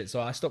bullshit. So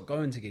I stopped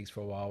going to gigs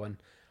for a while, and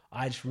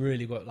I just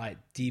really got like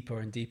deeper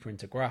and deeper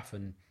into graph,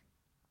 and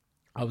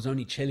I was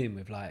only chilling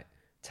with like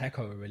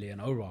Techo really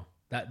and Ora.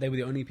 That they were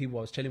the only people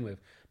I was chilling with.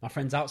 My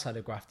friends outside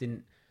of graph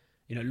didn't,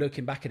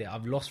 looking back at it,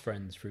 I've lost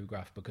friends through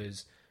graph,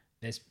 because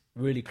there's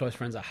really close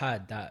friends I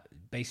had that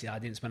basically I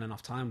didn't spend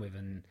enough time with,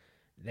 and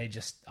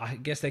I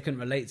guess they couldn't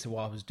relate to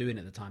what I was doing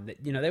at the time.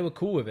 They were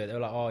cool with it. They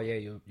were like, oh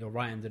yeah, you're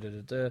writing,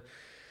 da-da-da-da.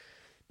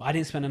 But I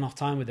didn't spend enough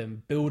time with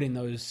them building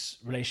those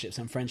relationships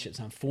and friendships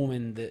and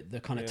forming the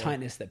kind of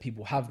tightness that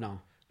people have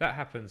now. That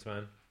happens,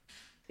 man.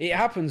 It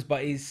happens,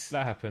 but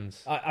that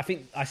happens. I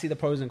think I see the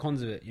pros and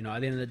cons of it.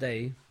 At the end of the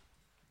day,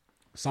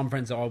 some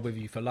friends are with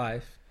you for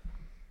life,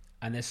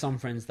 and there's some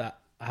friends that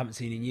I haven't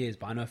seen in years,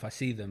 but I know if I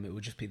see them, it will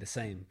just be the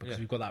same, because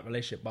we've got that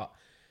relationship. But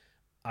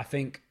I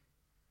think,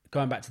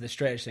 going back to the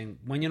straight edge thing,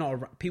 when you're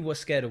not, people are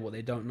scared of what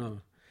they don't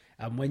know.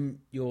 And when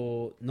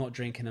you're not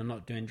drinking and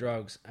not doing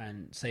drugs,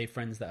 and say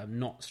friends that are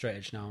not straight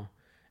edge now,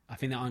 I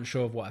think they're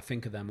unsure of what I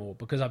think of them. Or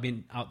because I've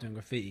been out doing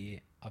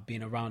graffiti, I've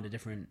been around a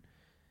different,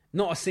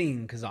 not a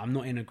scene, because I'm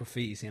not in a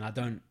graffiti scene.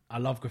 I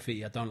love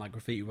graffiti. I don't like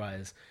graffiti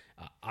writers.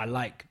 I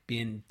like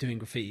doing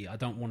graffiti. I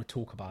don't want to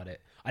talk about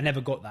it. I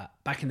never got that.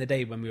 Back in the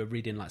day when we were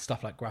reading like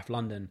stuff like Graph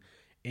London,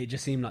 it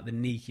just seemed like the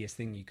neakiest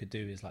thing you could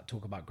do is like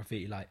talk about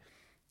graffiti. Like,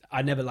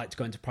 I never liked to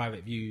go into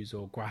private views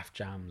or graph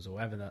jams or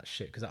whatever that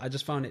shit, because I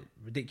just found it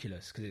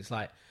ridiculous. Because it's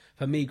like,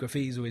 for me,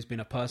 graffiti's always been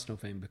a personal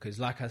thing, because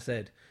like I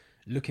said,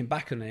 looking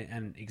back on it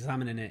and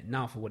examining it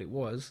now for what it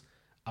was,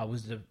 I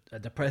was a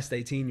depressed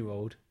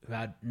 18-year-old who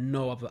had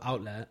no other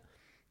outlet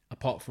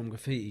apart from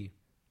graffiti.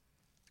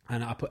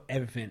 And I put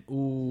everything,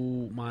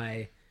 all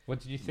my what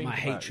did you think my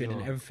hatred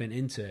and everything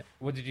into it.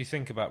 What did you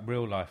think about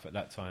real life at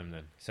that time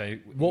then? So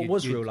what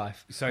was real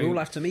life? So real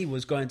life to me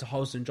was going to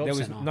Holston Job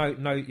Centre.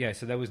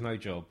 So there was no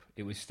job.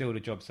 It was still the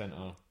job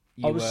centre.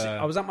 I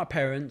was at my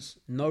parents',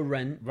 no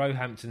rent.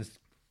 Roehampton's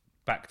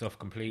backed off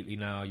completely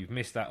now. You've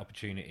missed that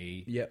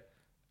opportunity. Yep.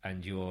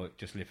 And you're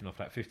just living off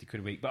like 50 quid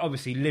a week. But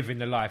obviously living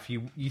the life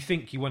you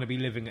think you want to be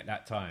living at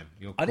that time.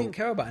 I didn't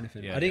care about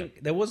anything.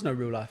 There was no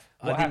real life.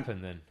 What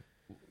happened then?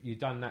 You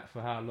done that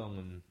for how long?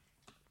 And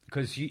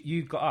because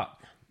you got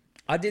up.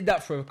 I did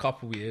that for a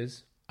couple of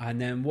years,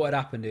 and then what had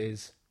happened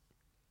is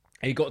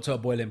it got to a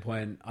boiling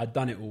point. I'd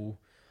done it all.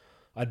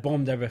 I'd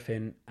bombed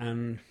everything,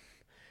 and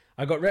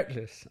I got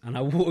reckless. And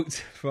I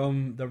walked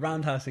from the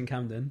Roundhouse in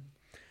Camden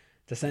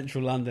to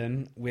central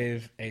London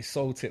with a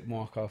soul tip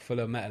marker full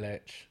of metal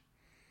etch.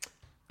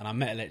 And I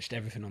metal etched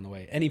everything on the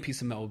way. Any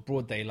piece of metal,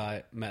 broad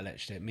daylight, metal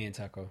etched it, me and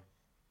Taco.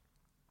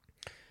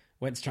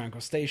 Went to Charing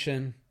Cross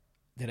Station,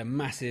 did a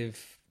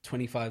massive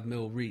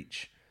 25mm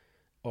reach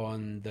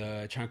on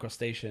the Charing Cross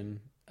Station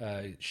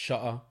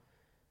shutter,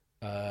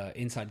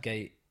 inside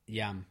gate,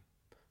 yam.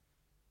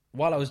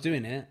 While I was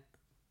doing it,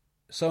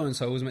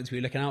 so-and-so was meant to be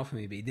looking out for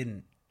me, but he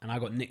didn't. And I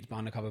got nicked by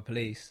undercover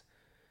police.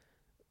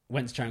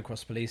 Went to Charing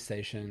Cross Police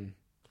Station.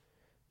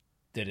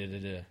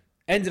 Ended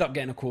up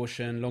getting a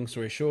caution, long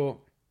story short.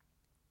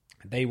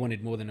 They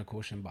wanted more than a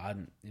caution, but I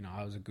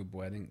was a good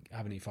boy. I didn't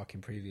have any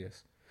fucking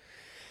previous.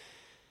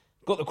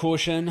 Got the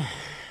caution.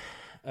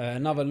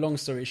 Another long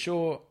story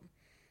short,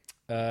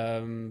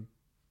 bombing.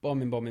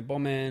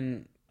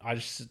 I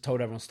just told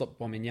everyone, stop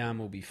bombing Yam,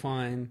 we'll be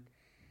fine.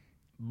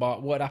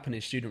 But what happened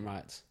is student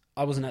riots.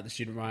 I wasn't at the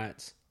student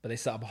riots, but they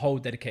set up a whole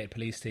dedicated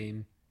police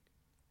team.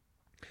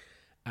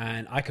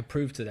 And I could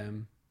prove to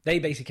them. They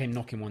basically came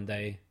knocking one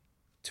day,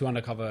 2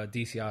 undercover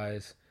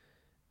DCIs.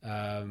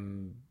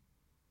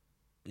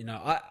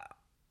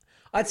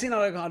 I'd seen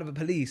other kind of a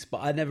police,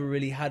 but I never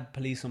really had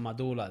police on my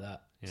door like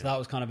that. Yeah. So that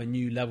was kind of a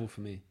new level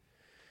for me.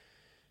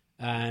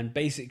 And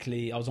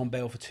basically, I was on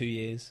bail for 2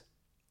 years.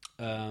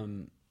 I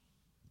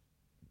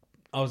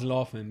was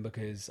laughing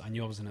because I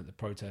knew I wasn't at the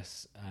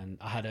protests, and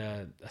I had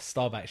a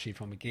stub actually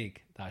from a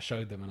gig that I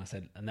showed them, and I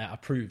said, and that I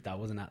proved that I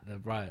wasn't at the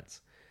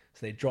riots.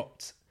 So they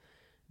dropped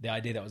the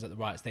idea that I was at the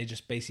riots. They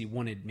just basically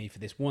wanted me for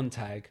this one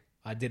tag.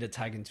 I did a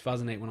tag in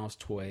 2008 when I was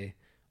toy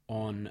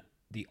on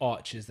the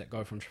arches that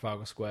go from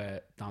Trafalgar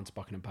Square down to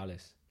Buckingham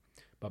Palace.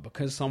 But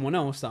because someone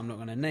else that I'm not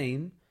going to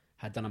name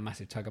had done a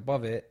massive tag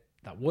above it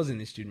that was in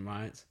the student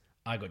riots,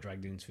 I got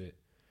dragged into it.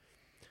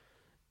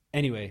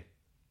 Anyway,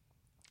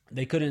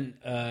 they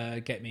couldn't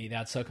get me. They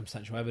had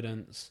circumstantial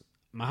evidence.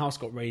 My house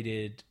got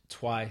raided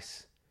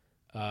twice.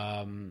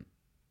 And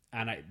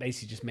it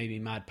basically just made me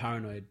mad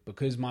paranoid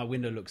because my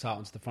window looks out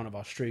onto the front of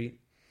our street.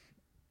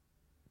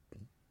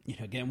 You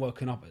know, getting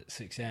woken up at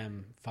 6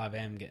 a.m., 5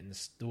 a.m., getting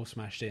the door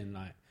smashed in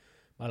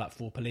by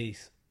 4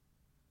 police.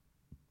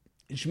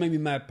 It just made me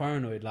mad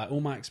paranoid. Like, all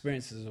my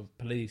experiences of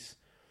police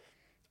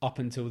up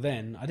until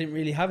then, I didn't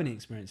really have any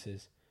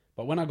experiences.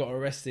 But when I got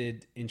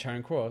arrested in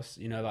Charing Cross,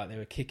 you know, like, they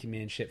were kicking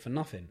me and shit for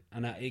nothing.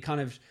 And it kind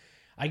of,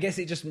 I guess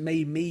it just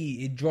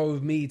it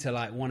drove me to,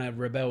 like, want to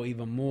rebel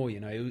even more, you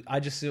know.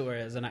 I just saw it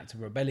as an act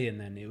of rebellion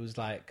then. It was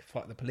like,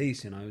 fuck the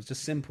police, you know. It was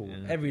just simple.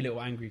 Yeah. Every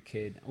little angry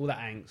kid, all that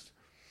angst.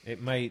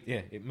 It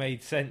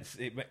made sense.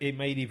 It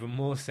made even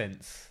more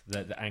sense,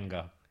 the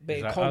anger. But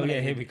it like, oh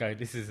yeah, here we go.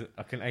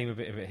 I can aim a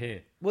bit of it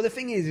here. Well, the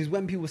thing is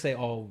when people say,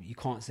 "Oh, you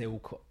can't say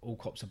all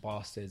cops are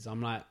bastards,"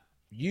 I'm like,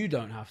 you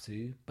don't have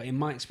to. But in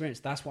my experience,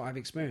 that's what I've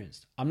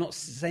experienced. I'm not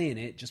saying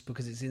it just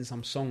because it's in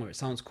some song or it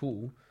sounds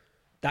cool.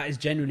 That is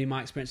genuinely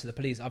my experience of the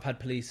police. I've had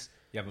police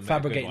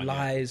fabricate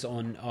lies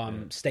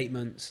on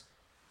statements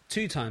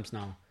 2 times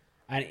now,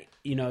 and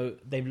you know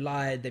they've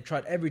lied. They've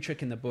tried every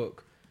trick in the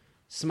book,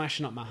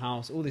 smashing up my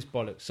house, all this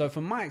bollocks. So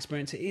from my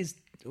experience, it is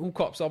all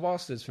cops are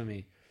bastards for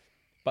me.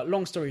 But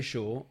long story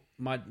short,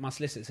 my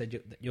solicitor said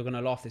you're going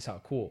to laugh this out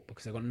of court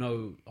because they've got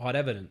no hard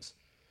evidence.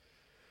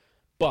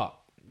 But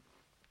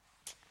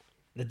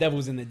the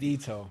devil's in the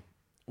detail.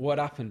 What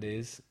happened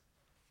is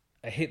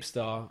a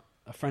hipster,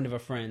 a friend of a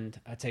friend,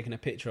 had taken a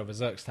picture of a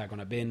Xerx tag on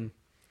a bin.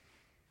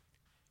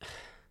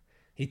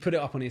 He put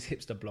it up on his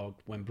hipster blog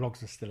when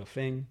blogs were still a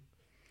thing.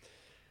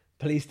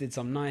 Police did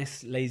some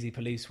nice, lazy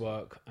police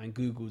work and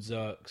Googled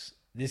Xerx.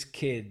 This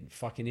kid,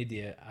 fucking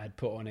idiot, had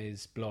put on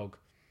his blog,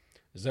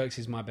 Xerx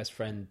is my best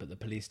friend, but the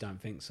police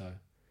don't think so.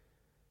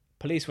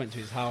 Police went to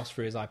his house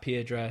for his IP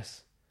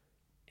address.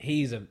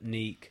 He's a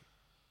neek.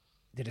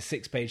 Did a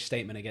 6-page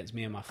statement against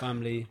me and my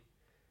family.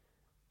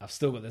 I've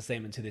still got the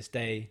statement to this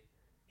day.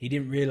 He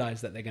didn't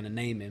realise that they're going to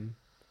name him.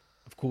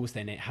 Of course,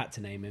 they had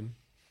to name him.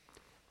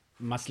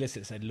 My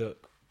solicitor said,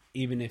 look,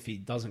 even if he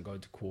doesn't go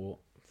to court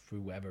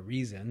through whatever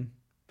reason,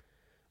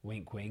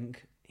 wink,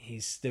 wink,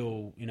 he's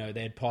still, you know,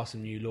 they had passed a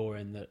new law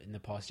in the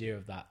past year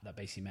of that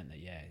basically meant that,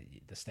 yeah,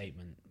 the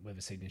statement with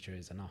a signature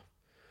is enough.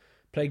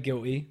 Pled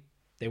guilty.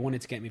 They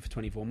wanted to get me for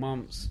 24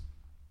 months.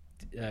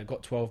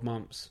 Got 12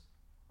 months.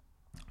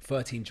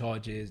 12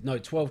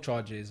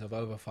 charges of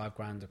over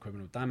 $5,000 of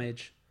criminal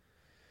damage.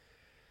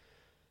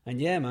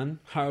 And yeah, man,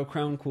 Harrow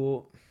Crown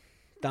Court,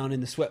 down in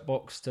the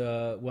sweatbox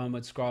to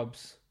Wormwood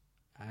Scrubs,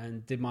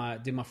 and did my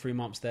 3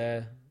 months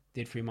there,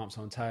 did 3 months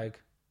on tag.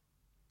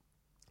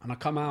 And I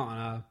come out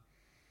and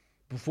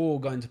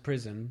before going to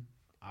prison,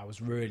 I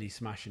was really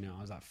smashing it. I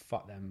was like,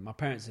 fuck them. My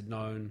parents had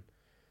known.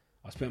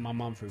 I was putting my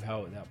mum through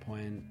hell at that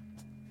point.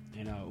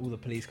 You know, all the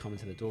police coming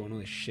to the door and all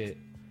this shit.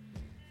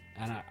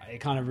 And it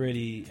kind of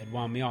really had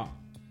wound me up.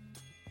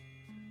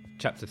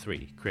 Chapter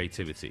 3,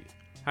 Creativity.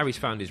 Harry's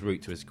found his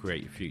route to his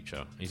creative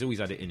future. He's always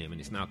had it in him and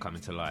it's now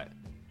coming to light.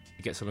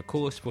 He gets on a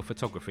course for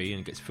photography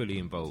and gets fully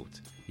involved.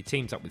 He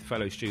teams up with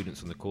fellow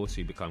students on the course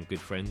who become good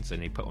friends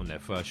and they put on their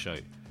first show.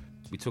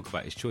 We talk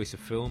about his choice of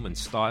film and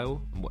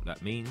style and what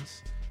that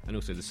means, and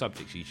also the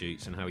subjects he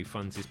shoots and how he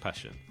funds his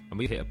passion. And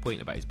we hit a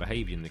point about his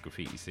behaviour in the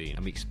graffiti scene,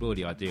 and we explore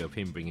the idea of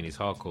him bringing his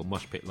hardcore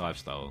mosh pit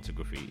lifestyle to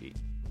graffiti.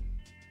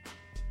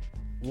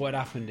 What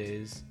happened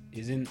is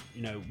in,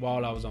 you know,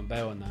 while I was on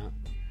bail and that,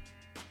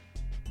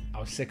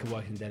 I was sick of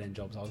working dead end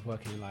jobs. I was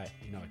working in, like,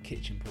 you know, a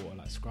kitchen porter,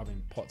 like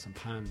scrubbing pots and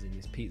pans in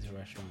this pizza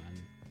restaurant and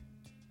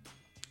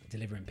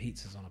delivering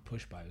pizzas on a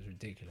push bike. It was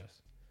ridiculous.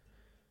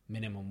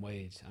 Minimum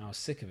wage, and I was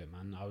sick of it,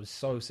 man. I was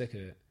so sick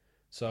of it.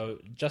 So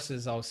just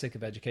as I was sick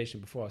of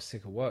education before, I was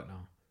sick of work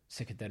now.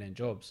 Sick of dead end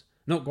jobs.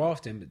 Not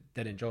grafting, but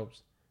dead end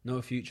jobs.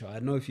 No future. I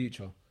had no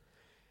future.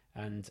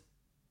 And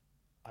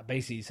I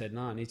basically said,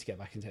 I need to get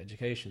back into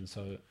education.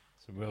 So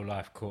real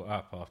life caught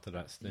up after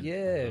that stint.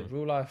 Yeah,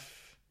 real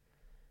life.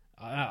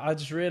 I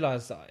just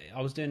realised that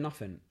I was doing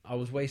nothing. I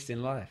was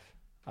wasting life.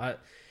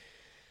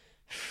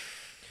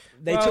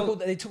 They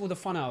took all the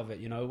fun out of it,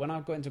 you know. When I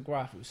got into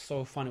graph, it was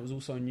so fun. It was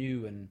all so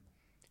new, and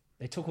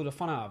they took all the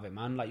fun out of it,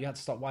 man. Like, you had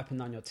to start wiping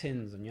down your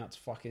tins, and you had to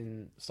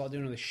fucking start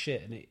doing all this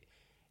shit, and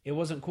it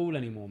wasn't cool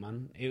anymore,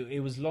 man.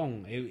 It was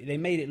long. They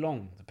made it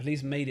long. The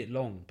police made it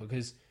long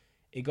because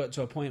it got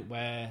to a point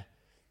where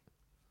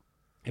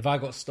if I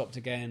got stopped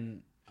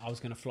again, I was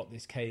going to flop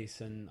this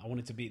case, and I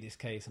wanted to beat this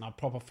case, and I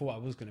proper thought I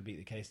was going to beat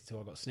the case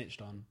until I got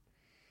snitched on.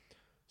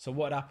 So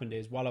what happened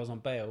is, while I was on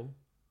bail,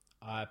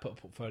 I put a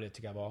portfolio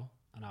together,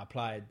 and I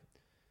applied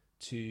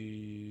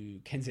to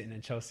Kensington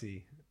and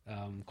Chelsea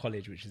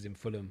College, which is in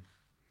Fulham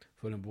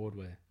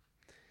Broadway,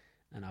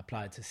 and I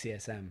applied to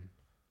CSM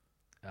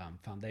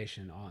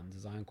Foundation Art and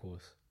Design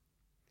course.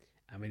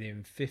 And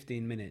within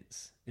 15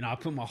 minutes, I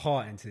put my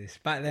heart into this.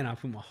 Back then, I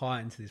put my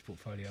heart into this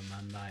portfolio,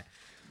 man. Like,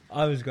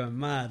 I was going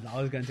mad.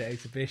 I was going to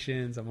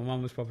exhibitions, and my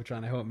mum was probably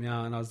trying to help me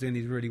out, and I was doing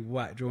these really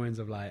whack drawings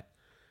of like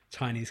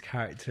Chinese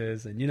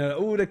characters and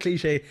all the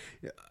cliche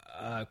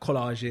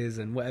collages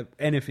and whatever,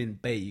 anything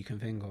bait you can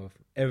think of,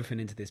 everything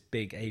into this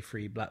big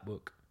A3 black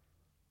book.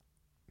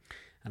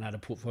 And I had a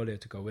portfolio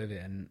to go with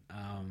it. And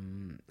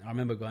I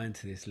remember going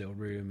to this little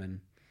room, and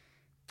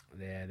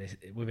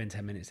within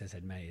 10 minutes they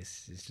said, mate,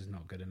 it's just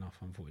not good enough,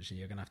 unfortunately.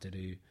 You're gonna have to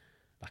do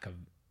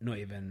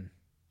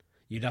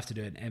you'd have to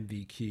do an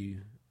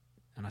MVQ.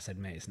 And I said,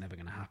 mate, it's never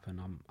gonna happen.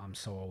 I'm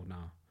so old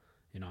now.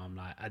 I'm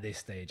like, at this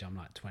stage I'm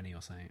like 20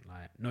 or something.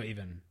 Like, not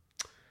even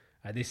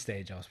at this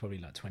stage, I was probably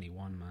like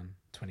 21, man,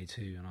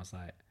 22, and I was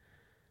like,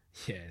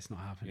 yeah, it's not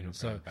happening.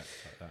 So back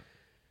like that.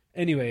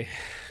 Anyway,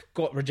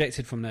 got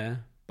rejected from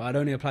there, but I'd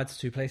only applied to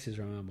 2 places,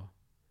 remember.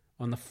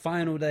 On the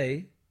final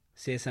day,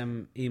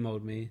 CSM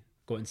emailed me,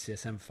 got into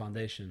CSM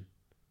Foundation.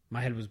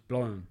 My head was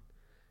blown.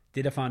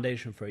 Did a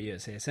foundation for a year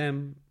at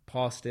CSM,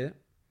 passed it.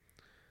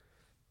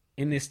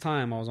 In this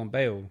time, I was on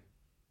bail.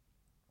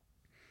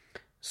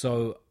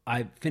 So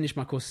I finished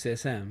my course at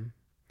CSM.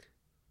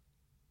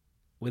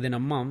 Within a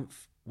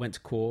month, went to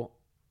court,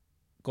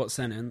 got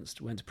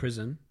sentenced, went to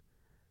prison,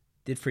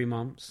 did 3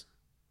 months,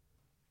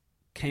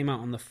 came out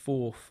on the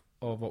 4th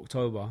of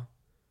October,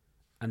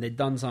 and they'd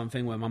done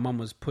something where my mum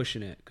was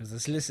pushing it, because the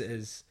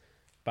solicitors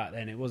back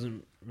then, it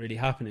wasn't really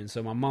happening.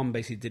 So my mum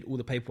basically did all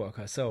the paperwork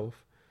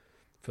herself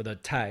for the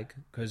tag,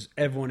 because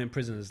everyone in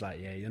prison is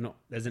like, yeah,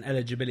 there's an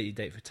eligibility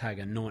date for tag,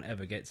 and no one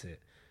ever gets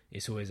it.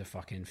 It's always a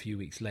fucking few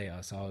weeks later.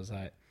 So I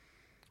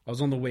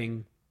was on the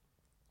wing,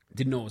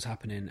 didn't know what was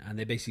happening, and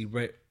they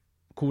basically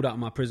called out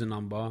my prison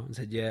number and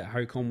said, yeah,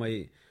 Harry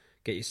Conway,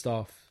 get your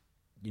stuff,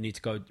 you need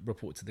to go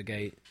report to the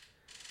gate.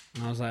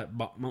 And I was like,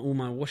 but all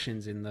my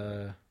washing's in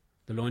the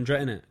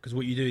laundrette, innit? Because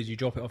what you do is you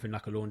drop it off in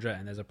like a laundrette,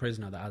 and there's a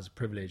prisoner that has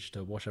privilege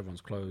to wash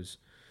everyone's clothes.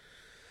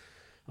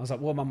 I was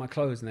like, what about my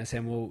clothes? And they're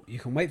saying, well, you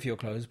can wait for your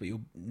clothes, but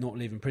you're not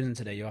leaving prison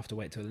today, you have to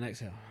wait till the next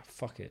day. Oh,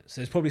 fuck it. So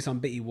there's probably some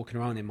bitty walking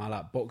around in my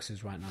like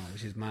boxes right now,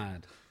 which is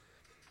mad.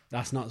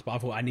 That's nuts. But I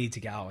thought, I need to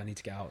get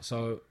out.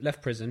 So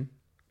left prison,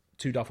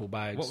 2 duffel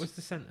bags. What was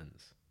the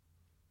sentence?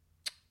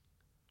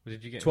 What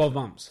did you get? 12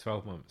 months.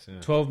 12 months,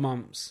 yeah. 12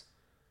 months.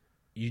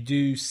 You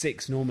do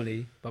 6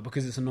 normally, but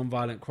because it's a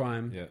non-violent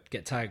crime,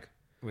 get tag.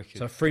 Wicked.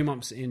 So 3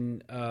 months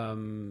in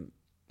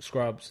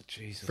scrubs,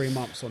 Jesus. 3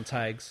 months on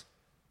tags.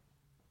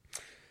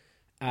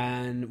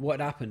 And what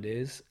happened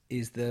is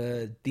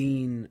the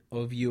dean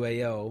of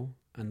UAL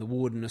and the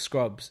warden of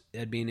scrubs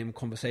had been in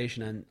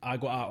conversation, and I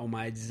got out on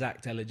my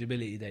exact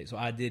eligibility date. So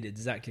I did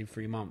exactly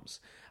 3 months.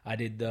 I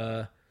did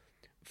the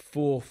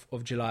 4th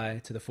of July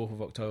to the 4th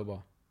of October.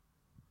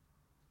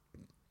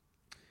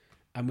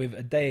 And with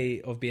a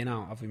day of being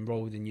out, I've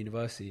enrolled in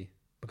university.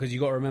 Because you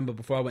got to remember,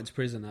 before I went to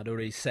prison, I'd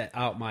already set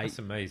out That's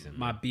amazing,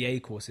 my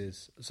BA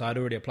courses. So I'd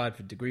already applied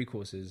for degree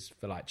courses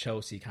for like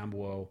Chelsea,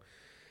 Camberwell,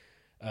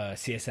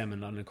 CSM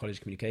and London College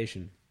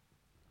Communication.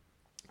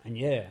 And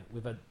yeah,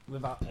 with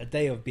a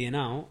day of being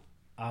out,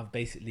 I've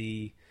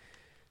basically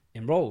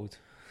enrolled.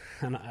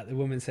 And the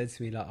woman said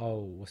to me like, oh,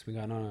 what's been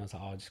going on? And I was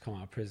like, oh, I just come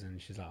out of prison.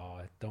 She's like, oh,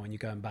 I don't want you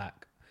going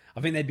back.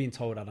 I think they'd been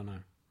told, I don't know.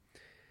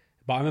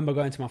 But I remember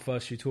going to my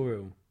first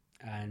tutorial,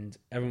 and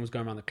everyone was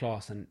going around the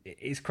class, and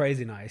it's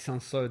crazy now. It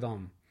sounds so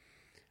dumb.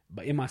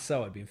 But in my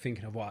cell, I'd been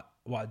thinking of what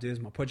I do as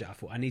my project. I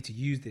thought I need to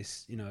use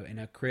this, in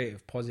a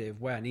creative,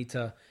 positive way. I need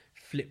to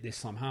flip this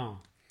somehow.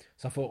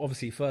 So I thought,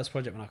 obviously, first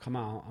project when I come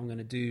out, I'm going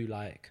to do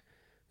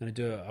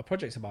a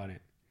project about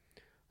it.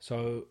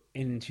 So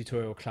in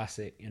tutorial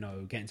classic,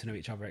 getting to know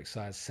each other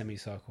exercise,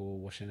 semicircle,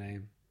 what's your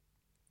name?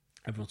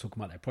 Everyone's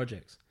talking about their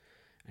projects.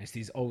 And it's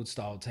these old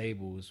style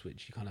tables,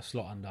 which you kind of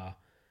slot under,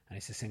 and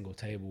it's a single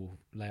table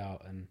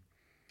layout, and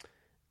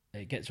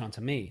it gets around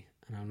to me.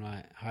 And I'm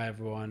like, hi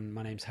everyone,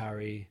 my name's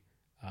Harry.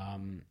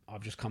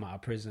 I've just come out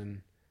of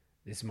prison.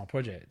 This is my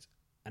project.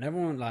 And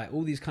everyone, like,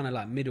 all these kind of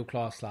like middle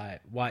class,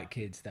 like white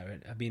kids that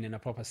have been in a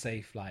proper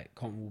safe, like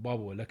comfortable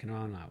bubble, are looking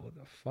around like, what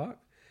the fuck?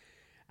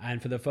 And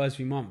for the first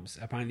few months,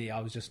 apparently I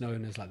was just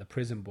known as like the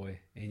prison boy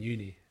in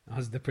uni. I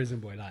was the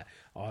prison boy, like,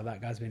 oh,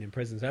 that guy's been in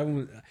prison.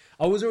 So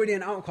I was already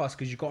an outcast,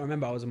 because you got to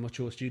remember I was a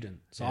mature student.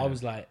 So I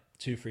was like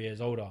 2-3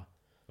 years older,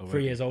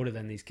 3 years older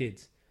than these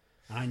kids.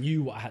 And I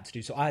knew what I had to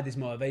do. So I had this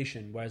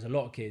motivation, whereas a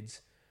lot of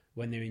kids,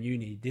 when they're in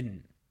uni,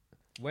 didn't.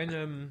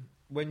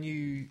 When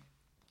you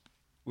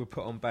were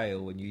put on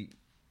bail, when you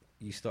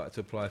started to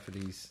apply for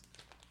these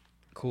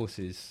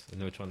courses, and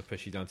they were trying to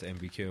push you down to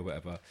MVQ or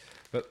whatever,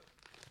 but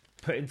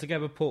putting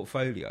together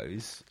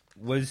portfolios,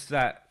 was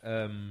that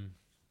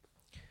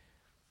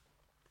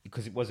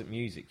because it wasn't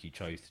music you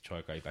chose to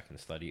try go back and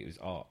study, it was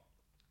art.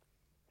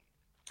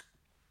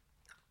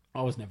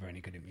 I was never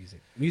any good at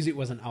music. Music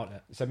was an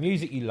outlet. So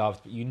music you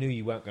loved, but you knew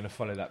you weren't going to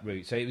follow that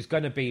route. So it was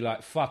going to be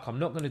like, fuck, I'm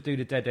not going to do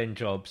the dead-end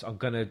jobs. I'm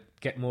going to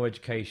get more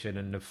education,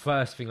 and the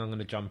first thing I'm going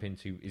to jump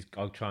into is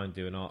I'll try and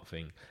do an art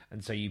thing.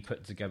 And so you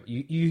put together...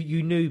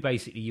 You knew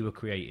basically you were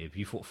creative.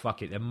 You thought,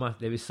 fuck it,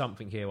 there is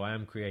something here. I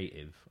am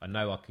creative. I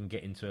know I can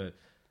get into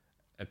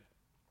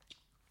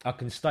I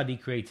can study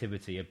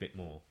creativity a bit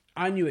more.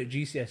 I knew at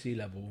GCSE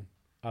level,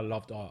 I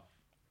loved art.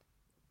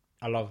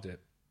 I loved it.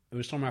 It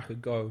was somewhere I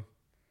could go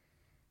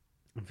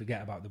and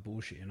forget about the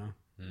bullshit, you know?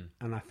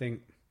 And I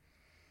think...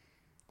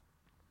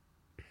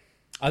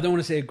 I don't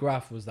want to say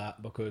graph was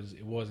that, because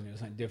it wasn't. It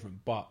was something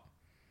different. But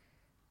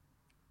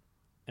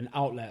an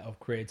outlet of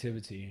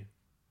creativity,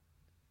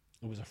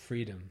 it was a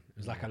freedom. It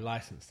was like a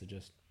license to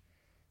just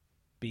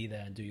be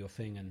there and do your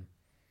thing. And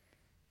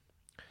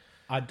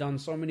I'd done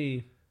so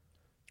many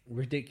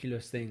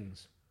ridiculous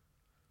things,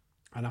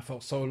 and I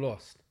felt so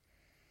lost.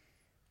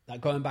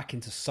 Like going back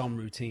into some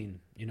routine,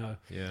 you know.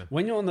 Yeah.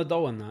 When you're on the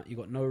dole and that, you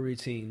got no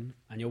routine,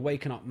 and you're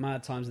waking up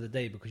mad times of the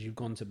day because you've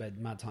gone to bed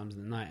mad times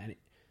of the night, and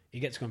it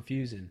gets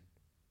confusing.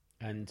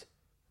 And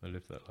I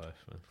lived that life,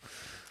 man.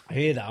 I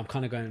hear that. I'm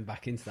kind of going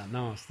back into that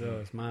now. Still,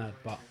 it's mad,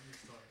 but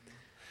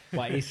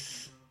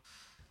it's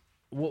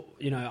what,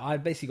 you know. I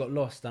basically got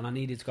lost, and I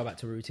needed to go back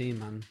to routine,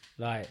 man.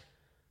 Like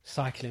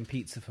cycling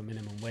pizza for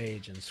minimum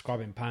wage and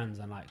scrubbing pans,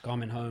 and like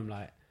coming home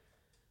like.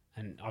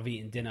 And I've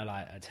eaten dinner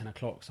like at 10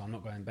 o'clock, so I'm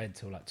not going to bed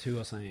till like 2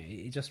 or something.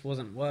 It just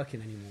wasn't working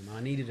anymore, man.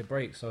 I needed a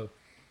break. So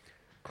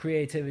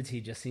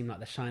creativity just seemed like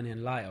the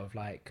shining light of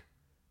like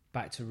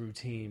back to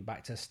routine,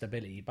 back to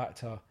stability, back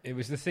to... It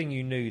was the thing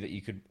you knew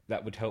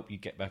that would help you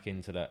get back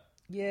into that.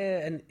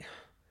 Yeah, and...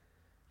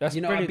 That's,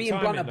 you know, I'm being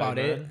blunt about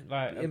it.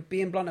 Like,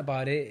 being blunt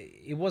about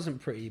it, it wasn't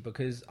pretty,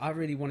 because I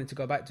really wanted to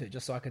go back to it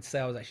just so I could say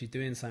I was actually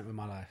doing something with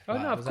my life. Oh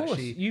like, no, of course.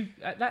 You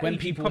at that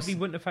age, you probably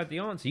wouldn't have had the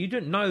answer. You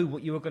didn't know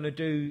what you were going to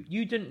do.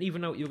 You didn't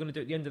even know what you were going to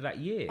do at the end of that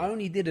year. I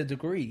only did a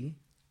degree.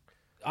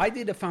 I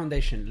did a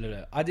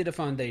foundation. I did a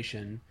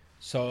foundation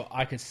so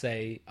I could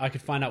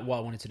find out what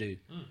I wanted to do.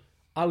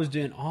 I was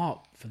doing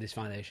art for this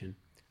foundation.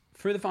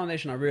 Through the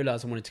foundation, I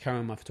realised I wanted to carry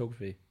on my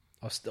photography.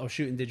 I was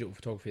shooting digital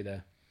photography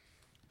there.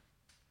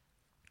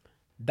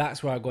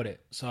 That's where I got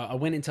it. So I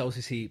went into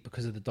LCC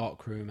because of the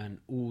darkroom and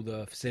all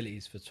the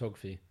facilities for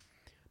photography.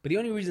 But the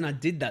only reason I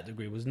did that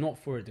degree was not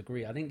for a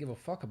degree. I didn't give a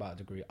fuck about a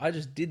degree. I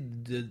just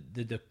did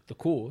the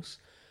course.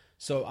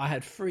 So I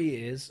had 3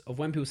 years of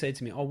when people say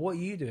to me, oh, what are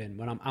you doing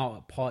when I'm out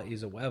at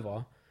parties or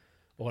whatever,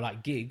 or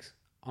like gigs?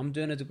 I'm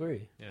doing a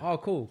degree. Yeah. Oh,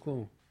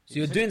 cool. So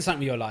you're doing something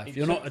with your life.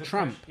 You're not a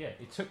tramp.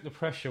 It took the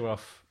pressure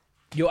off.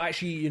 You're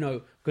actually, you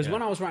know, because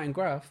when I was writing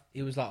graph,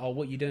 it was like, oh,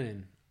 what are you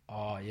doing?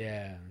 Oh,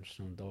 yeah, I'm just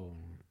on dole.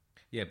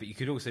 Yeah, but you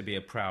could also be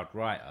a proud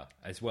writer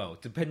as well,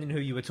 depending who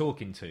you were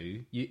talking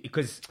to.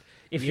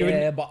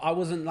 But I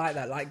wasn't like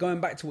that. Like going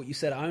back to what you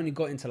said, I only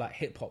got into like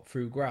hip hop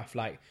through graph.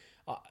 Like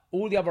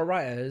all the other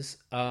writers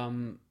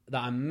that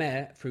I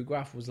met through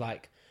graph was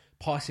like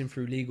passing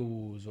through legal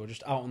walls or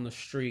just out on the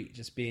street,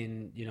 just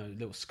being, you know,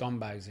 little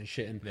scumbags and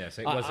shit. And yeah,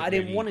 so it wasn't I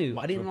didn't want to.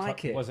 I didn't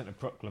like it. It wasn't a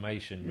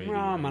proclamation, really.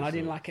 No, man, I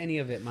didn't like any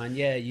of it, man.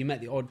 Yeah, you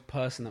met the odd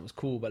person that was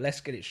cool, but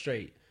let's get it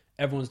straight.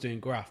 Everyone's doing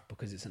graph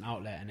because it's an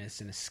outlet and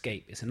it's an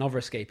escape. It's another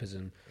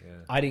escapism. Yeah.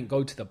 I didn't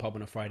go to the pub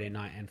on a Friday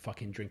night and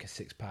fucking drink a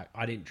 6-pack.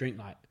 I didn't drink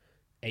like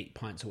 8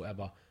 pints or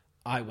whatever.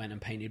 I went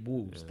and painted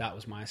walls. Yeah. That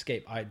was my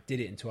escape. I did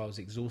it until I was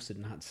exhausted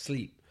and had to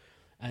sleep.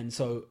 And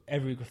so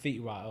every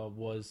graffiti writer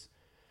was...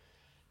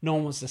 No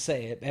one wants to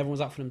say it, but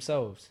everyone's out for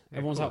themselves. Yeah,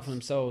 everyone's out for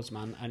themselves,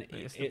 man. And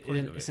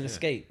it's an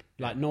escape.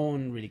 Like, no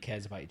one really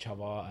cares about each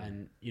other.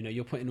 And, you know,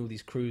 you're putting all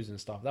these crews and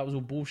stuff. That was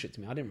all bullshit to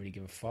me. I didn't really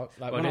give a fuck.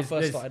 Like, when I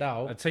first started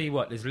out... I'll tell you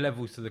what, there's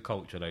levels to the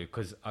culture, though,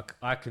 because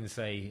I can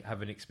say,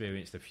 having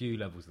experienced a few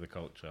levels of the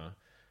culture,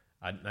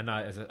 I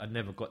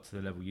never got to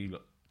the level you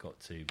got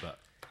to, but,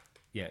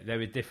 yeah, there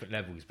are different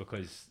levels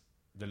because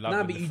the love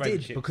and the friendships... No, but you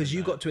did, because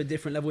you got to a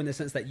different level in the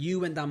sense that you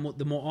went down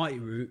the more arty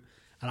route,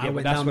 and I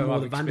went down more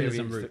the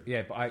vandalism route.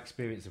 But I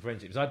experienced the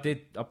friendships. I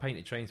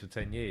painted trains for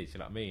 10 years, you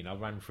know what I mean? I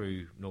ran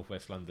through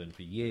northwest London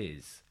for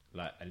years,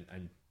 like,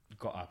 and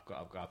got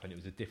up, and it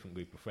was a different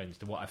group of friends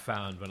to what I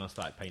found when I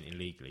started painting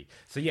legally.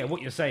 So yeah,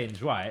 what you're saying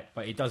is right,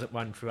 but it doesn't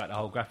run throughout the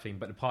whole graph scene.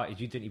 But the part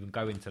is, you didn't even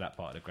go into that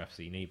part of the graph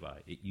scene either.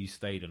 You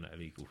stayed on that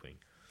illegal thing.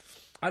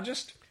 I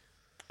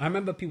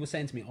remember people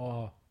saying to me,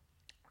 oh,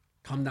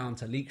 come down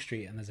to Leek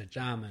Street and there's a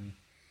jam, and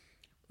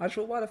I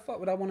thought, why the fuck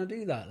would I want to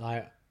do that?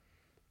 Like,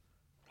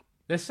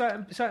 there's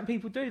certain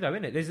people do though,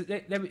 isn't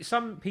it? There's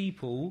some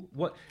people.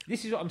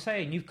 This is what I'm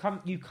saying. You've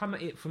come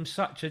at it from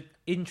such an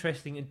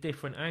interesting and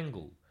different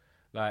angle.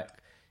 Like,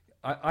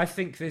 I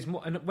think there's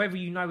more, and whether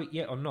you know it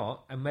yet or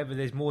not, and whether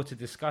there's more to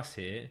discuss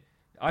here,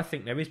 I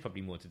think there is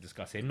probably more to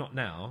discuss here. Not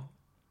now,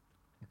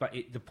 but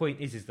the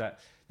point is that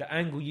the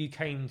angle you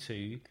came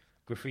to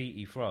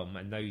graffiti from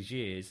and those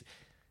years,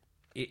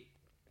 it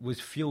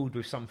was fueled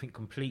with something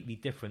completely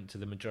different to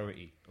the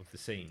majority of the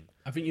scene.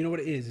 I think you know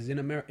what it is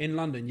in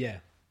London, yeah.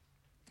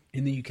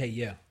 In the UK,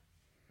 yeah.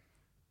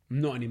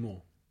 Not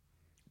anymore.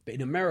 But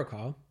in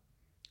America,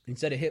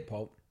 instead of hip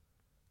hop,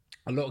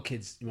 a lot of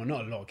kids, well,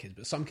 not a lot of kids,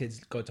 but some kids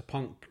go to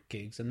punk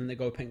gigs and then they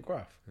go paint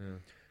graph.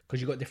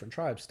 Because you've got different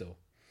tribes still.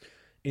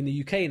 In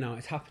the UK now,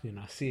 it's happening.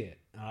 I see it.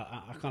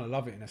 I kind of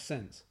love it in a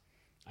sense.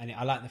 And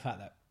I like the fact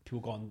that people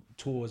go on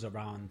tours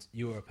around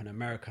Europe and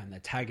America and they're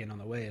tagging on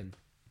the way.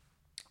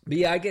 But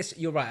yeah, I guess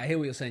you're right. I hear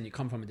what you're saying. You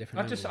come from a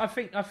different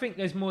angle. I think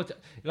there's more to,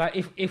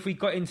 like, if we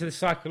got into the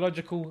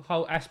psychological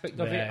whole aspect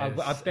of it, I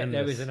bet endless.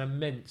 there is an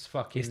immense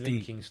fucking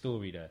linking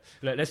story there.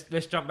 Look,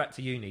 let's jump back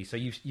to uni. So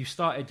you've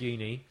started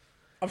uni.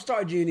 I've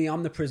started uni.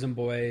 I'm the prison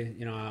boy.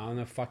 You know, I'm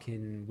a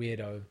fucking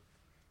weirdo.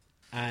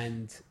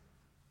 And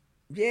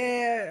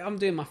yeah, I'm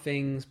doing my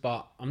things,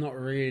 but I'm not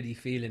really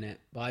feeling it.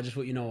 But I just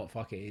thought, you know what,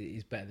 fuck it.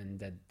 It's better than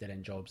dead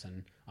end jobs.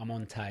 And I'm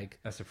on tag.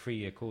 That's a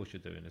 3-year course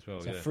you're doing as well.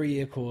 It's a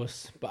 3-year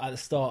course. But at the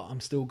start, I'm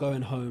still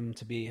going home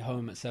to be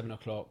home at 7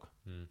 o'clock.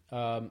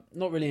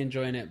 Not really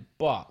enjoying it.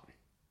 But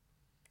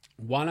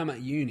while I'm at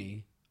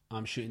uni,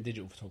 I'm shooting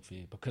digital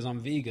photography. Because I'm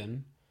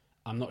vegan,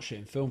 I'm not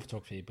shooting film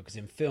photography. Because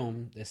in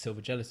film, there's silver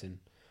gelatin.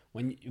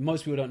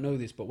 Most people don't know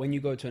this, but when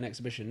you go to an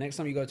exhibition, next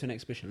time you go to an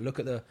exhibition, look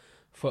at the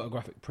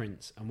photographic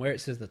prints, and where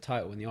it says the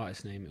title and the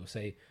artist's name, it will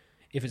say,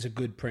 if it's a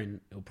good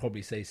print, it'll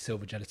probably say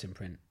silver gelatin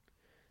print.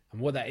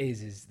 And what that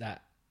is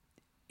that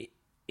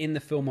in the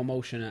film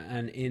emulsion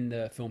and in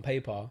the film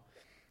paper,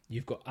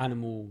 you've got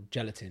animal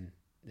gelatin.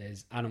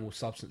 There's animal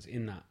substance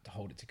in that to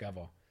hold it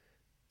together,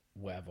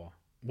 whatever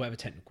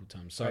technical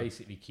term. So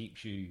basically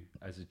keeps you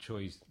as a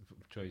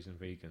chosen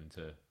vegan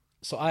to...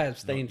 So I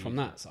abstained from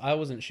that. So I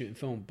wasn't shooting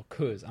film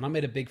because, and I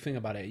made a big thing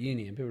about it at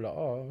uni, and people were like,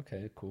 "Oh,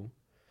 okay, cool."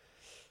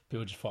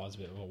 People just thought I was a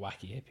bit of a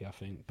wacky hippie, I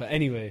think. But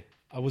anyway,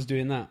 I was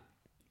doing that.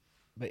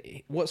 But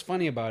what's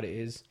funny about it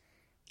is,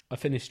 I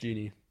finished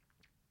uni,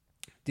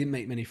 didn't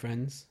make many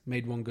friends,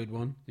 made one good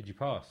one. Did you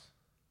pass?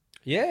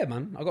 Yeah,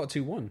 man, I got a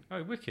 2-1.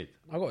 Oh, wicked!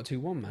 I got a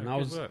 2-1, man. Oh,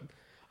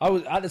 I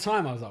was at the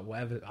time. I was like,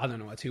 whatever. I don't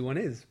know what a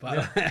 2-1 is,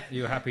 but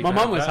you were happy. My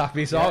mum was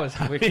happy, so I was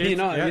happy. Wicked. you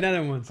know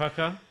them ones.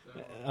 Fucker.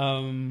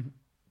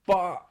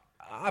 But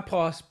I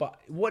passed. But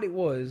what it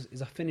was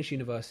is I finished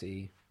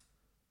university,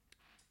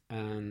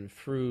 and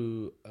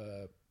through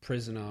a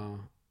prisoner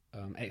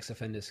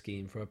ex-offender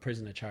scheme for a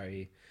prisoner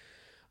charity,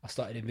 I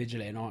started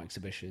invigilating art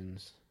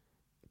exhibitions,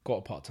 got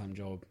a part-time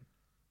job,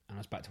 and I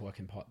was back to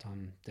working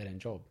part-time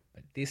dead-end job.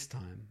 But this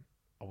time,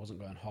 I wasn't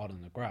going hard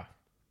on the graph.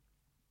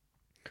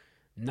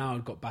 Now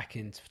I'd got back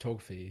into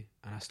photography,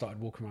 and I started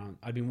walking around.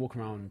 I'd been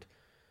walking around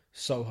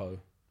Soho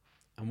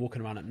and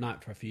walking around at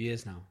night for a few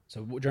years now.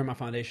 So during my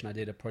foundation, I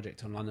did a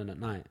project on London at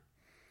night,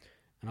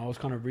 and I was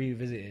kind of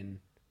revisiting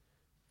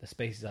the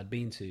spaces I'd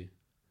been to.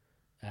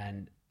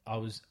 And I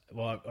was,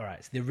 well, all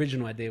right, so the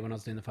original idea when I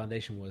was doing the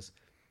foundation was,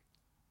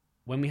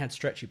 when we had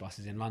stretchy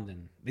buses in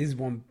London, this is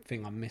one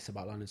thing I miss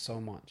about London so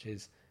much,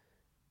 is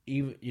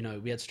even, you know,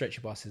 we had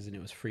stretchy buses and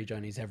it was free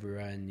journeys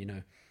everywhere, and, you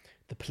know,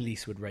 the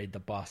police would raid the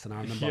bus. And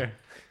I remember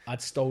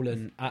I'd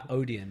stolen, at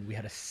Odeon, we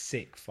had a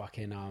sick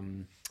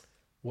fucking,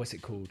 what's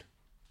it called?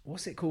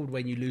 What's it called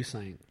when you lose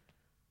something?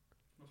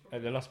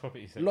 The lost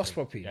property section. Lost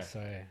property, yeah.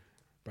 Sorry.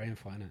 Brain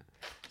fine it.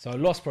 So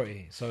lost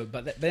property. So,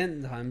 but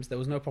then times there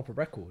was no proper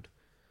record.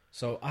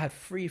 So I had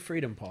 3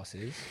 freedom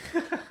passes.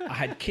 I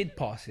had kid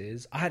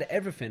passes. I had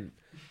everything.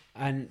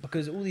 And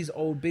because all these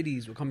old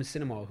biddies would come to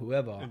cinema or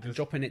whoever and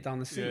dropping it down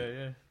the seat.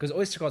 Yeah. Because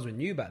Oyster cards were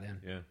new back then.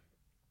 Yeah.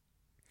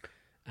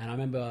 And I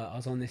remember I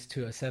was on this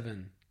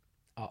 207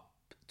 up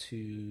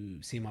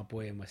to see my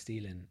boy in West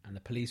Ealing, and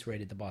the police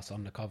raided the bus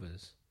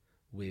undercovers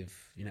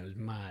with, you know, it was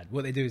mad.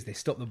 What they do is they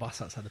stop the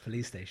bus outside the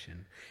police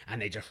station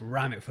and they just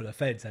ram it full of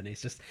feds, and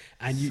it's just,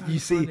 and you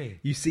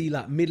see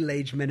like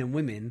middle-aged men and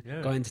women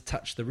going to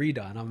touch the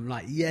reader, and I'm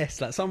like, yes,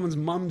 like someone's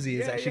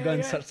mumsy is actually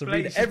going to touch the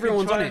reader.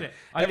 Everyone's on it.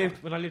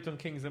 When I lived on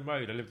Kingsland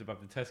Road, I lived above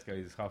the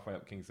Tesco's halfway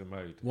up Kingsland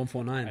Road.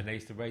 149. And they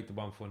used to raid the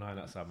 149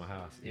 outside my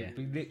house. Yeah.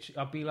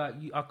 I'd be like,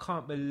 I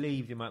can't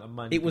believe the amount of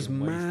money. It was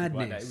madness.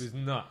 Like that. It was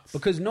nuts.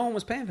 Because no one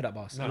was paying for that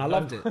bus, and I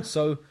loved it.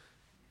 So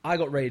I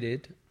got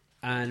raided,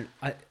 and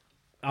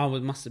I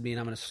must have been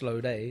having a slow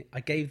day. I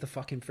gave the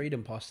fucking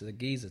freedom pass to the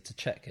geezer to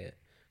check it,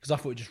 because I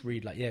thought it'd just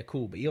read like, yeah,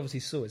 cool. But he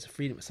obviously saw it's a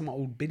freedom. Some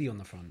old biddy on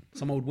the front,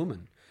 some old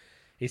woman.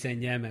 He's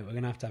saying, yeah, mate, we're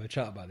going to have a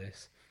chat about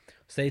this.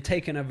 So they'd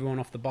taken everyone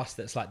off the bus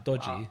that's like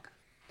dodgy. Fuck.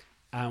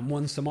 And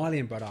one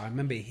Somalian brother, I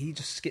remember, he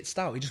just skitzed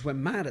out. He just went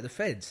mad at the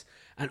feds.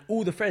 And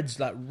all the feds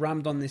like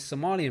rammed on this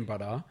Somalian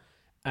brother.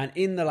 And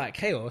in the like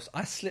chaos,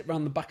 I slipped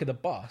around the back of the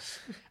bus,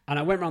 and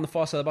I went around the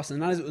far side of the bus,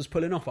 and as it was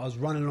pulling off, I was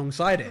running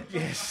alongside it.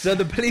 Yes. So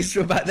the police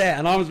were back there,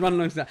 and I was running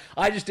alongside.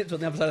 I just dipped on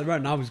the other side of the road,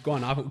 and I was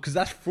gone. Because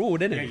that's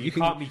fraud, isn't it? Yeah, you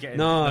can't be getting...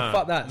 No,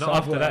 fuck that. Not so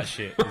after that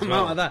shit. I'm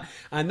out of that.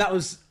 And that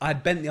was...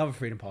 I'd bent the other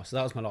freedom pass, so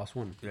that was my last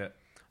one. Yeah.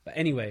 But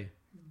anyway,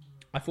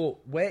 I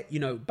thought, where... You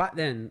know, back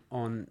then,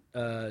 on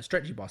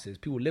stretchy buses,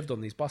 people lived on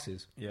these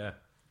buses. Yeah.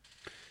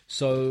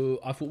 So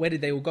I thought, where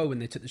did they all go when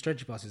they took the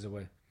stretchy buses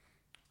away?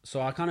 So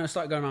I kind of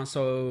started going around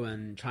Soho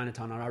and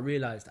Chinatown, and I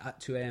realised at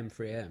 2 a.m,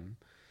 3 a.m,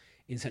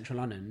 in central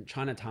London,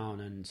 Chinatown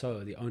and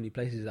Soho are the only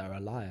places that are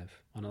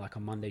alive on like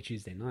a Monday,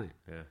 Tuesday night.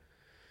 Yeah.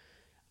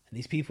 And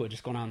these people had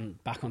just gone on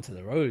back onto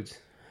the roads.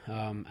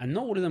 And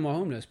not all of them are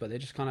homeless, but they're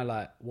just kind of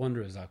like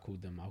wanderers, I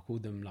called them. I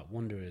called them like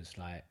wanderers.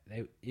 Like,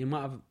 you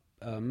might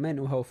have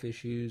mental health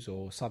issues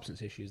or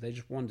substance issues. They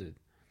just wandered.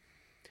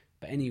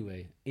 But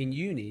anyway, in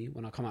uni,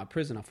 when I come out of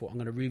prison, I thought I'm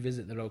going to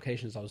revisit the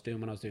locations I was doing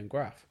when I was doing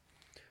graph.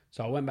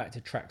 So I went back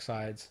to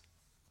tracksides,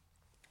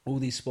 all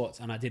these spots,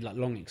 and I did like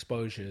long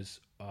exposures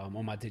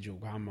on my digital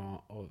camera.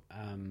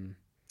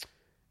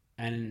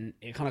 And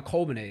it kind of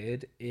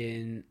culminated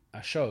in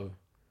a show.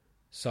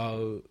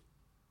 So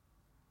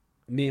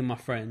me and my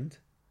friend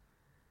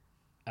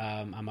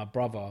and my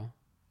brother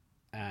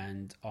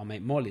and our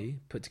mate Molly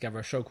put together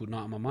a show called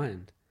Night on My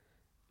Mind.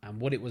 And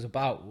what it was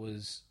about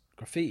was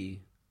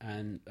graffiti.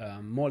 And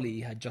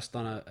Molly had just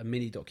done a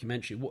mini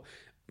documentary.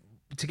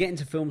 To get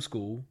into film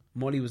school,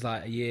 Molly was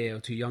like a year or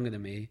two younger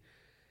than me.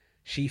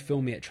 She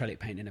filmed me at Trellick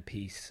painting a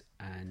piece,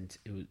 and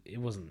it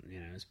wasn't,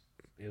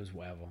 it was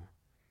whatever.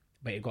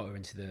 But it got her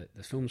into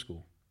the film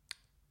school.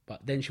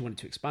 But then she wanted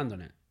to expand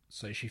on it.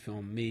 So she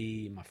filmed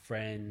me, my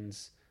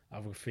friends,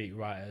 other graffiti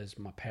writers,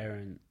 my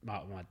parent,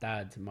 my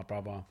dad, my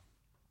brother.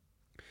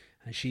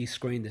 And she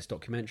screened this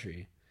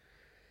documentary.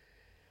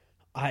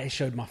 I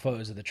showed my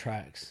photos of the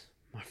tracks.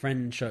 My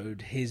friend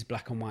showed his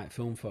black and white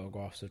film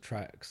photographs of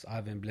tracks,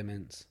 Ivan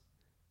Bliments,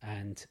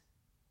 and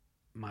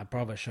my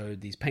brother showed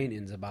these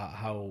paintings about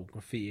how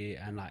graffiti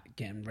and like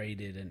getting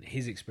raided and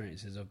his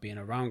experiences of being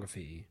around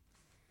graffiti.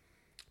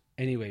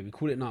 Anyway, we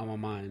called it Night on My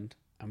Mind,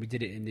 and we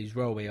did it in these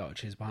railway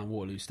arches behind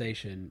Waterloo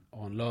Station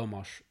on Lower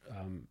Marsh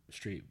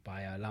Street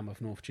by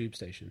Lambeth North Tube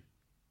Station.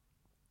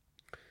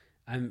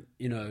 And,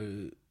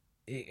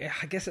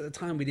 I guess at the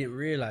time we didn't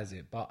realise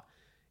it, but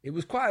it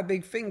was quite a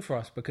big thing for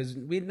us because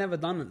we'd never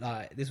done it.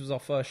 Like, this was our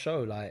first show.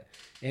 Like,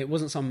 it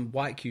wasn't some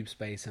white cube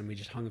space and we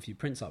just hung a few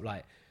prints up.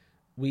 Like,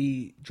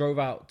 we drove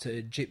out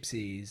to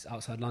Gypsies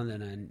outside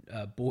London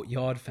and bought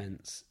yard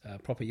fence,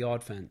 proper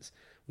yard fence.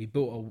 We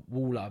built a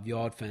wall out of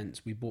yard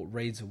fence. We bought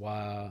razor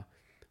wire.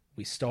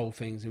 We stole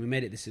things and we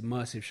made it this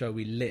immersive show.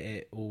 We lit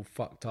it all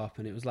fucked up,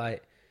 and it was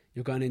like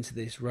you're going into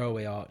this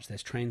railway arch.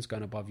 There's trains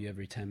going above you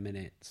every 10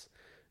 minutes.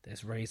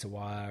 There's razor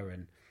wire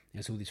and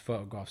there's all these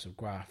photographs of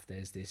graph.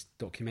 There's this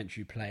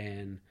documentary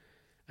playing.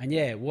 And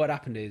yeah, what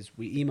happened is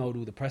we emailed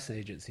all the press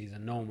agencies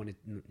and no one wanted,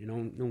 no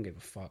one gave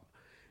a fuck.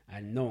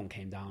 And no one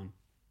came down.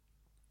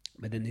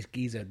 But then this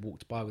geezer had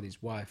walked by with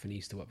his wife and he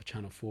used to work for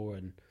Channel 4,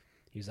 and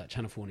he was like,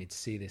 Channel 4 needs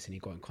to see this, and he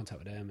got in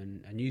contact with them,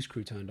 and a news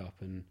crew turned up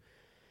and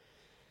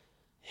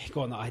he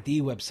got on the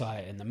ID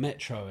website and the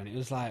Metro, and it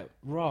was like,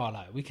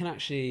 like we can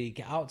actually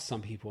get out to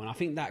some people. And I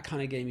think that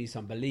kind of gave me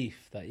some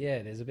belief that,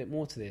 yeah, there's a bit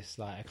more to this.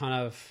 Like,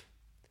 I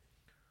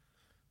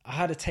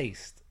had a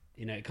taste,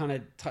 it kind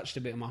of touched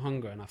a bit of my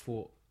hunger, and I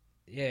thought,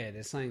 yeah,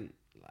 there's something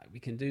like we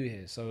can do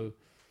here. So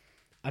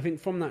I think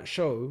from that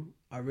show,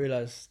 I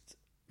realised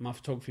my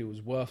photography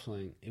was worth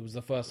something. It was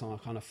the first time I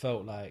kind of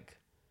felt like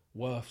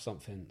worth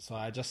something. So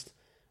I just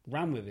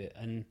ran with it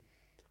and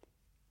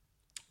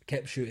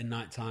kept shooting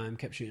nighttime,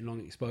 kept shooting long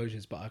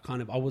exposures, but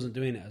I wasn't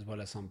doing it as well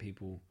as some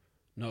people,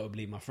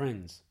 notably my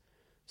friends.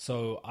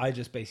 So I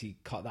just basically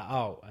cut that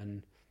out,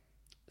 and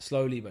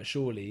slowly but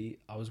surely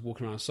I was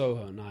walking around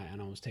Soho at night and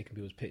I was taking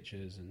people's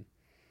pictures, and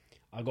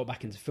I got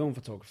back into film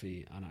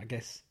photography. And I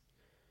guess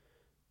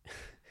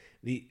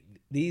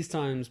these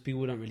times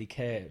people don't really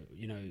care,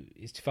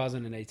 it's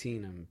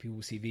 2018 and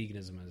people see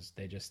veganism as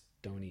they just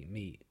don't eat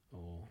meat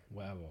or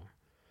whatever.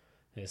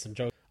 There's some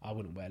jokes. I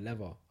wouldn't wear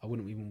leather. I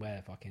wouldn't even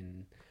wear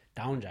fucking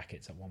down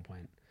jackets at one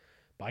point.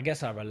 But I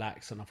guess I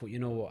relaxed and I thought, you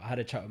know what? I had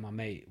a chat with my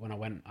mate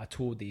when I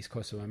toured the East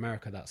Coast of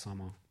America that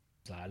summer.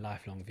 He's like a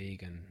lifelong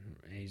vegan.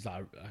 He's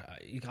like,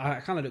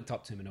 I kind of looked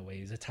up to him in a way.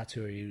 He's a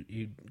tattooer.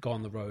 You'd go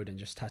on the road and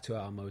just tattoo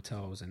out of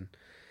motels and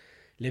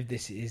live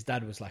this. His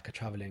dad was like a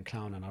traveling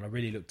clown, and I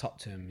really looked up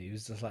to him. He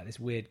was just like this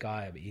weird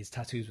guy, but his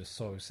tattoos were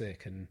so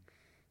sick, and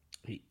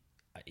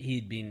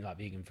he'd been like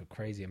vegan for a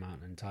crazy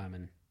amount of time,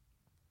 and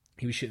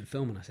he was shooting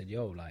film, and I said,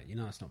 yo, like,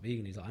 it's not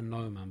vegan. He's like, I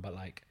know, man, but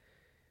like,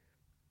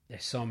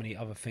 there's so many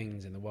other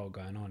things in the world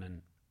going on.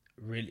 And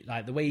really,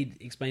 like, the way he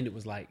explained it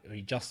was like, or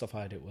he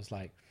justified it was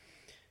like,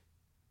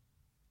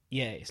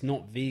 yeah, it's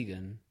not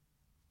vegan,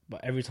 but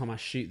every time I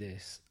shoot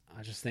this,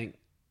 I just think,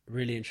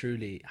 really and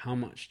truly, how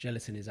much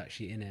gelatin is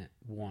actually in it?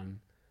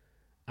 One,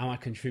 am I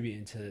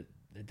contributing to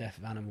the death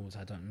of animals?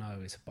 I don't know.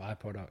 It's a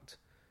byproduct.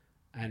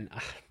 And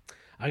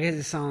I guess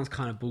it sounds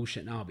kind of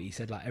bullshit now, but he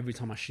said, like, every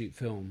time I shoot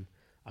film,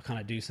 I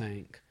kind of do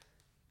something,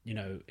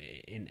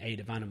 in aid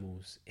of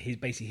animals.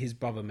 His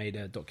brother made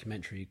a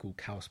documentary called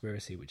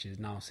Cowspiracy, which is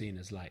now seen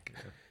as like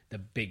the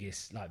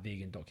biggest like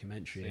vegan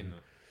documentary. And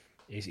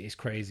it's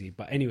crazy.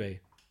 But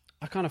anyway,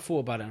 I kind of thought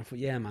about it and I thought,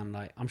 yeah, man,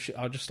 like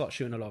I'll just start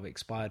shooting a lot of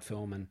expired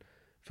film and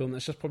film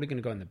that's just probably going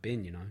to go in the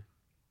bin,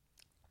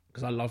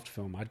 because I loved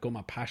film. I'd got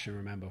my passion,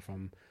 remember,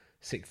 from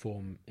sixth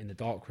form in the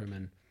darkroom,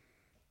 and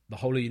the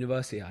whole of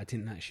university I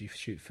didn't actually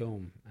shoot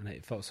film, and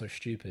it felt so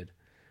stupid.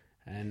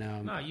 And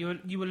no,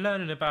 you were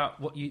learning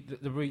about what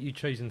the route you'd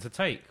chosen to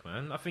take,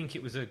 man. I think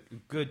it was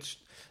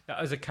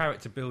that was a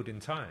character building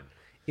time.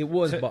 It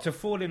was, to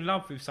fall in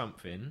love with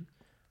something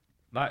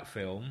like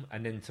film,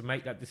 and then to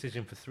make that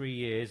decision for 3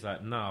 years,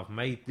 like, no, I've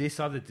made this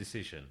other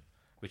decision,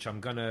 which I'm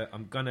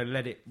gonna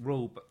let it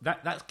rule.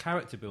 But that's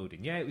character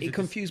building. Yeah, it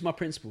confused my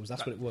principles.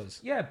 That's what it was.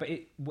 Yeah, but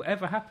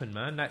whatever happened,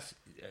 man, that's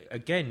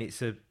again,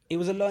 it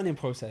was a learning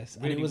process,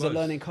 and really it was a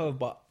learning curve.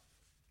 But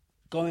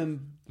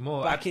going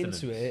more back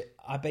abstinence. into it,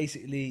 I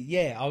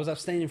basically, I was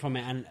abstaining from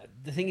it. And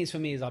the thing is, for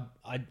me, is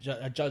I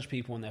judge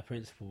people on their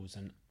principles,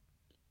 and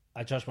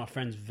I judge my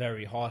friends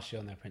very harshly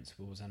on their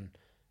principles. And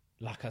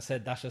like I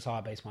said, that's just how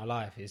I base my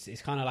life.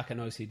 It's kind of like an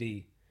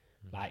OCD.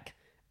 Like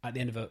at the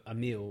end of a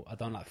meal, I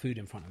don't like food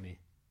in front of me.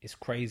 It's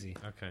crazy.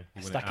 Okay.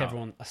 I stack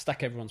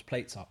everyone's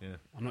plates up. Yeah.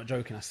 I'm not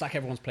joking. I stack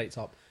everyone's plates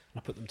up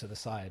and I put them to the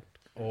side.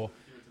 Or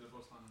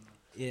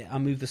I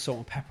move the salt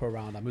and pepper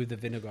around. I move the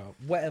vinegar.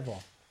 Whatever.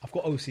 I've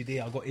got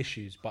OCD. I've got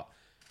issues, but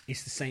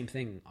it's the same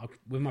thing.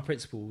 With my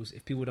principles,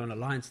 if people don't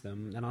align to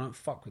them, then I don't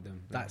fuck with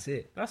them. That's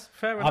it. That's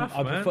fair enough,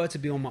 I man. prefer to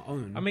be on my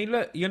own. I mean,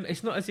 look,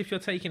 it's not as if you're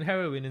taking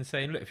heroin and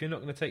saying, look, if you're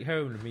not going to take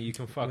heroin with me, you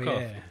can fuck Well,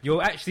 off. yeah.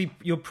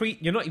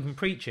 You're not even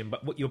preaching,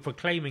 but what you're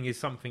proclaiming is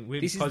something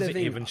really This is the positive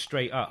thing. and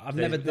straight up. I've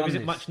never There done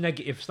isn't this. much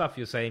negative stuff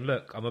you're saying,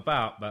 look, I'm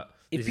about, but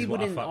if this people is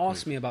what didn't I fuck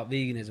ask with. me about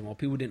veganism, or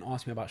people didn't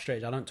ask me about straight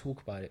edge, I don't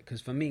talk about it. Because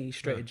for me,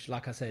 straight edge,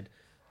 like I said,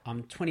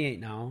 I'm 28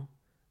 now.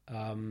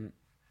 I'm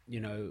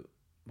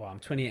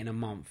 28 in a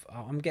month.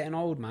 I'm getting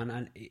old, man,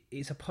 and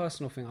it's a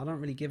personal thing. I don't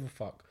really give a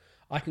fuck.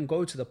 I can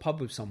go to the pub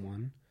with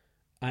someone,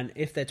 and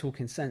if they're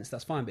talking sense,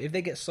 that's fine. But if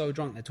they get so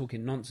drunk they're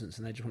talking nonsense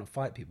and they just want to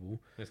fight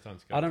people, It's time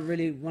to go. I don't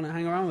really want to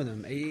hang around with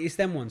them. It's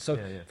them ones. So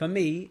Yeah. for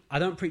me, I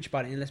don't preach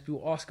about it unless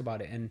people ask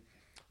about it. And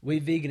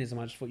with veganism,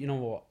 I just thought, you know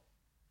what?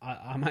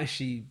 I'm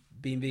actually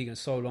been vegan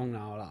so long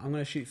now. Like, I'm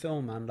going to shoot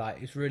film, man.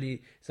 Like, it's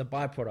a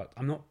byproduct.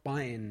 I'm not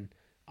buying,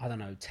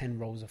 10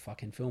 rolls of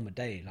fucking film a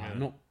day. Like, I'm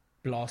not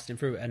blasting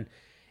through it. And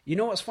you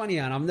know what's funny,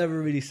 and I've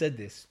never really said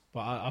this,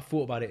 but I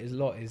thought about it a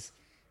lot, is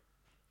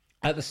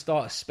at the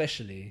start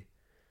especially,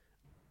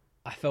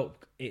 I felt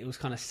it was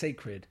kind of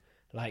sacred.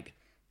 Like,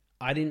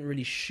 I didn't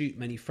really shoot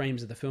many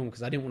frames of the film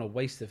because I didn't want to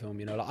waste the film,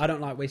 you know. Like, I don't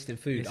like wasting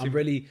food.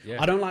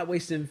 I don't like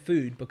wasting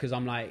food because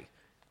I'm like,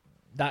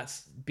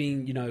 that's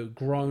being,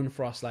 grown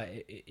for us.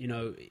 Like,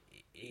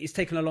 it's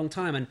taken a long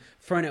time, and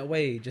throwing it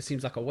away just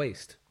seems like a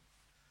waste.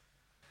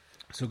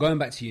 So going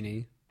back to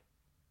uni,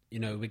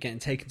 we're getting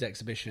taken to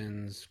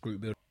exhibitions, group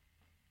building.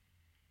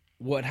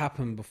 What had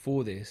happened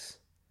before this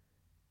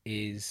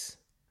is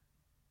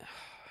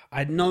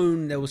I'd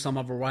known there were some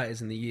other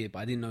writers in the year, but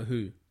I didn't know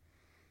who.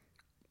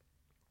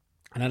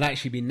 And I'd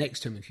actually been next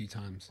to him a few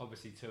times.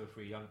 Obviously 2 or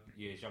 3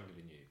 years younger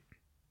than you.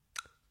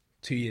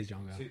 2 years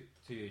younger.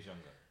 2 years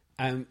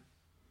younger.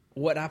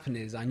 What happened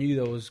is I knew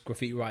there was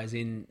graffiti writers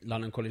in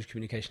London College of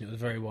Communication. It was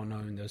very well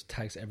known. There was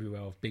tags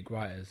everywhere of big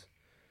writers.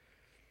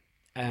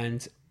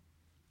 And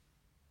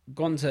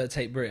gone to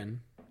Tate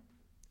Britain,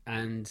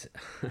 and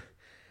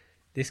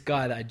this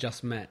guy that I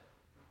just met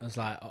was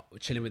like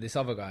chilling with this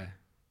other guy.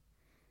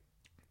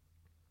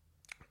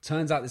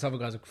 Turns out this other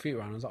guy's a graffiti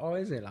writer. I was like, oh,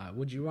 is it? Like,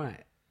 what'd you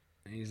write?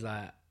 And he's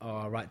like, oh,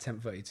 I write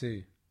Temp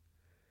 32.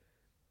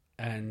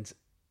 And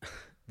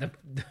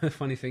the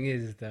funny thing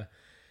is that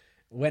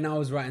when I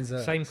was writing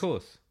Zerks... Same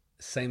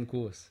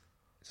course.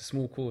 It's a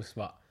small course,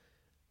 but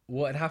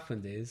what had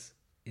happened is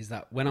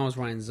that when I was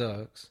writing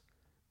Zerks,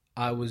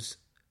 I was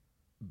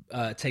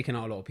taking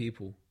out a lot of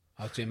people.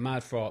 I was doing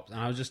mad props, and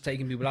I was just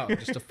taking people out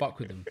just to fuck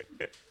with them.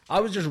 I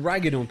was just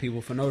ragging on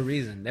people for no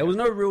reason. There was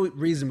no real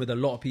reason with a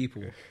lot of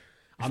people.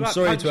 I'm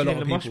sorry to a lot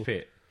of people. Mosh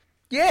pit.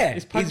 Yeah,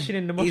 It's punching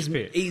in the mosh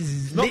pit.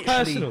 It's not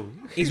personal.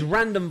 It's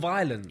random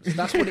violence.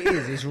 That's what it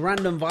is. It's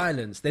random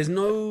violence. There's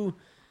no,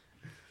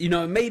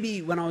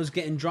 maybe when I was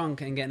getting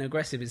drunk and getting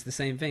aggressive, it's the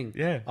same thing.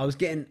 Yeah. I was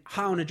getting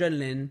high on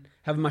adrenaline,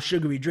 having my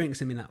sugary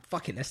drinks, and being like,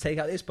 "Fuck it, let's take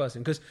out this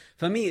person." Because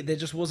for me, there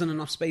just wasn't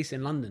enough space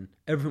in London.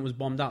 Everything was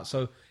bombed out.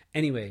 So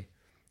anyway,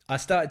 I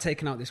started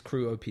taking out this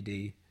crew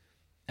OPD,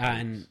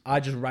 and I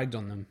just ragged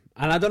on them.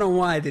 And I don't know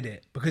why I did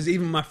it, because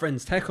even my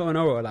friends Teko and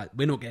Oro are like,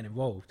 we're not getting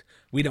involved.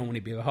 We don't want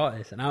to be a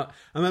artist. And I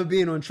remember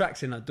being on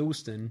tracks in like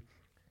Dalston,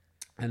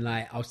 and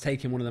like I was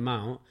taking one of them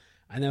out,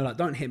 and they were like,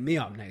 don't hit me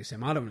up next to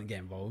him. I don't want to get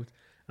involved.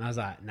 And I was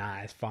like, nah,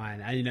 it's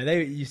fine. And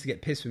they used to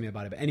get pissed with me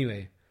about it. But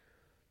anyway,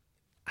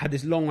 I had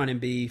this long running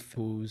beef.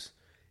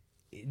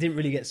 It didn't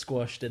really get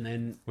squashed, and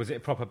then Was it a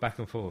proper back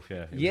and forth?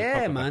 Yeah. It was a yeah,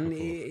 proper man, back and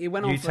forth. it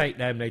went on. You take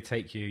them, they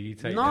take you. You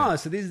take No, them.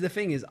 so this is the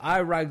thing: is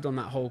I ragged on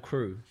that whole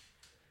crew,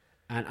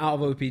 and out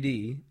of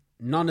OPD,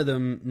 none of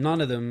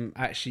them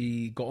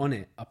actually got on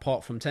it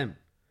apart from Temp.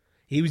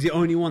 He was the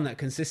only one that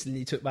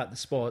consistently took back the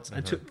spots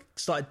and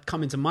started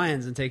coming to my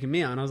ends and taking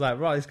me out. And I was like,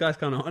 right, this guy's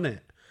kind of on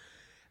it.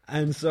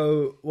 And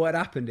so what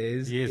happened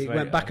is Years it later.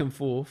 went back and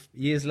forth.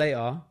 Years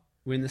later,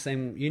 we're in the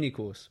same uni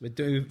course. We're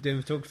doing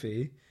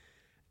photography.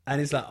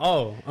 And it's like,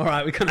 oh, all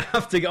right, we're going to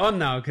have to get on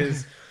now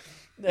because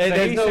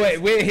there's no way.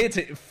 We're here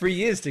 3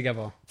 years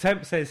together.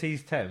 Temp says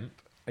he's Temp,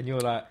 and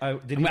you're like, oh,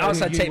 did he We're know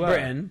outside who you Tate were?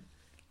 Britain.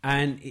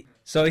 And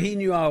so he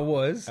knew who I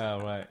was.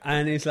 Oh, right.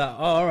 And it's like,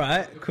 oh, all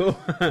right, cool.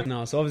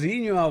 No, so obviously he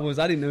knew who I was.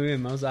 I didn't know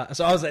him. I was like,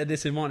 so I was at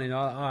this in morning.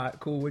 All right,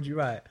 cool. What'd you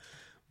write?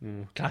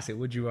 Classic.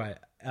 What'd you write?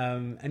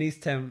 and he's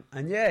 10,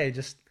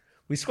 and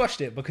we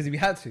squashed it because we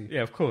had to.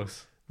 Yeah, of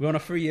course. We're on a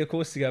 3-year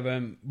course together,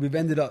 and we've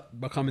ended up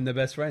becoming the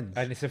best friends.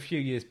 And it's a few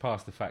years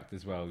past the fact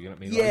as well. You know what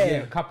I mean? Yeah.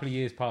 Like a couple of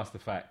years past the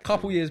fact.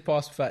 Years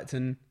past the fact,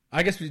 and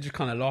I guess we just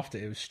kind of laughed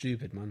at it. It was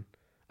stupid, man.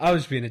 I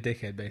was being a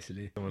dickhead,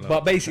 basically.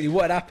 But basically,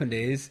 what had happened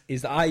is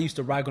that I used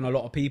to rag on a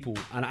lot of people,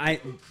 and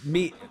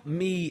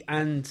me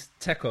and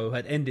Teco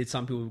had ended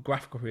some people's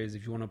graphic careers,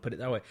 if you want to put it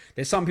that way.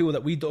 There's some people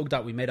that we dogged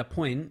out. We made a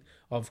point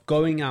of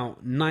going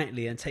out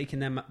nightly and taking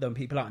them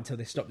people out until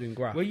they stopped doing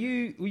graph. Were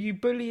you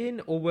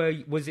bullying, or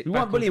was it? We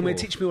weren't bullying. We were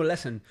teaching people a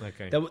lesson.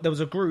 Okay. There was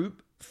a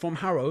group from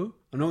Harrow.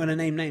 I'm not going to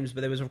name names,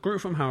 but there was a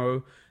group from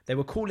Harrow. They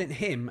were calling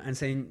him and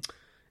saying,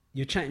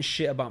 "You're chatting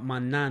shit about my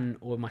nan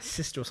or my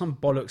sister or some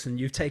bollocks, and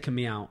you've taken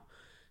me out."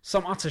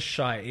 Some utter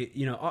shite,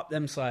 up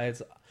them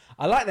sides.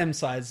 I like them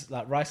sides,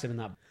 like Rice and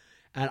that.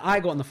 And I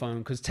got on the phone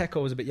because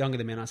Teco was a bit younger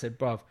than me, and I said,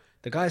 "Bruv,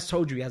 the guy's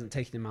told you he hasn't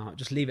taken him out.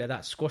 Just leave it at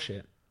that. Squash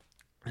it."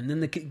 And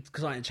then the kid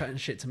started chatting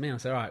shit to me. I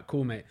said, "All right,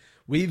 cool, mate.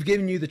 We've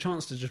given you the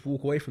chance to just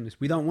walk away from this.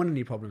 We don't want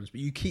any problems,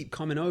 but you keep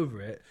coming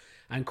over it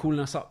and calling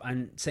us up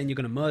and saying you're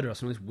going to murder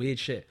us and all this weird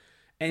shit."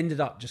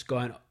 Ended up just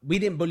going. We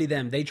didn't bully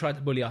them. They tried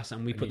to bully us,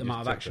 and we put them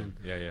out of action.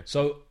 Yeah.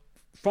 So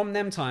from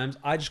them times,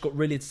 I just got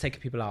really into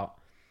taking people out.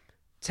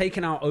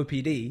 Taken out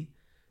OPD,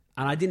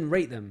 and I didn't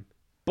rate them.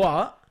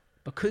 But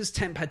because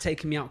Temp had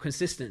taken me out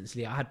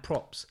consistently, I had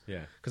props.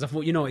 Yeah. Because I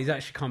thought, he's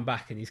actually come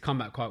back, and he's come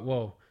back quite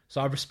well. So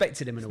I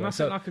respected him in a way.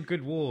 Nothing So like a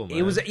good war, man.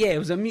 it was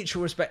a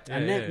mutual respect.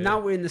 And then now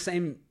we're in the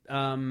same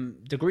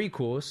degree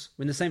course,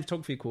 we're in the same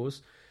photography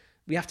course.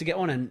 We have to get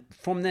on, and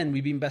from then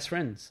we've been best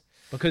friends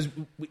because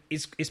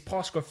it's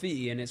past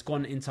graffiti and it's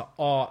gone into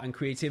art and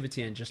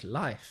creativity and just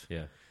life.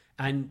 Yeah.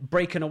 And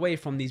breaking away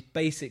from these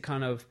basic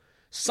kind of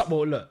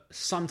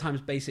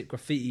sometimes basic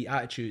graffiti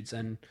attitudes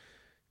and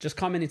just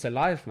coming into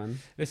life, man.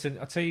 Listen,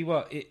 I'll tell you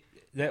what,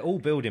 they're all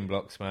building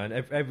blocks, man.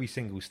 Every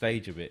single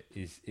stage of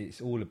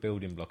it's all a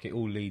building block. It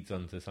all leads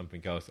on to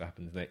something else that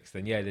happens next.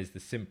 And there's the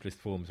simplest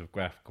forms of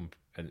graph,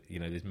 and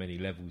there's many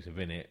levels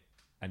within it.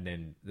 And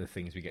then the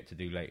things we get to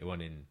do later on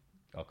in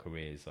our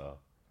careers are,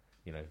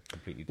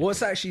 completely different.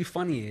 What's actually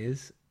funny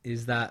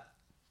is that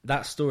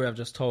story I've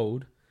just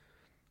told.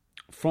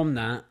 From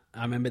that,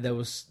 I remember there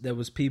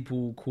was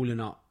people calling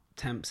up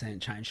Temp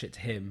chatting shit to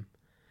him,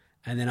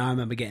 and then I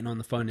remember getting on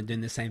the phone and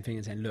doing the same thing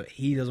and saying, "Look,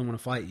 he doesn't want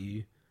to fight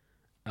you,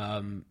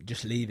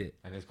 just leave it."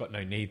 And there's got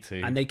no need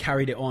to. And they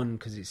carried it on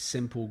because it's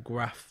simple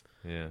graph.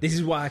 Yeah. This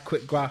is why I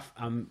quit graph.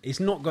 It's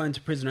not going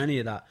to prison or any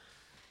of that.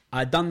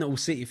 I'd done the all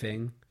city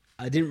thing.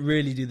 I didn't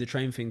really do the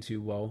train thing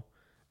too well,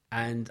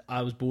 and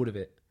I was bored of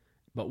it.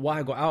 But what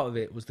I got out of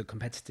it was the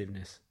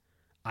competitiveness.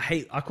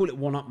 I call it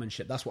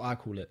one-upmanship. That's what I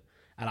call it,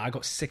 and I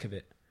got sick of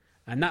it,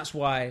 and that's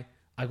why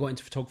I got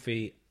into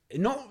photography.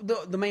 Not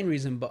the main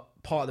reason, but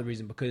part of the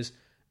reason, because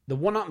the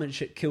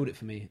one-upmanship killed it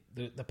for me.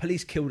 The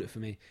police killed it for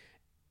me.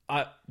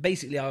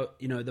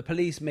 The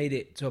police made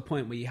it to a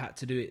point where you had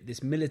to do it,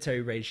 this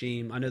military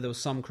regime. I know there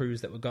was some crews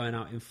that were going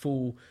out in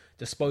full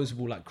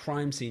disposable, like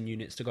crime scene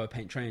units to go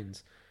paint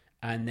trains.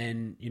 And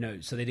then,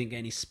 so they didn't get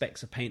any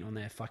specks of paint on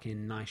their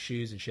fucking nice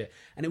shoes and shit.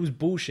 And it was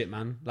bullshit,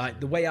 man.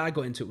 Like, the way I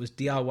got into it was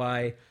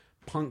DIY,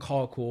 punk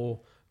hardcore,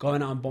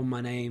 going out and bomb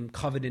my name,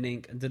 covered in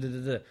ink, and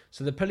da-da-da-da.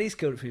 So the police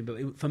killed it for me.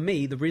 But for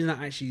me, the reason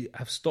I actually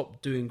have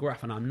stopped doing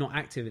graph and I'm not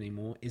active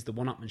anymore is the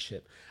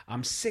one-upmanship.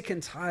 I'm sick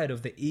and tired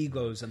of the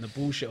egos and the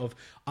bullshit of,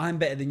 I'm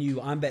better than you,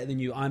 I'm better than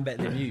you, I'm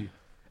better than you.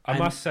 I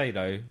must say,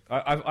 though,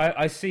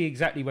 I see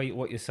exactly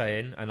what you're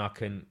saying, and I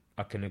can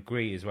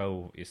agree as well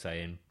with what you're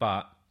saying,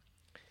 but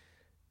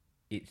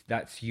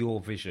that's your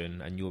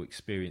vision and your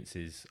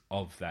experiences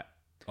of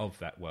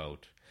that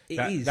world.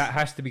 That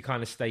has to be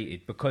kind of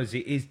stated because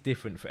it is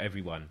different for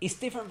everyone. It's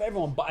different for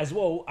everyone, but as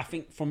well, I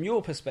think from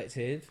your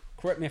perspective,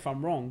 correct me if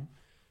I'm wrong,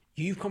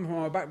 you've come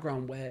from a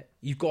background where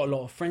you've got a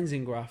lot of friends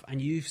in graph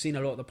and you've seen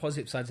a lot of the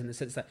positive sides in the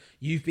sense that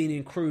you've been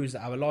in crews that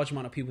have a large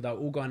amount of people that are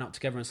all going out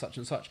together and such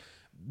and such.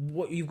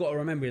 What you've got to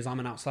remember is I'm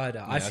an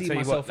outsider. Yeah, I see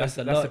myself as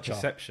the lurcher. That's a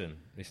perception.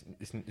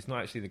 It's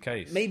not actually the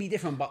case. Maybe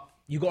different, but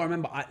you got to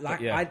remember,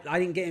 I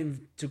didn't get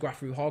into graph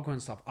through hardcore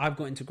and stuff. I've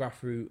got into graph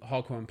through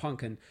hardcore and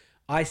punk, and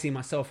I see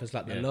myself as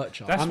like the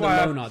lurcher. I'm the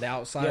loner, the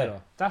outsider. Yeah,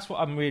 that's what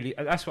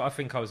I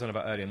think I was on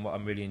about earlier and what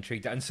I'm really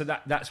intrigued at. And so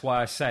that's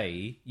why I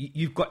say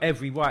you've got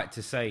every right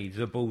to say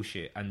the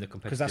bullshit and the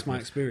competitiveness. Because that's my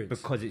experience.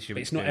 Because it's your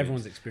experience. It's not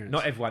everyone's experience.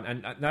 Not everyone.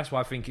 And that's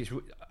why I think it's,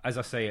 as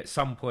I say, at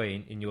some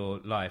point in your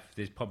life,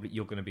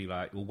 you're going to be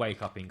like, you'll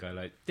wake up and go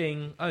like,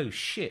 ding, oh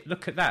shit,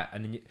 look at that.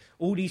 And then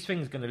all these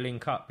things are going to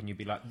link up and you'll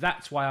be like,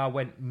 that's why I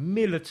went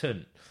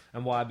militant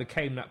and why I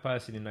became that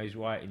person in those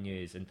writing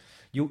years. And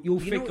you'll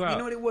figure out. You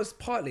know what it was?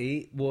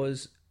 Partly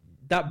was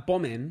that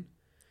bombing,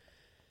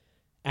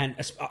 and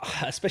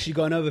especially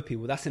going over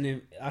people. That's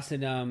an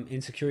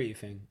insecurity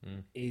thing.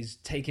 Is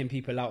taking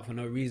people out for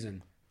no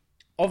reason.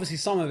 Obviously,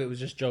 some of it was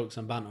just jokes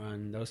and banter,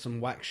 and there was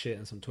some whack shit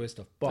and some twist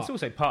stuff. But that's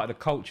also part of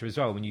the culture as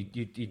well. When you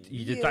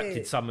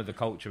adapted some of the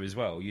culture as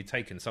well, you'd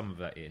taken some of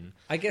that in.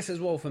 I guess as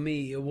well for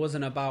me, it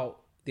wasn't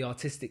about the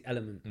artistic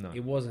element. No.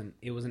 It wasn't.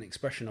 It was an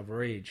expression of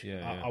rage.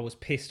 Yeah. I was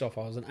pissed off.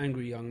 I was an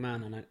angry young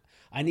man, and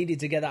I needed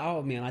to get that out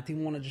of me, and I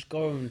didn't want to just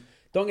go and...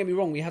 Don't get me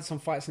wrong, we had some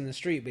fights in the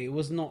street, but it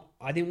was not...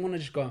 I didn't want to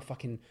just go and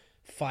fucking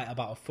fight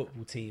about a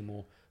football team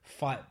or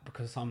fight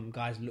because some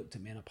guys looked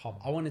at me in a pub.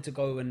 I wanted to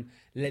go and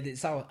let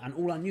it out, and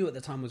all I knew at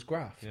the time was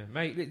graph. Yeah,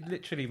 mate,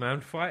 literally,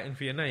 man, fighting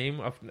for your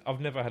name,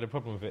 I've never had a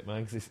problem with it,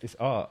 man, because it's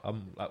art.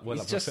 I'm like, well,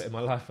 I'm just putting my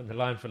life on the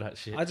line for that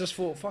shit. I just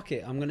thought, fuck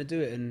it, I'm going to do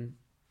it, and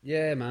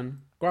yeah,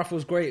 man. Graph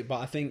was great, but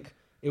I think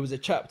it was a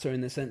chapter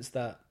in the sense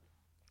that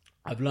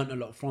I've learnt a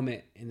lot from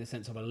it, in the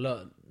sense of I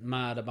learnt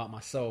mad about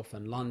myself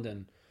and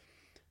London.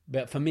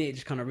 But for me, it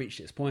just kind of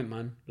reached its point,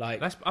 man.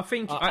 Like, I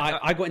think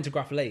I got into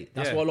graph late.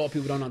 That's what a lot of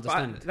people don't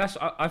understand.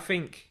 I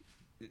think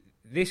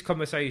this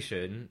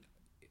conversation,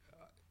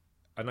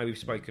 I know we've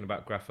spoken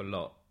about graph a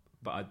lot,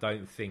 but I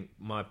don't think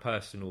my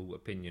personal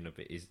opinion of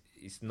it is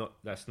not.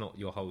 That's not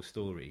your whole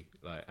story.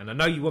 Like, and I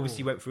know you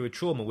obviously went through a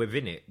trauma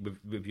within it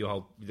with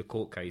your the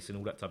court case and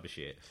all that type of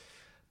shit.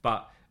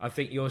 But I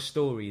think your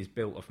story is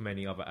built off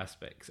many other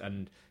aspects,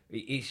 and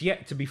it's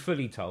yet to be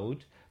fully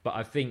told. But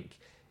I think.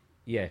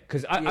 Yeah,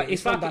 because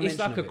it's like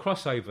a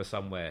crossover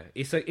somewhere.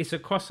 It's a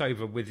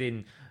crossover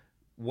within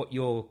what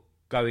you're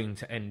going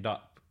to end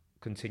up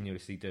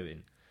continuously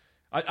doing.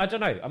 I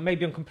don't know.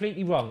 Maybe I'm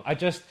completely wrong. I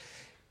think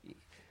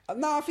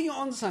you're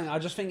on something. I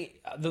just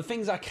think the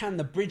things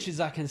the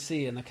bridges I can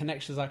see and the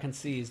connections I can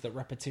see is the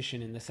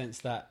repetition, in the sense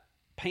that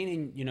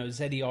painting,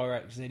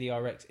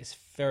 ZDRX is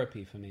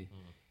therapy for me.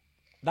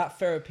 That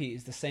therapy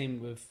is the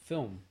same with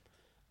film.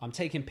 I'm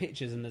taking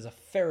pictures, and there's a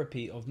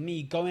therapy of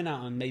me going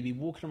out and maybe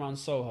walking around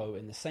Soho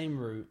in the same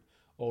route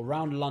or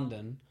around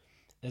London.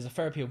 There's a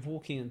therapy of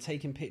walking and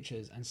taking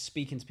pictures and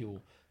speaking to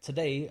people.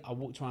 Today, I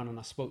walked around and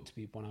I spoke to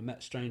people and I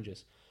met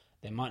strangers.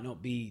 They might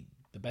not be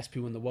the best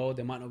people in the world.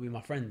 They might not be my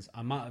friends.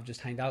 I might have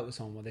just hanged out with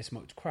someone where they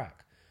smoked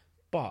crack.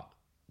 But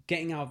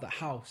getting out of the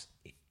house,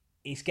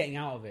 it's getting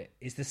out of it.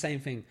 It's the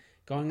same thing.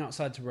 Going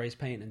outside to raise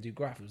paint and do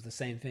graph was the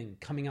same thing.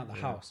 Coming out the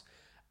house.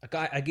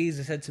 A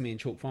geezer said to me in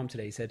Chalk Farm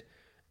today, he said,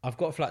 I've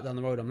got a flat down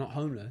the road. I'm not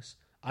homeless.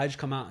 I just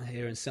come out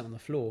here and sit on the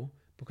floor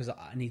because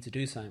I need to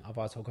do something.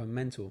 Otherwise, I'll go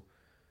mental.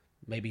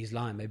 Maybe he's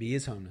lying. Maybe he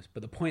is homeless.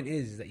 But the point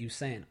is that you're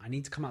saying, I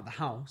need to come out the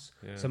house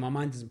so my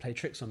mind doesn't play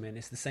tricks on me. And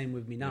it's the same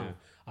with me now. Yeah.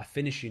 I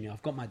finished uni.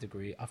 I've got my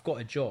degree. I've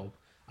got a job.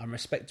 I'm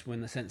respectable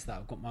in the sense that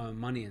I've got my own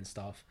money and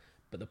stuff.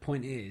 But the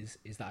point is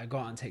that I go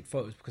out and take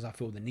photos because I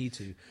feel the need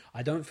to.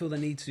 I don't feel the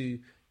need to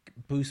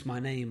boost my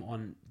name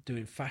on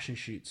doing fashion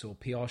shoots or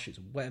PR shoots,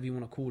 or whatever you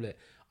want to call it.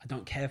 I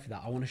don't care for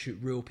that. I want to shoot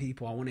real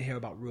people. I want to hear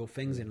about real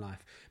things in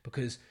life.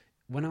 Because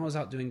when I was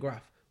out doing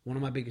graph, one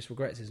of my biggest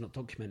regrets is not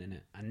documenting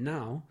it. And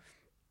now,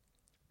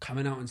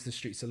 coming out into the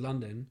streets of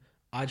London,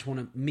 I just want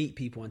to meet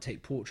people and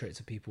take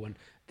portraits of people. And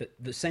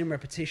the same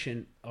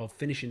repetition of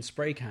finishing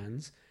spray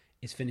cans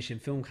is finishing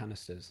film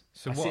canisters.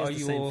 So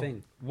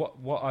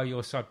what are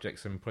your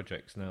subjects and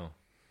projects now?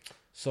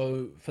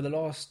 So for the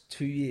last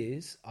 2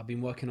 years, I've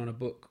been working on a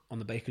book on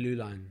the Bakerloo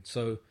line.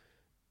 So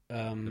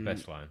the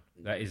best line.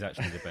 That is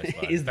actually the best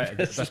line.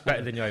 That's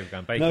better than your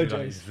overground. Bakerloo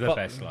line is the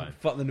best line.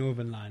 Fuck the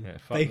Northern line. Yeah,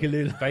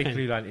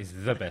 Bakerloo line is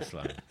the best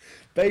line.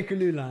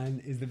 Bakerloo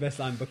line is the best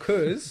line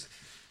because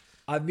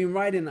I've been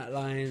riding that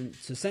line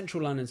to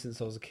Central London since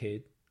I was a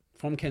kid,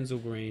 from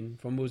Kensal Green,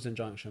 from Willesden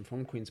Junction,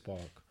 from Queen's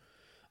Park.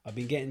 I've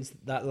been getting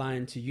that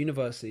line to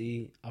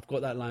university. I've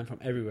got that line from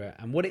everywhere.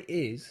 And what it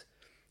is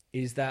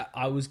that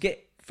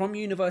from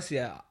university,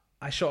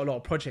 I shot a lot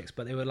of projects,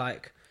 but they were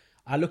like,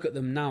 I look at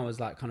them now as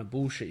like kind of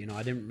bullshit,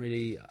 I don't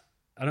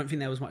think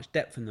there was much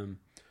depth in them.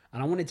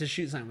 And I wanted to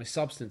shoot something with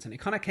substance, and it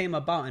kind of came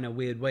about in a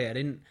weird way. I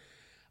didn't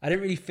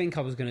really think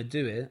I was going to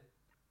do it.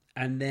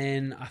 And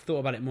then I thought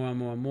about it more and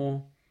more and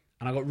more.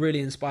 And I got really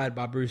inspired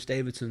by Bruce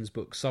Davidson's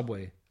book,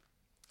 Subway,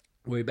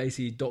 where he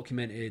basically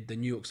documented the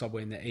New York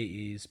subway in the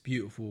 80s.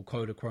 Beautiful,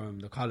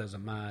 Kodachrome, the colours are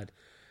mad.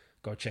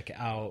 Go check it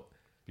out.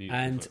 Beautiful.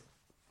 And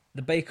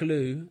the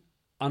Bakerloo,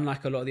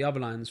 unlike a lot of the other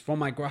lines, from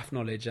my graph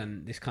knowledge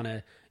and this kind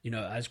of,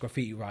 as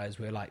graffiti writers,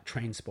 we're like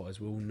train spotters.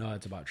 We're all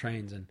nerds about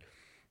trains. And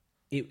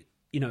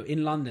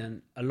in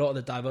London, a lot of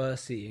the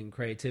diversity and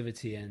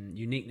creativity and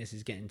uniqueness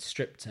is getting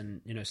stripped.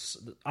 And,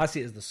 I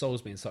see it as the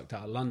soul's being sucked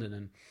out of London.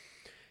 And,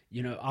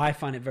 I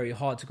find it very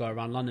hard to go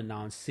around London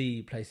now and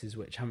see places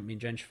which haven't been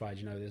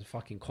gentrified. There's a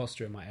fucking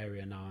Costa in my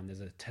area now, and there's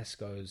a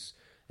Tesco's.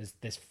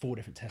 There's 4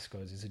 different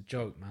Tesco's. It's a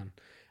joke, man.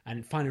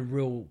 And finding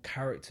real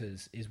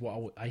characters is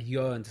what I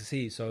yearn to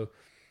see. So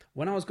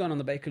when I was going on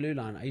the Bakerloo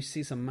line, I used to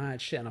see some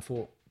mad shit, and I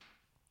thought,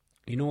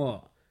 you know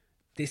what?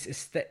 This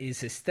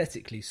is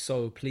aesthetically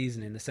so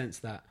pleasing in the sense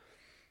that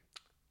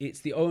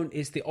it's the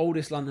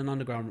oldest London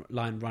Underground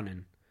line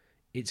running.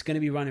 It's going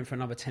to be running for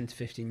another 10 to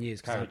 15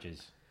 years.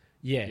 Carriages.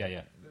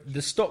 Yeah.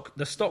 The stock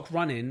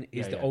running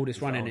is the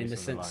oldest running in the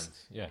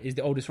sense. Is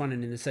the oldest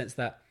running in the sense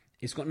that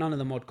it's got none of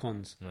the mod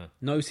cons,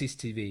 no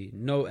CCTV,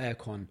 no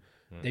aircon.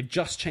 They've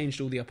just changed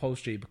all the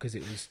upholstery because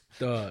it was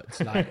dirt.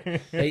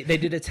 Like they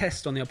did a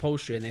test on the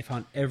upholstery and they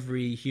found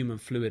every human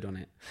fluid on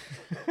it.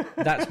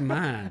 That's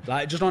mad.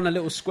 Like just on a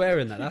little square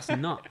in that. That's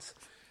nuts.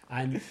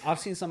 And I've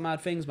seen some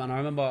mad things, man. I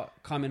remember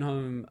coming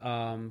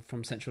home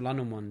from Central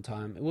London one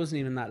time. It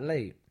wasn't even that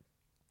late.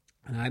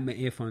 And I had my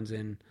earphones in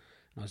and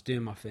I was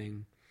doing my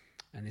thing.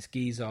 And this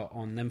geezer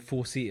on them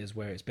 4-seaters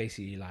where it's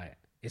basically like,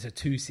 it's a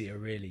 2-seater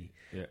really.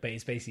 Yeah. But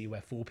it's basically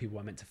where 4 people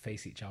are meant to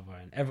face each other.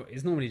 And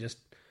it's normally just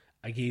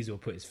a geezer will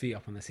put his feet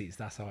up on the seats.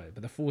 That's how it.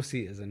 But the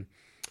 4-seaters, and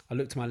I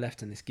looked to my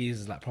left and this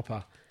geezer's like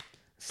proper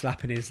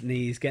slapping his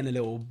knees, getting a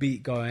little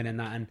beat going and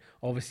that. And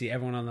obviously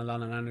everyone on the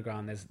London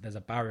Underground, there's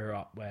a barrier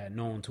up where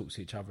no one talks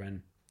to each other.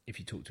 And if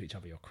you talk to each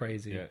other, you're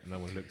crazy. Yeah, no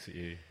one looks at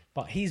you.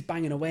 But he's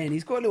banging away and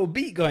he's got a little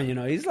beat going, you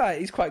know.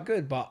 He's quite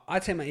good. But I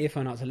take my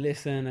earphone out to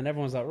listen and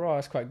everyone's like, "Right,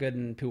 it's quite good."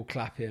 And people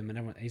clap him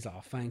and he's like,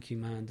 "Oh, thank you,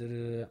 man."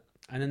 Da-da-da.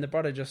 And then the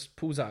brother just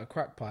pulls out a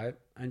crack pipe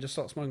and just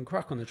starts smoking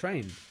crack on the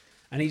train.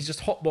 And he's just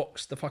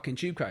hotboxed the fucking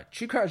tube carriage.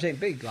 Tube carriage ain't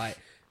big. Like,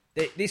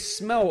 this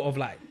smell of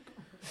like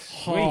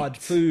hard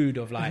food,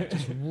 of like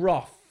just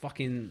rough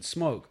fucking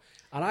smoke.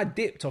 And I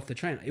dipped off the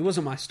train. It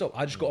wasn't my stop.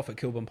 I just got off at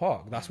Kilburn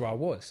Park. That's where I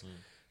was.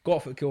 Got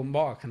off at Kilburn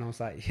Park and I was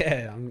like,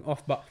 yeah, I'm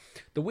off. But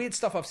the weird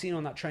stuff I've seen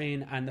on that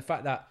train and the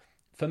fact that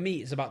for me,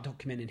 it's about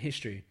documenting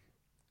history.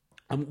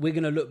 And we're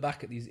going to look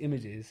back at these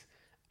images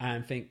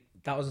and think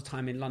that was a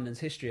time in London's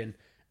history. And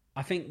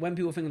I think when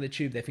people think of the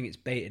tube, they think it's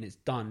bait and it's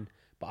done.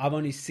 But I've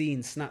only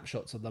seen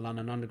snapshots of the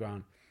London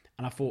Underground.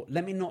 And I thought,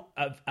 let me not...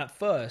 At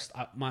first,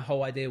 my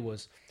whole idea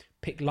was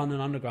pick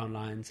London Underground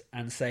lines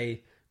and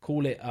say,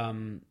 call it,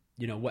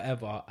 you know,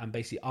 whatever. And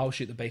basically, I'll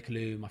shoot the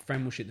Bakerloo. My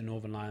friend will shoot the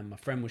Northern Line. My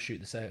friend will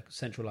shoot the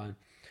Central Line.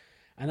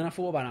 And then I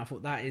thought about it. I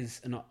thought that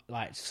is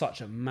like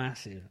such a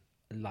massive,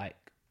 like,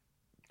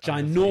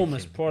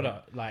 ginormous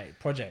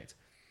project.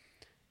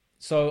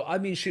 So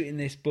I've been shooting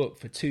this book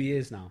for 2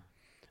 years now.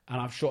 And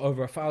I've shot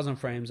over 1,000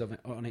 frames of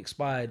an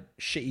expired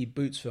shitty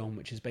Boots film,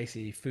 which is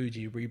basically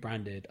Fuji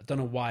rebranded. I don't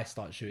know why I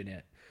started shooting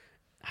it.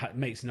 It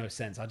makes no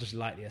sense. I just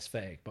like the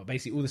aesthetic. But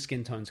basically all the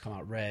skin tones come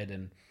out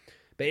red.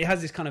 But it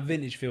has this kind of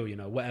vintage feel, you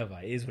know, whatever.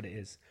 It is what it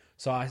is.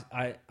 So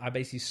I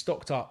basically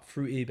stocked up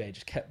through eBay,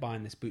 just kept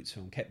buying this Boots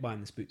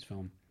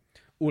film,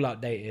 all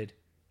outdated.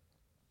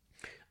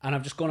 And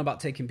I've just gone about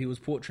taking people's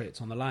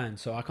portraits on the line.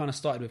 So I kind of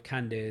started with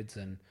candids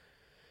and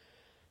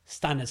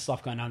standard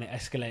stuff going down the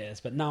escalators,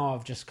 but now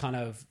I've just kind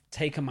of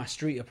taken my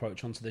street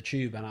approach onto the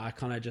tube, and I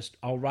kind of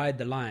I'll ride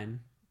the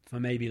line for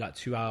maybe like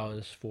 2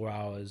 hours, 4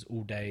 hours,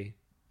 all day.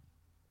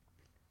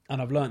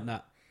 And I've learned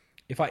that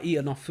if I eat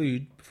enough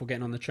food before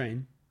getting on the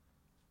train,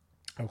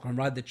 I can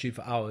ride the tube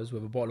for hours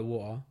with a bottle of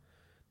water.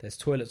 There's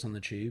toilets on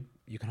the tube.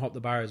 You can hop the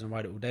barriers and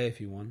ride it all day if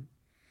you want.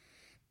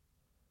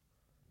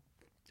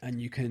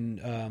 And you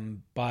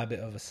can buy a bit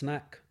of a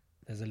snack.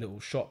 There's a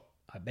little shop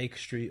at Baker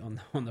Street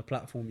on the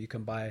platform. You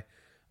can buy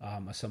a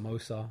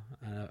samosa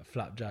and a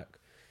flapjack,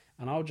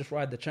 and I'll just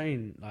ride the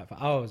train like for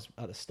hours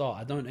at the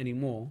start. I don't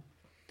anymore,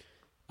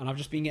 and I've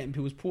just been getting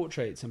people's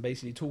portraits and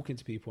basically talking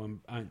to people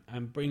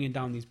and bringing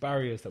down these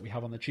barriers that we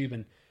have on the tube.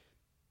 And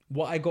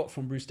what I got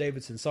from Bruce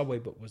Davidson's Subway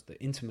book was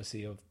the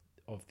intimacy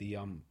of the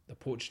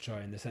portraiture,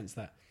 in the sense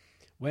that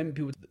when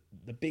people,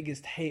 the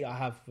biggest hate I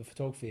have for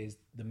photography is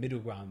the middle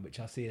ground,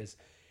 which I see as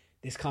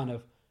this kind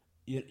of,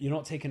 you're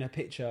not taking a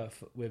picture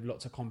with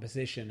lots of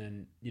composition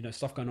and, you know,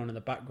 stuff going on in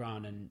the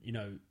background and, you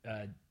know,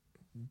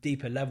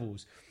 deeper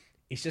levels.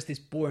 It's just this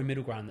boring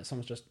middle ground that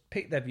someone's just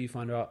picked their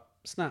viewfinder up,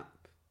 snap,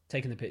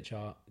 taking the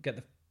picture, get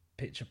the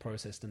picture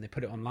processed, and they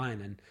put it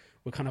online. And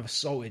we're kind of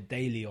assaulted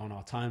daily on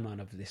our timeline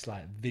of this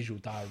like visual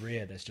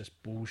diarrhea that's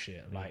just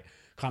bullshit, like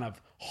kind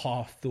of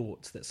half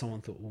thoughts that someone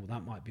thought, oh,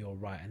 that might be all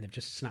right, and they've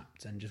just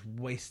snapped and just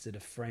wasted a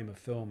frame of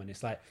film. And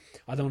it's like,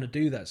 I don't want to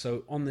do that.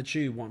 So on the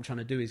tube, what I'm trying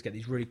to do is get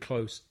these really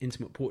close,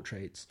 intimate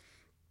portraits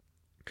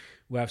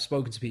where I've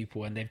spoken to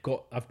people and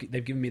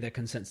they've given me their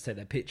consent to take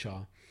their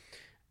picture,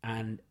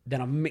 and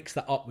then I've mixed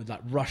that up with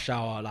like rush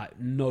hour, like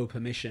no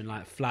permission,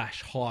 like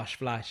harsh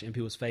flash in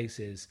people's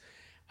faces,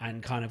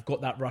 and kind of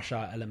got that rush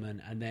hour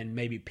element, and then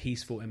maybe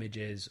peaceful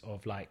images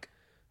of like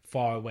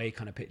far away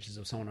kind of pictures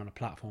of someone on a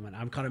platform. And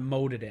I'm kind of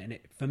molded it, and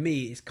for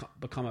me it's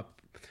become a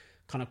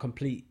kind of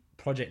complete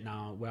project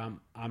now where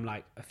I'm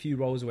like a few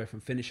rolls away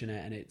from finishing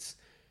it, and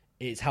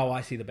it's how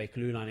I see the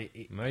Bakerloo line.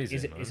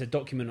 Amazing, it's a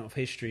document of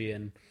history,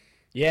 and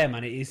yeah,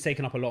 man, it is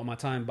taking up a lot of my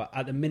time. But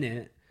at the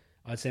minute,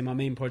 I'd say my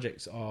main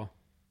projects are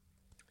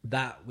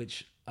that,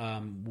 which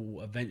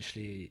will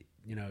eventually,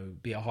 you know,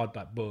 be a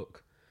hardback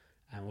book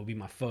and will be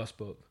my first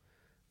book.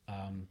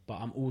 But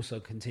I'm also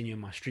continuing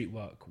my street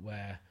work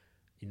where,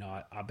 you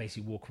know, I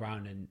basically walk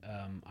around and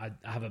I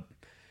have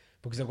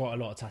because I've got a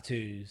lot of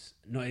tattoos,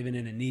 not even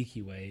in a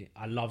sneaky way,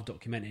 I love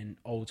documenting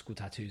old school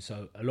tattoos.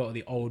 So a lot of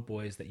the old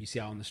boys that you see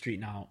out on the street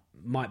now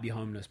might be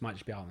homeless, might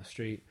just be out on the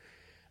street.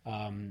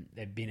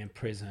 They've been in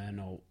prison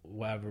or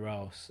whatever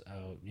else.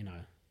 You know,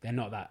 they're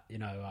not that, you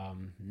know,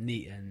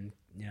 neat and,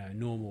 you know,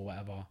 normal,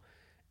 whatever.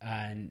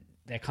 And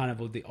they're kind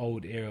of the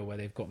old era where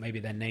they've got maybe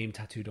their name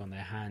tattooed on their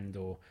hand,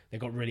 or they've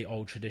got really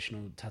old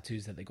traditional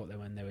tattoos that they got there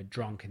when they were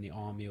drunk in the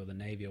army or the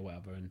navy or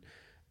whatever. And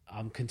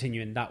I'm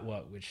continuing that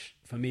work, which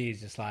for me is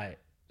just like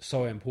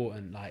so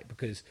important, like,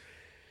 because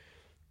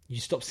you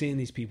stop seeing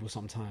these people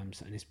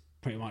sometimes, and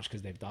pretty much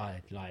because they've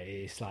died. Like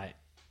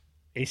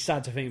it's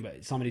sad to think,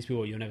 but some of these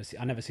people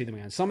I never see them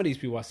again. Some of these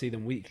people I see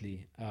them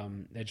weekly.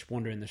 They're just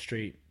wandering the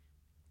street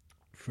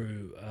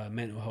through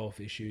mental health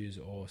issues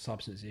or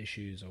substance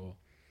issues, or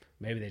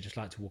maybe they just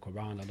like to walk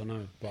around. I don't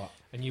know.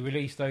 And you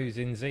release those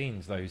in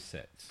zines, those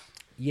sets.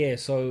 Yeah,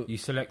 so you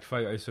select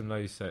photos from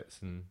those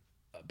sets, and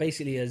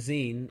basically a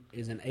zine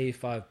is an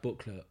A5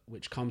 booklet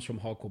which comes from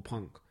hardcore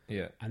punk.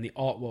 Yeah. And the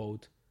art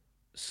world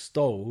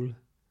stole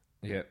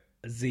yeah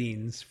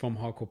zines from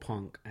hardcore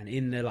punk, and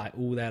in their like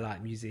all their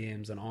like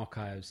museums and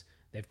archives,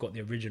 they've got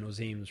the original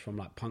zines from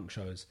like punk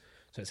shows.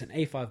 So it's an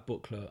A5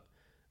 booklet.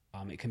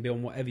 It can be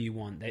on whatever you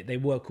want. They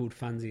were called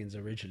fanzines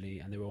originally,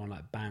 and they were on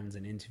like bands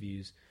and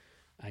interviews,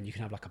 and you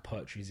can have like a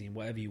poetry zine,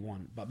 whatever you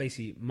want. But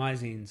basically my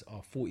zines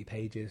are 40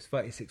 pages,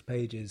 36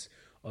 pages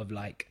of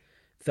like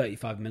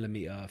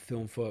 35mm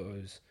film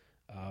photos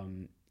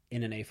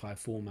in an A5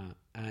 format.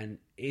 And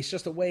it's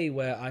just a way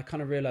where I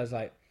kind of realized,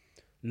 like,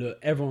 look,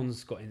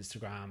 everyone's got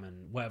Instagram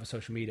and whatever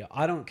social media.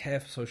 I don't care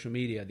for social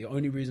media. The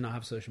only reason I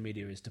have social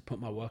media is to put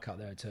my work out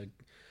there, to,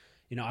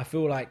 you know, I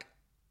feel like,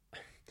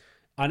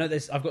 I know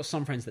I've got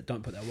some friends that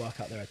don't put their work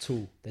out there at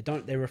all.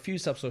 They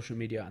refuse to have social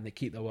media and they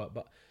keep their work.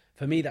 But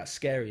for me, that's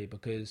scary,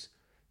 because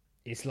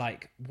it's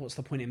like, what's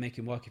the point in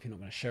making work if you're not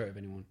going to share it with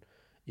anyone?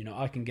 You know,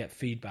 I can get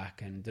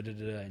feedback and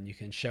and you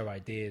can share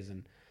ideas,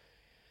 and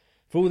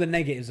for all the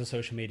negatives of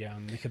social media,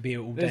 and we could be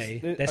here all day,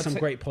 there's some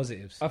great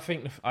positives. I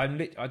think I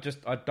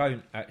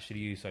don't actually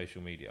use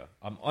social media.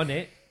 I'm on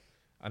it,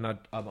 and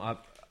I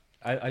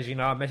as you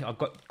know, I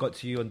got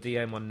to you on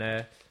DM on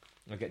there.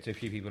 I get to a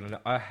few people on there.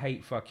 I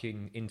hate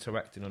fucking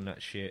interacting on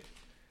that shit.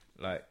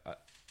 Like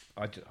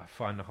I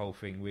find the whole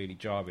thing really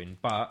jarring,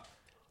 but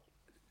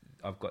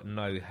I've got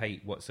no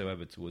hate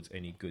whatsoever towards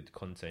any good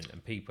content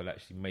and people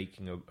actually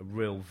making a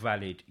real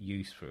valid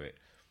use for it.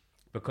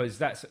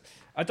 Because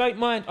I don't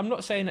mind. I'm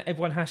not saying that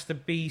everyone has to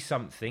be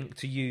something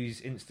to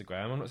use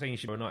Instagram. I'm not saying you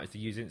should be an artist to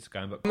use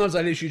Instagram, but sometimes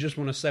I literally just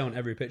want to say on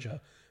every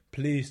picture,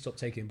 please stop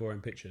taking boring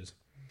pictures.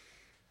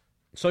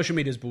 Social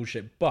media is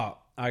bullshit, but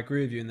I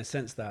agree with you in the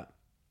sense that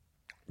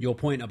your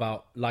point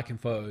about liking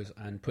photos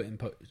and putting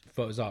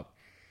photos up,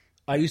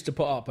 I used to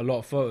put up a lot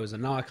of photos,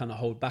 and now I kind of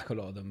hold back a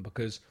lot of them,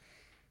 because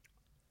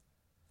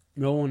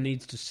no one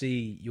needs to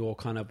see your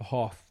kind of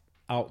half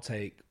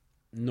outtake,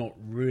 not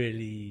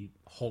really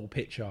whole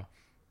picture.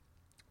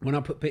 When I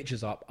put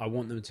pictures up, I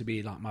want them to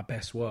be like my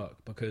best work,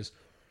 because,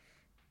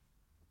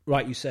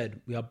 like you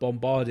said, we are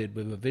bombarded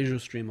with a visual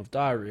stream of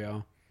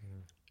diarrhea.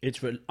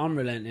 It's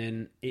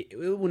unrelenting. It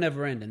will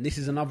never end. And this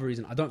is another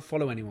reason I don't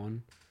follow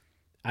anyone.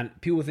 And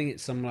people think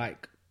it's some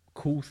like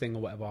cool thing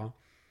or whatever.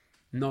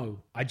 No,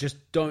 I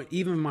just don't.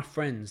 Even my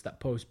friends that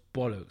post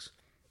bollocks,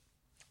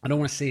 I don't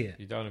want to see it.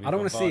 You don't want to be I don't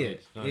want to see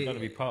it. No, you don't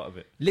want to be part of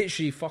it.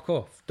 Literally, fuck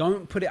off.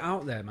 Don't put it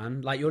out there,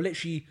 man. Like, you're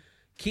literally,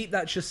 keep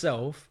that to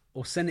yourself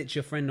or send it to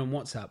your friend on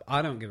WhatsApp.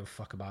 I don't give a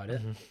fuck about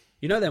it. Mm-hmm.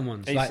 You know them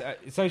ones.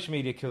 Social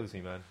media kills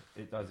me, man.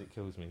 It does. It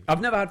kills me.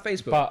 I've never had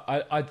Facebook.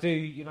 But I do,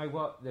 you know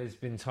what? There's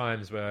been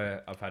times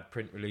where I've had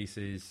print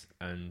releases,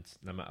 and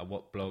no matter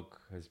what blog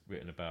has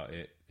written about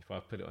it, if I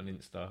put it on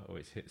Insta or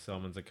it's hit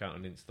someone's account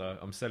on Insta,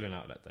 I'm selling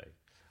out that day.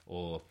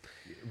 Or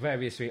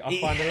various reasons. I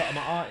find a lot of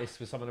my artists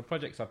for some of the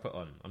projects I put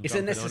on. It's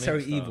a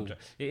necessary evil.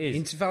 It is.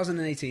 In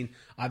 2018,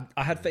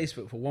 I had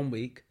Facebook for 1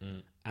 week,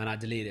 and I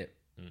deleted it.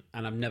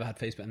 And I've never had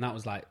Facebook, and that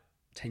was like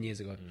 10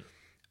 years ago.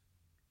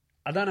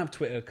 I don't have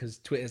Twitter, because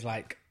Twitter's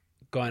like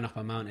going up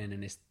a mountain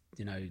and it's,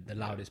 you know, the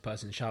loudest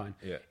person shouting.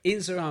 Yeah.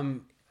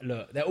 Instagram,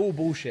 look, they're all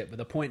bullshit, but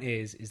the point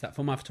is that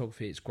for my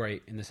photography, it's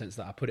great in the sense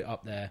that I put it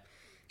up there,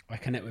 I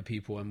connect with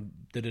people, and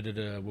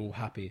we're all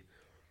happy.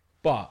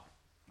 But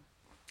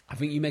I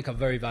think you make a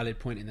very valid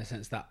point in the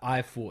sense that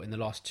I've thought in the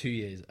last 2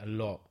 years a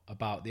lot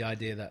about the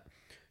idea that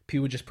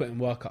people just putting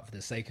work up for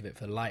the sake of it,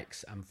 for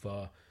likes and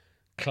for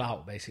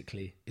clout,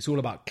 basically. It's all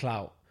about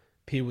clout.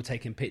 People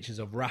taking pictures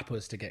of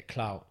rappers to get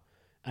clout,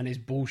 and it's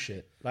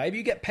bullshit. Like, if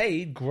you get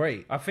paid,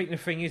 great. I think the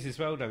thing is as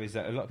well, though, is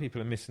that a lot of people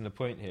are missing the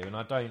point here, and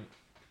I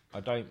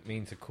don't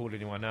mean to call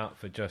anyone out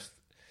for just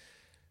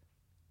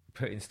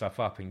putting stuff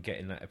up and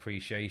getting that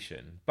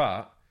appreciation,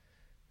 but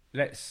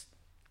let's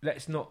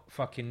not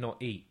fucking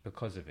not eat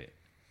because of it.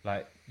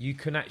 Like, you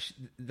can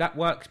actually, that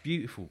work's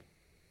beautiful.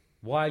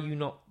 Why are you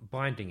not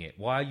binding it?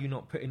 Why are you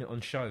not putting it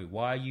on show?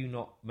 Why are you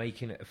not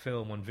making it a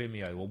film on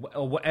Vimeo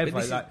or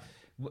whatever? Like,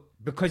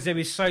 because there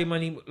is so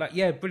many, like,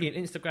 yeah, brilliant.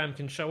 Instagram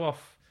can show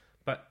off,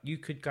 but you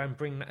could go and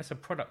bring that as a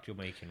product you're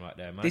making right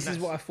there, man. This is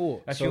what I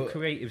thought. That's your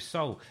creative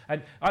soul.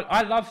 And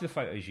I love the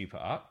photos you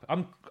put up.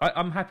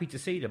 I'm happy to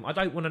see them. I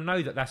don't want to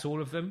know that that's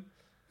all of them.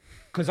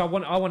 Because I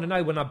want to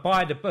know when I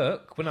buy the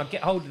book, when I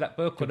get hold of that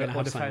book or the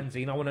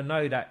fanzine, I want to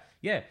know that,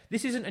 yeah,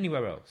 this isn't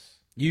anywhere else.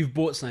 You've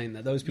bought something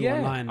that those people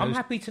online... I'm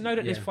happy to know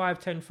that there's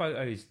 5-10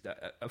 photos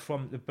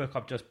from the book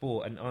I've just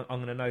bought, and I'm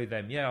going to know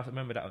them. Yeah, I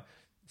remember that.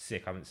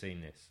 Sick, I haven't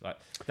seen this. Like,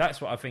 that's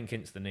what I think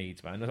Insta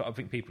needs, man. I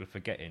think people are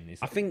forgetting.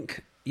 I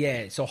think,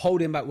 so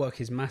holding back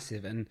work is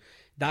massive, and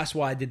that's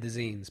why I did the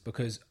zines,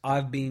 because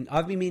I've been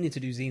meaning to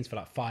do zines for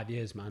like 5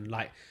 years, man.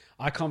 Like,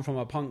 I come from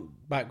a punk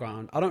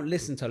background. I don't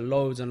listen to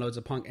loads and loads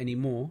of punk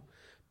anymore,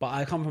 but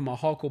I come from a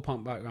hardcore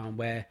punk background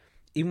where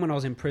even when I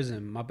was in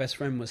prison, my best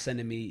friend was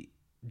sending me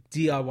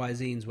DIY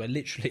zines where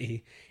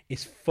literally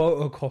it's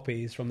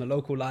photocopies from the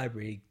local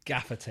library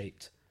gaffer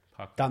taped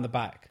down the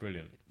back.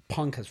 Brilliant.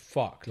 Punk as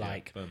fuck. Yeah,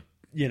 like, boom.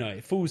 you know,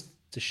 it falls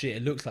to shit.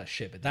 It looks like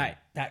shit, but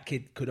that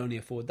kid could only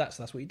afford that,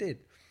 so that's what he did.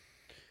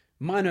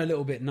 Mine are a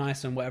little bit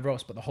nicer and whatever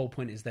else, but the whole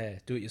point is there.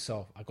 Do it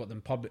yourself. I got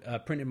them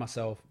printed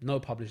myself. No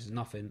publishers,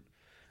 nothing.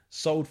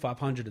 Sold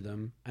 500 of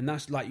them, and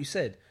that's like you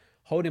said,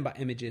 holding back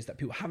images that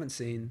people haven't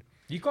seen.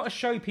 You've got to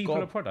show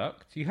people a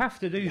product. You have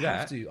to do that.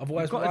 Have to.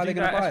 Otherwise, You've got why are they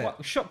going to buy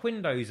it? Shop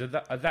windows are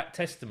that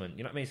testament.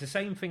 You know what I mean? It's the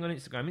same thing on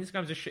Instagram.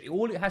 Instagram's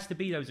all it has to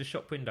be though is a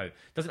shop window. It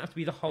doesn't have to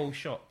be the whole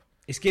shop.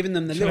 It's giving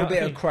them the little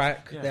bit of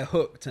crack. Yeah. They're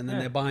hooked, and then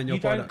they're buying your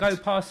product. You don't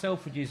go past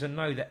Selfridges and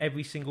know that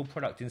every single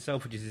product in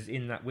Selfridges is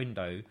in that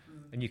window,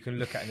 and you can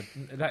look at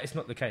it. That is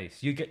not the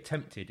case. You get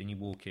tempted and you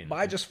walk in. But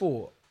I just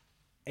thought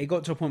it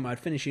got to a point where I'd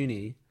finished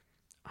uni.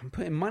 I'm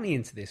putting money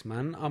into this,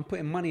 man. I'm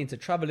putting money into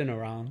traveling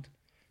around,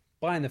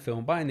 buying the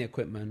film, buying the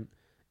equipment,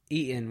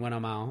 eating when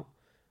I'm out.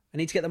 I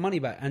need to get the money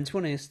back. And to be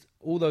honest,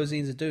 all those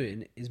zines are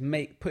doing is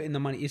putting the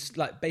money. It's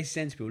like basically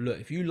saying to people,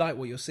 look, if you like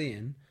what you're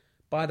seeing,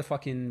 buy the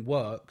fucking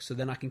work so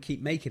then I can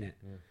keep making it.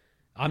 Yeah.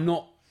 I'm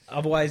not,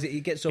 otherwise it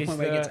gets to a point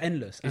where it gets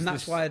endless. And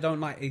that's why I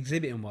don't like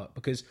exhibiting work,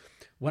 because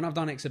when I've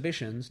done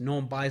exhibitions, no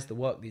one buys the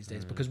work these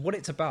days. Because what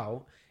it's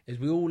about is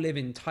we all live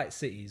in tight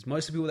cities.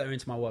 Most of the people that are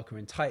into my work are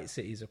in tight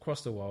cities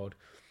across the world.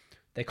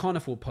 They can't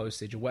afford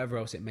postage or whatever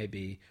else it may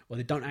be, or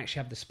they don't actually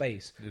have the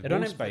space. They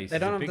don't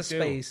have the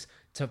space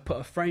to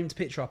put a framed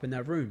picture up in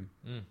their room.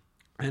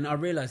 And I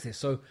realised this.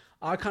 So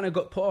I kind of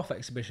got put off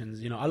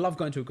exhibitions. You know, I love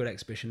going to a good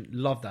exhibition.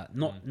 Love that.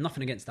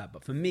 Nothing against that.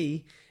 But for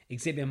me,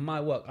 exhibiting my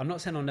work, I'm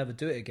not saying I'll never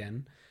do it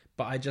again,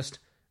 but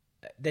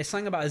there's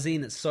something about a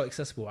zine that's so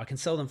accessible. I can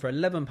sell them for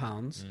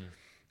 £11.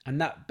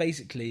 And that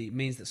basically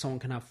means that someone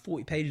can have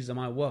 40 pages of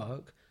my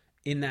work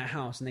in their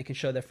house and they can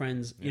show their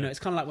friends. You know, it's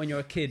kind of like when you're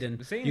a kid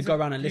and you go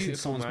around and listen to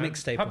someone's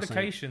mixtape.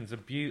 Publications are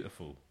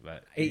beautiful.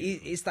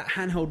 It's that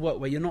handheld work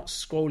where you're not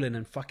scrolling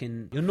and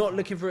fucking, you're not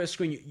looking through a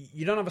screen.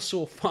 You don't have a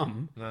sore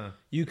thumb. No.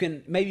 You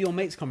can, maybe your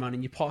mates come around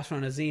and you pass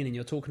around a zine and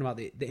you're talking about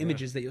the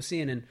images that you're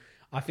seeing. And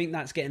I think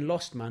that's getting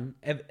lost, man.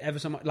 Ever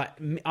so much. Like,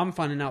 I'm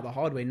finding out the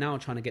hard way now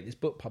trying to get this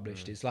book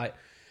published. It's like,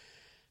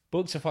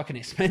 books are fucking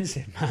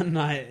expensive, man.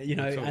 Like,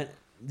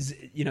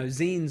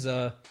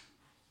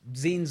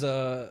 zines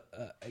are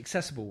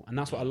accessible, and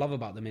that's what I love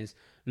about them is,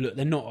 look,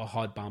 they're not a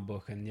hardbound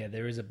book, and yeah,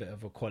 there is a bit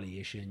of a quality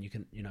issue, and you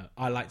can,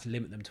 I like to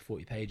limit them to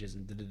 40 pages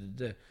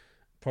and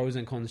pros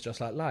and cons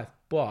just like life,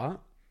 but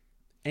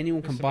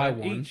anyone can buy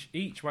one.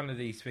 Each one of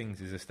these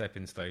things is a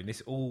stepping stone.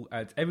 This all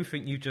adds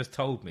everything you just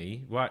told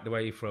me, right the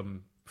way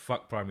from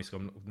fuck primary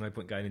school, no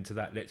point going into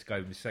that, let's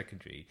go to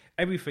secondary.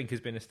 Everything has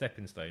been a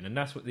stepping stone, and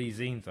that's what these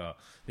zines are.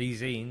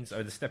 These zines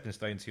are the stepping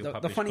stone to your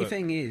published The funny book.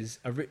 thing is,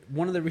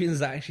 one of the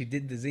reasons I actually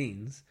did the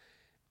zines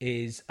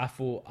is I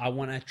thought I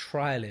want to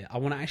trial it. I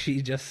want to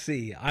actually just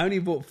see. I only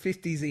bought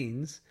 50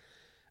 zines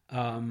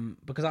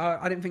because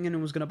I didn't think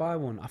anyone was going to buy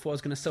one. I thought I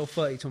was going to sell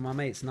 30 to my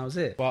mates and that was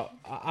it. But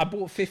I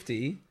bought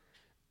 50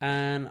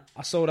 and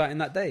I sold out in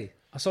that day.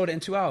 I sold it in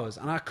 2 hours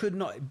and I could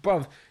not,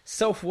 bruv,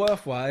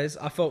 self-worth wise,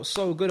 I felt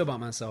so good about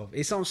myself.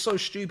 It sounds so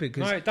stupid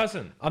because no, it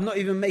doesn't. I'm not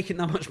even making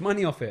that much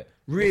money off it.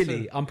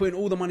 Really, I'm putting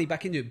all the money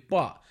back into it.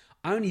 But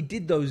I only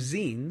did those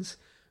zines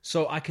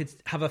so I could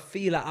have a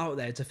feeler out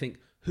there to think,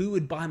 who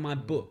would buy my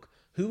book?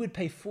 Who would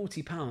pay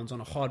 £40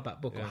 on a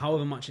hardback book or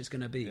however much it's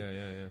going to be?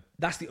 Yeah.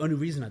 That's the only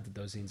reason I did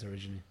those zines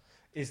originally.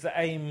 Is the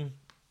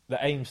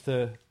aims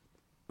to...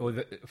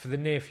 for the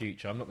near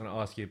future, I'm not going to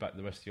ask you about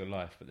the rest of your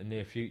life, but the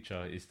near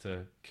future is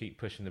to keep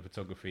pushing the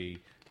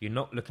photography. You're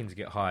not looking to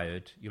get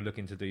hired. You're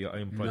looking to do your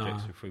own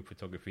projects through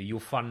photography. You'll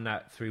fund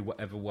that through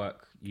whatever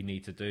work you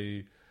need to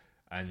do.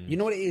 And you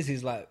know what it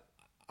is like,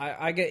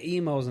 I get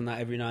emails and that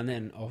every now and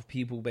then of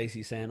people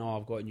basically saying, oh,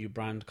 I've got a new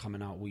brand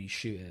coming out. Will you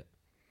shoot it?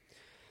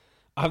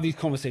 I have these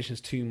conversations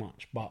too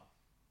much, but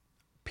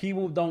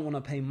people don't want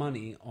to pay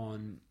money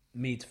on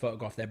me to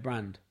photograph their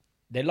brand.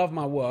 They love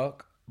my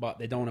work, but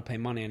they don't want to pay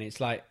money. And it's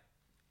like,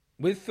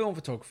 with film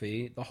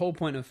photography, the whole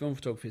point of film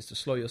photography is to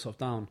slow yourself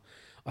down.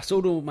 I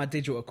sold all my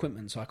digital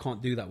equipment, so I can't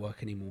do that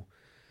work anymore.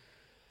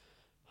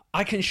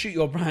 I can shoot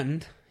your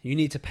brand. You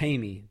need to pay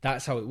me.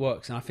 That's how it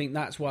works. And I think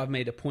that's why I've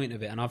made a point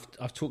of it. And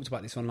I've talked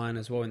about this online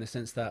as well, in the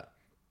sense that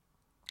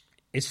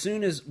as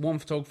soon as one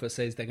photographer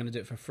says they're going to do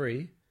it for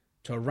free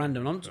to a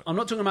random, I'm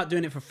not talking about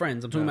doing it for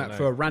friends. I'm talking about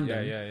for a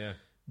random. Yeah.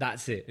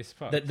 That's it. It's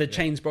fucked. The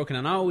chain's broken.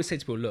 And I always say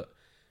to people, look,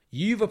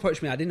 you've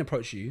approached me. I didn't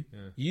approach you. Yeah.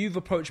 You've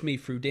approached me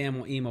through DM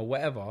or email,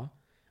 whatever,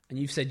 and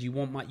you've said you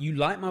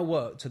like my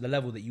work to the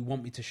level that you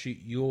want me to shoot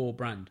your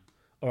brand.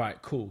 All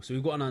right, cool. So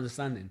we've got an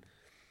understanding.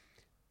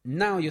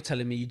 Now you're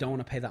telling me you don't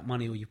want to pay that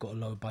money or you've got a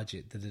low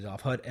budget.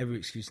 I've heard every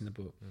excuse in the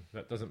book.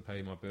 That doesn't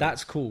pay my bills.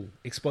 That's cool.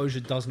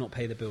 Exposure does not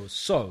pay the bills.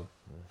 So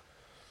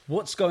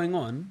what's going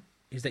on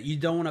is that you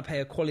don't want to pay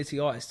a quality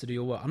artist to do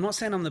your work. I'm not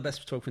saying I'm the best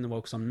photographer in the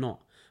world, because I'm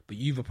not, but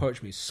you've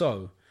approached me.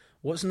 So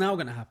What's now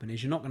going to happen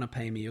is you're not going to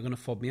pay me. You're going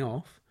to fob me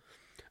off.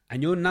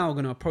 And you're now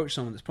going to approach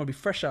someone that's probably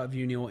fresh out of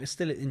uni or is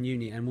still in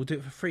uni and will do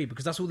it for free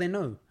because that's all they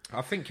know.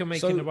 I think you're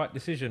making the right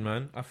decision,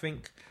 man. I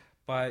think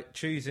by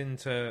choosing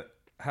to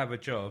have a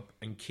job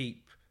and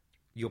keep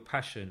your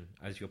passion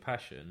as your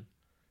passion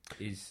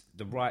is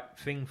the right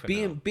thing for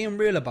now. Being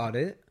real about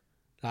it,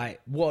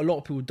 like what a lot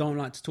of people don't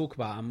like to talk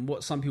about and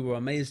what some people are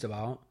amazed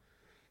about.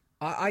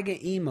 I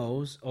get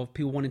emails of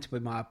people wanting to be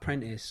my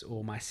apprentice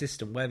or my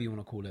assistant, whatever you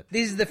want to call it.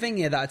 This is the thing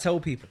here that I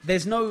tell people.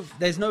 There's no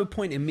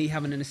point in me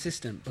having an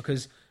assistant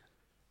because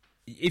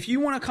if you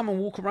want to come and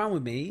walk around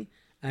with me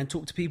and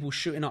talk to people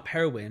shooting up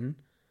heroin,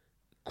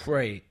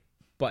 great,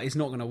 but it's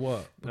not going to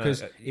work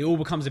because it all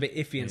becomes a bit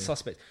iffy and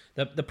suspect.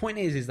 The point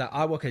is that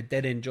I work a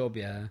dead-end job,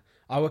 yeah?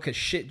 I work a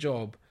shit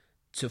job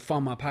to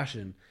fund my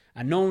passion.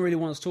 And no one really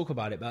wants to talk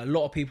about it, but a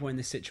lot of people are in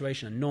this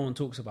situation and no one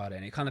talks about it,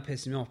 and it kind of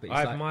pisses me off. But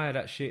I admire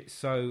that shit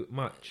so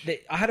much.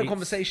 I had a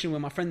conversation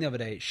with my friend the other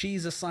day.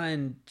 She's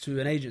assigned to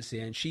an agency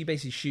and she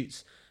basically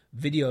shoots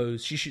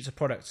videos. She shoots a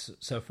product,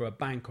 so for a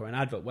bank or an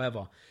advert,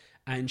 whatever.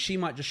 And she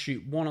might just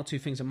shoot 1 or 2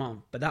 things a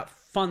month, but that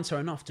funds her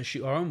enough to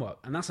shoot her own work.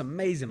 And that's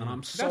amazing, and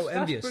I'm so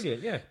envious. That's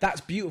brilliant, yeah.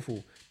 That's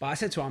beautiful. But I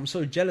said to her, I'm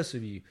so jealous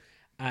of you.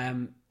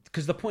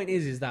 Because the point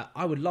is that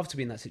I would love to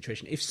be in that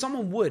situation. If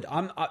someone would,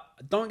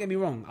 don't get me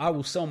wrong, I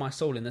will sell my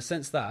soul in the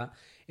sense that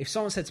if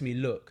someone said to me,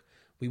 look,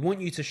 we want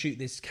you to shoot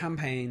this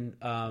campaign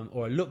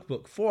or a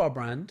lookbook for our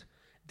brand.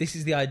 This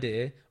is the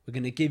idea. We're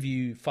going to give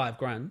you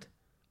 $5,000.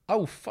 I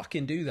will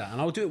fucking do that,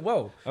 and I'll do it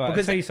well. All right,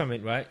 because I'll tell you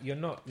something, right?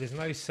 There's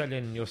no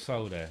selling your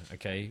soul there,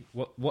 okay?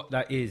 What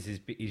that is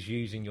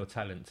using your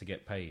talent to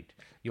get paid.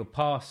 Your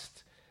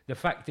past, the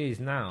fact is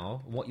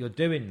now, what you're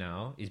doing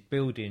now is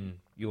building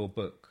your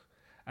book.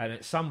 And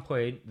at some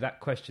point, that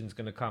question's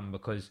going to come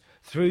because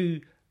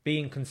through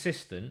being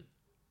consistent,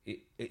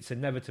 it's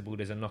inevitable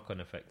there's a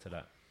knock-on effect to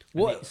that.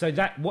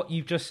 What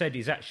you've just said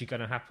is actually going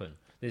to happen.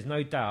 There's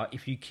no doubt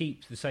if you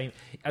keep the same...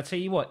 I'll tell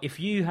you what, if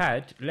you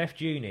had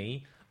left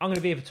uni, I'm going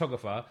to be a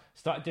photographer,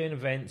 started doing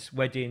events,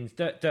 weddings,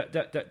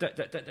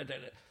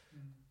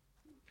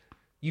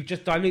 you've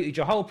just diluted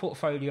your whole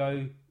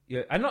portfolio.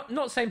 And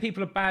not saying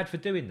people are bad for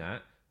doing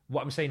that.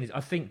 What I'm saying is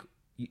I think...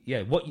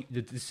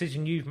 the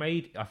decision you've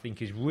made, I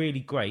think, is really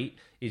great,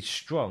 is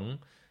strong.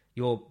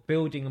 You're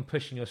building and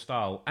pushing your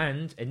style,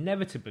 and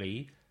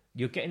inevitably,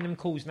 you're getting them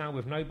calls now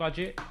with no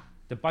budget.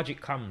 The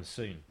budget comes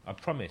soon. I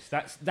promise.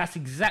 That's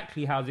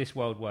exactly how this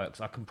world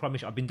works. I can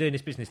promise you. I've been doing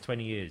this business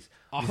 20 years.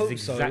 I hope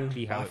so.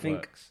 Exactly how it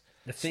works.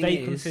 The thing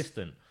stay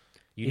consistent.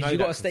 You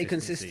got to stay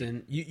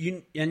consistent.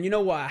 And you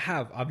know what I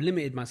have? I've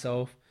limited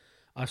myself.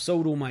 I've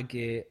sold all my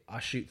gear. I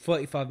shoot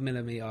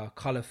 35mm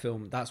color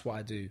film. That's what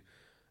I do.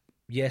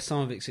 Yeah, some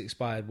of it's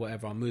expired,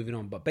 whatever, I'm moving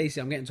on. But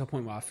basically, I'm getting to a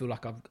point where I feel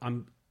like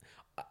I'm...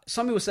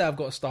 Some people say I've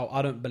got a style.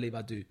 I don't believe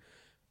I do.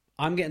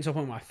 I'm getting to a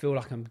point where I feel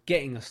like I'm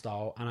getting a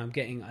style and I'm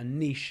getting a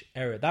niche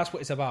area. That's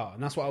what it's about.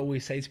 And that's what I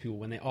always say to people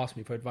when they ask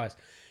me for advice.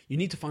 You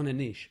need to find a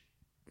niche.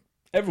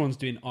 Everyone's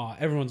doing art.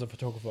 Everyone's a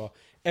photographer.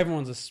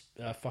 Everyone's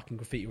a fucking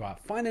graffiti writer.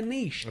 Find a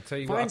niche. I'll tell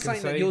you find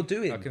something that you're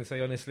doing. I can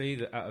say honestly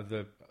that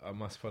I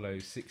must follow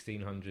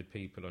 1,600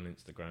 people on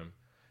Instagram.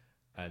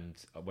 And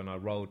when I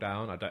roll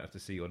down, I don't have to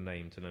see your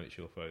name to know it's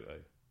your photo.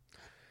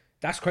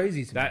 That's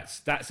crazy to me.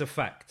 That's a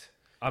fact.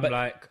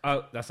 Like,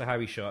 oh, that's a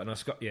Harry shot.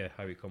 And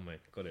Harry Conway.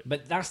 Got it.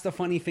 But that's the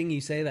funny thing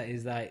you say that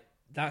is like,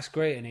 that's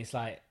great. And it's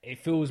like, it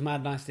feels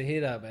mad nice to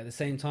hear that. But at the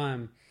same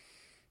time,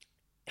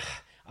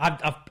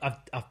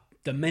 I've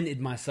demented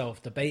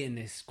myself debating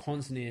this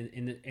constantly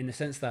in the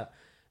sense that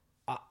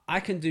I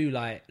can do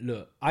like,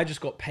 look, I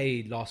just got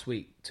paid last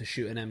week to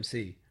shoot an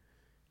MC.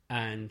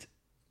 And...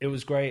 it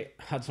was great.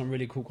 Had some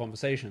really cool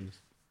conversations.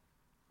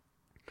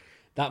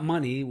 That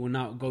money will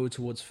now go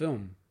towards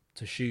film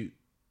to shoot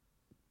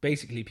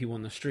basically people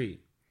on the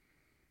street.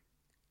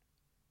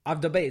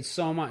 I've debated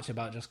so much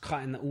about just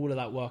cutting all of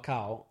that work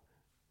out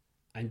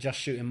and just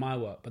shooting my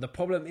work. But the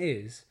problem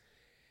is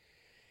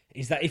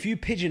that if you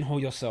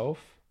pigeonhole yourself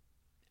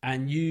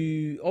and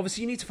you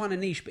need to find a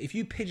niche, but if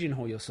you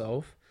pigeonhole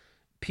yourself,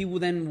 people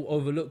then will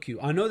overlook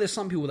you. I know there's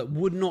some people that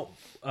would not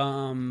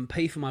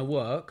pay for my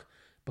work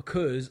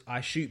because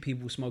I shoot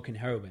people smoking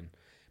heroin.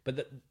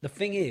 But the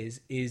thing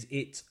is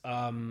it's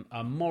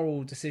a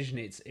moral decision.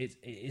 It's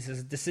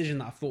a decision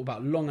that I've thought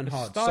about long and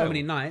hard. Style. So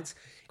many nights.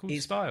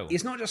 It's style.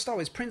 It's not just style,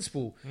 it's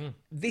principle.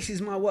 This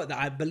is my work that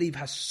I believe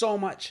has so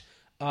much...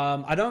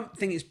 I don't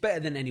think it's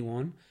better than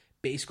anyone,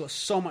 but it's got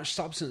so much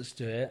substance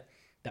to it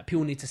that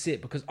people need to see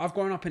it. Because I've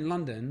grown up in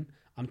London.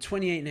 I'm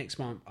 28 next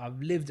month.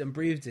 I've lived and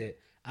breathed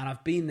it. And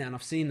I've been there and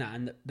I've seen that.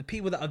 And the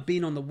people that I've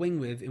been on the wing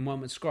with in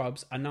Wormwood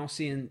Scrubs are now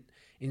seeing...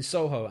 in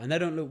Soho, and they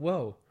don't look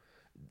well.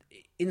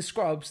 In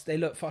Scrubs, they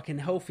look fucking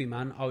healthy,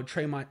 man. I would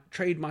trade my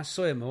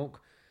soya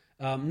milk.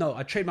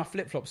 I'd trade my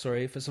flip-flops,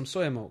 for some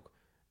soya milk.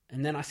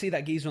 And then I see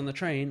that geezer on the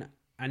train,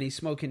 and he's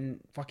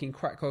smoking fucking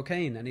crack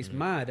cocaine, and he's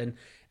mad. And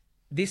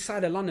this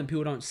side of London,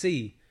 people don't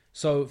see.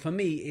 So for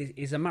me,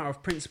 it's a matter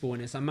of principle,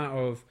 and it's a matter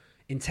of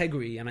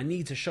integrity, and I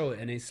need to show it.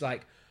 And it's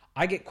like,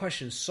 I get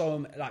questions so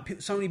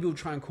many people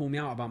try and call me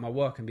out about my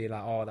work and be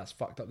like, oh, that's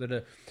fucked up.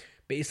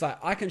 But it's like,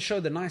 I can show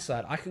the nice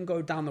side. I can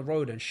go down the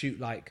road and shoot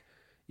like,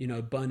 you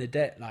know,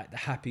 Bernadette, like the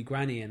happy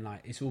granny, and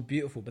like it's all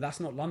beautiful. But that's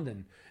not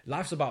London.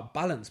 Life's about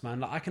balance, man.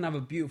 Like I can have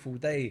a beautiful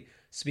day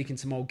speaking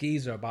to Mo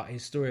Geezer about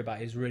his story about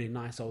his really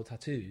nice old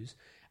tattoos,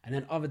 and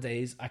then other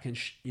days I can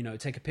you know,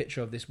 take a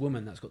picture of this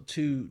woman that's got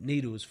 2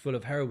 needles full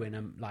of heroin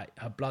and like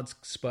her blood's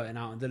spurting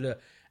out and da-da-da,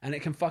 and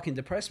it can fucking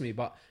depress me.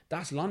 But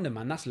that's London,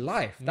 man. That's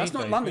life. That's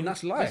not London.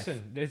 That's life.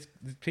 Listen, there's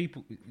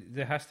people.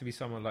 There has to be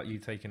someone like you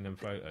taking them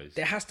photos.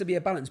 There has to be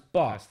a balance,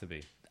 but There has to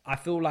be. I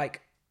feel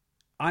like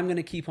I'm going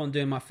to keep on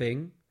doing my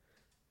thing.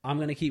 I'm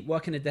going to keep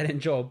working a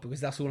dead-end job because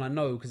that's all I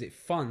know, because it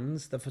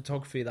funds the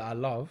photography that I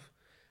love.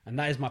 And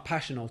that is my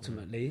passion,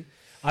 ultimately.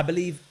 I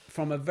believe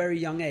from a very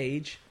young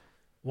age,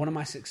 one of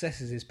my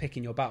successes is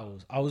picking your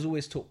battles. I was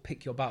always taught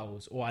pick your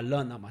battles, or I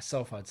learned that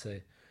myself, I'd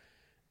say.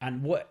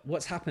 And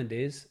what's happened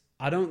is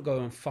I don't go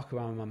and fuck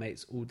around with my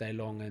mates all day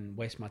long and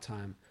waste my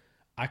time.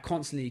 I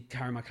constantly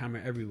carry my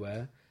camera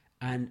everywhere,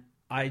 and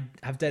I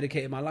have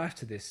dedicated my life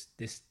to this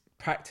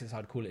practice,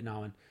 I'd call it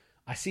now. And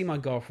I see my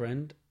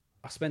girlfriend,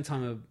 I spend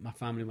time with my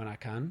family when I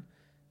can,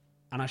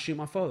 and I shoot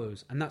my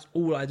photos, and that's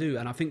all I do.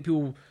 And I think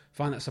people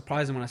find that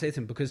surprising when I say to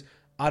them, because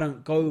I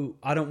don't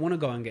want to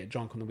go and get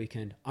drunk on the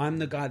weekend. I'm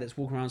the guy that's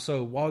walking around,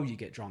 so why would you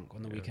get drunk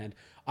on the weekend?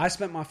 I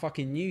spent my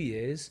fucking New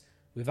Year's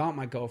without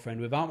my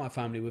girlfriend, without my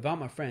family, without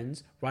my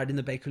friends, riding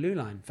the Bakerloo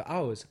line for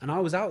hours. And I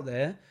was out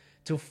there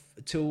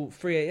till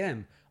 3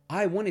 a.m.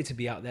 I wanted to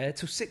be out there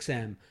till 6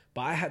 a.m.,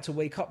 but I had to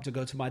wake up to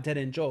go to my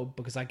dead-end job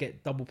because I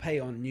get double pay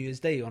on New Year's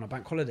Day on a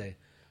bank holiday.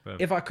 Well,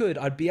 if I could,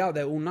 I'd be out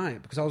there all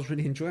night because I was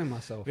really enjoying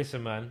myself.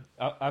 Listen, man,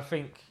 I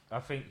think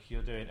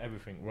you're doing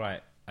everything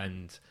right,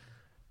 and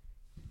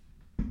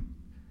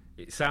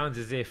it sounds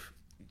as if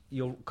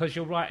you're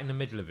right in the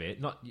middle of it.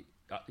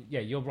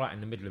 You're right in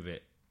the middle of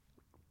it.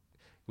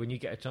 When you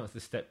get a chance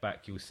to step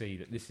back, you'll see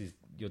that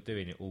you're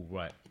doing it all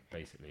right.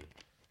 Basically,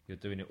 you're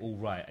doing it all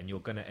right, and you're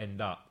going to end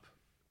up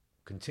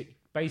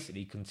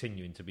basically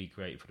continuing to be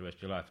creative for the rest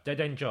of your life. Dead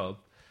end job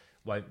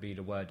won't be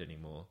the word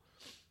anymore.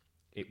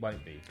 It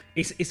won't be.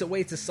 It's a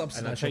way to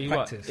subsidise your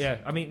practice. Yeah,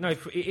 I mean, no,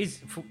 it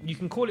is. You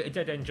can call it a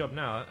dead end job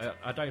now.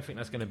 I don't think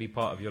that's going to be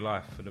part of your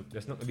life.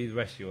 That's not going to be the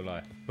rest of your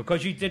life,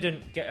 because you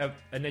didn't get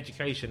an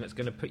education that's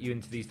going to put you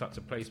into these types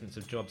of placements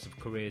of jobs, of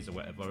careers, or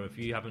whatever. If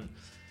you haven't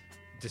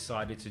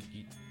decided to,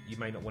 you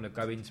may not want to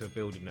go into a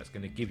building that's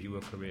going to give you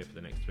a career for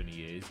the next 20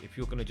 years. If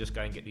you're going to just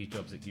go and get these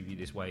jobs that give you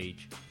this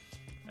wage,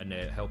 and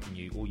they're helping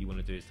you, all you want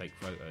to do is take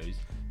photos.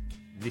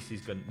 This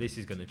is going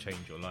to change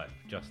your life.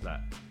 Just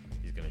that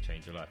is going to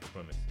change your life, I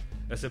promise.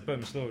 That's a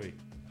boom story.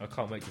 I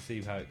can't wait to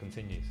see how it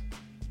continues.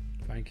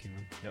 Thank you,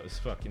 man. That was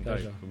fucking dope.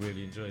 I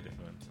really enjoyed it,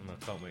 man, and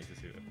I can't wait to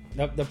see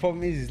it. The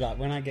problem is like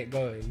when I get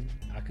going,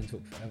 I can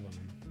talk forever,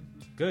 man.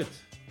 Good.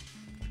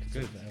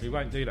 We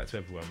won't do that to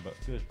everyone, but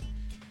good.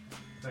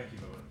 Thank you,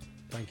 brother.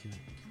 Thank you.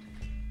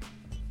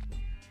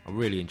 I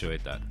really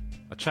enjoyed that.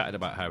 I chatted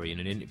about Harry in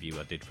an interview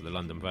I did for the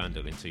London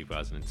Vandal in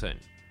 2010.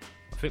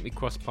 I think we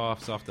crossed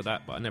paths after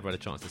that, but I never had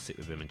a chance to sit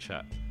with him and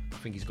chat. I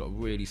think he's got a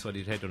really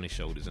solid head on his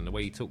shoulders, and the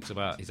way he talks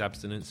about his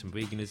abstinence and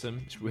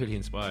veganism, it's really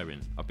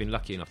inspiring. I've been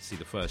lucky enough to see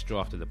the first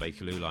draft of the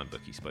Bakerloo line book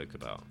he spoke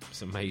about.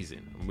 It's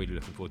amazing. I'm really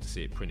looking forward to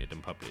see it printed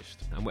and published.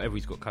 And whatever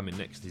he's got coming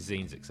next, his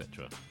zines,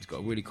 etc. He's got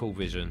a really cool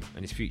vision,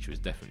 and his future is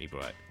definitely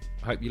bright.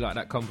 I hope you like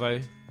that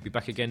convo. Be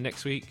back again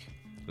next week.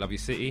 Love your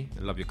city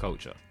and love your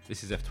culture.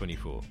 This is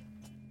F24.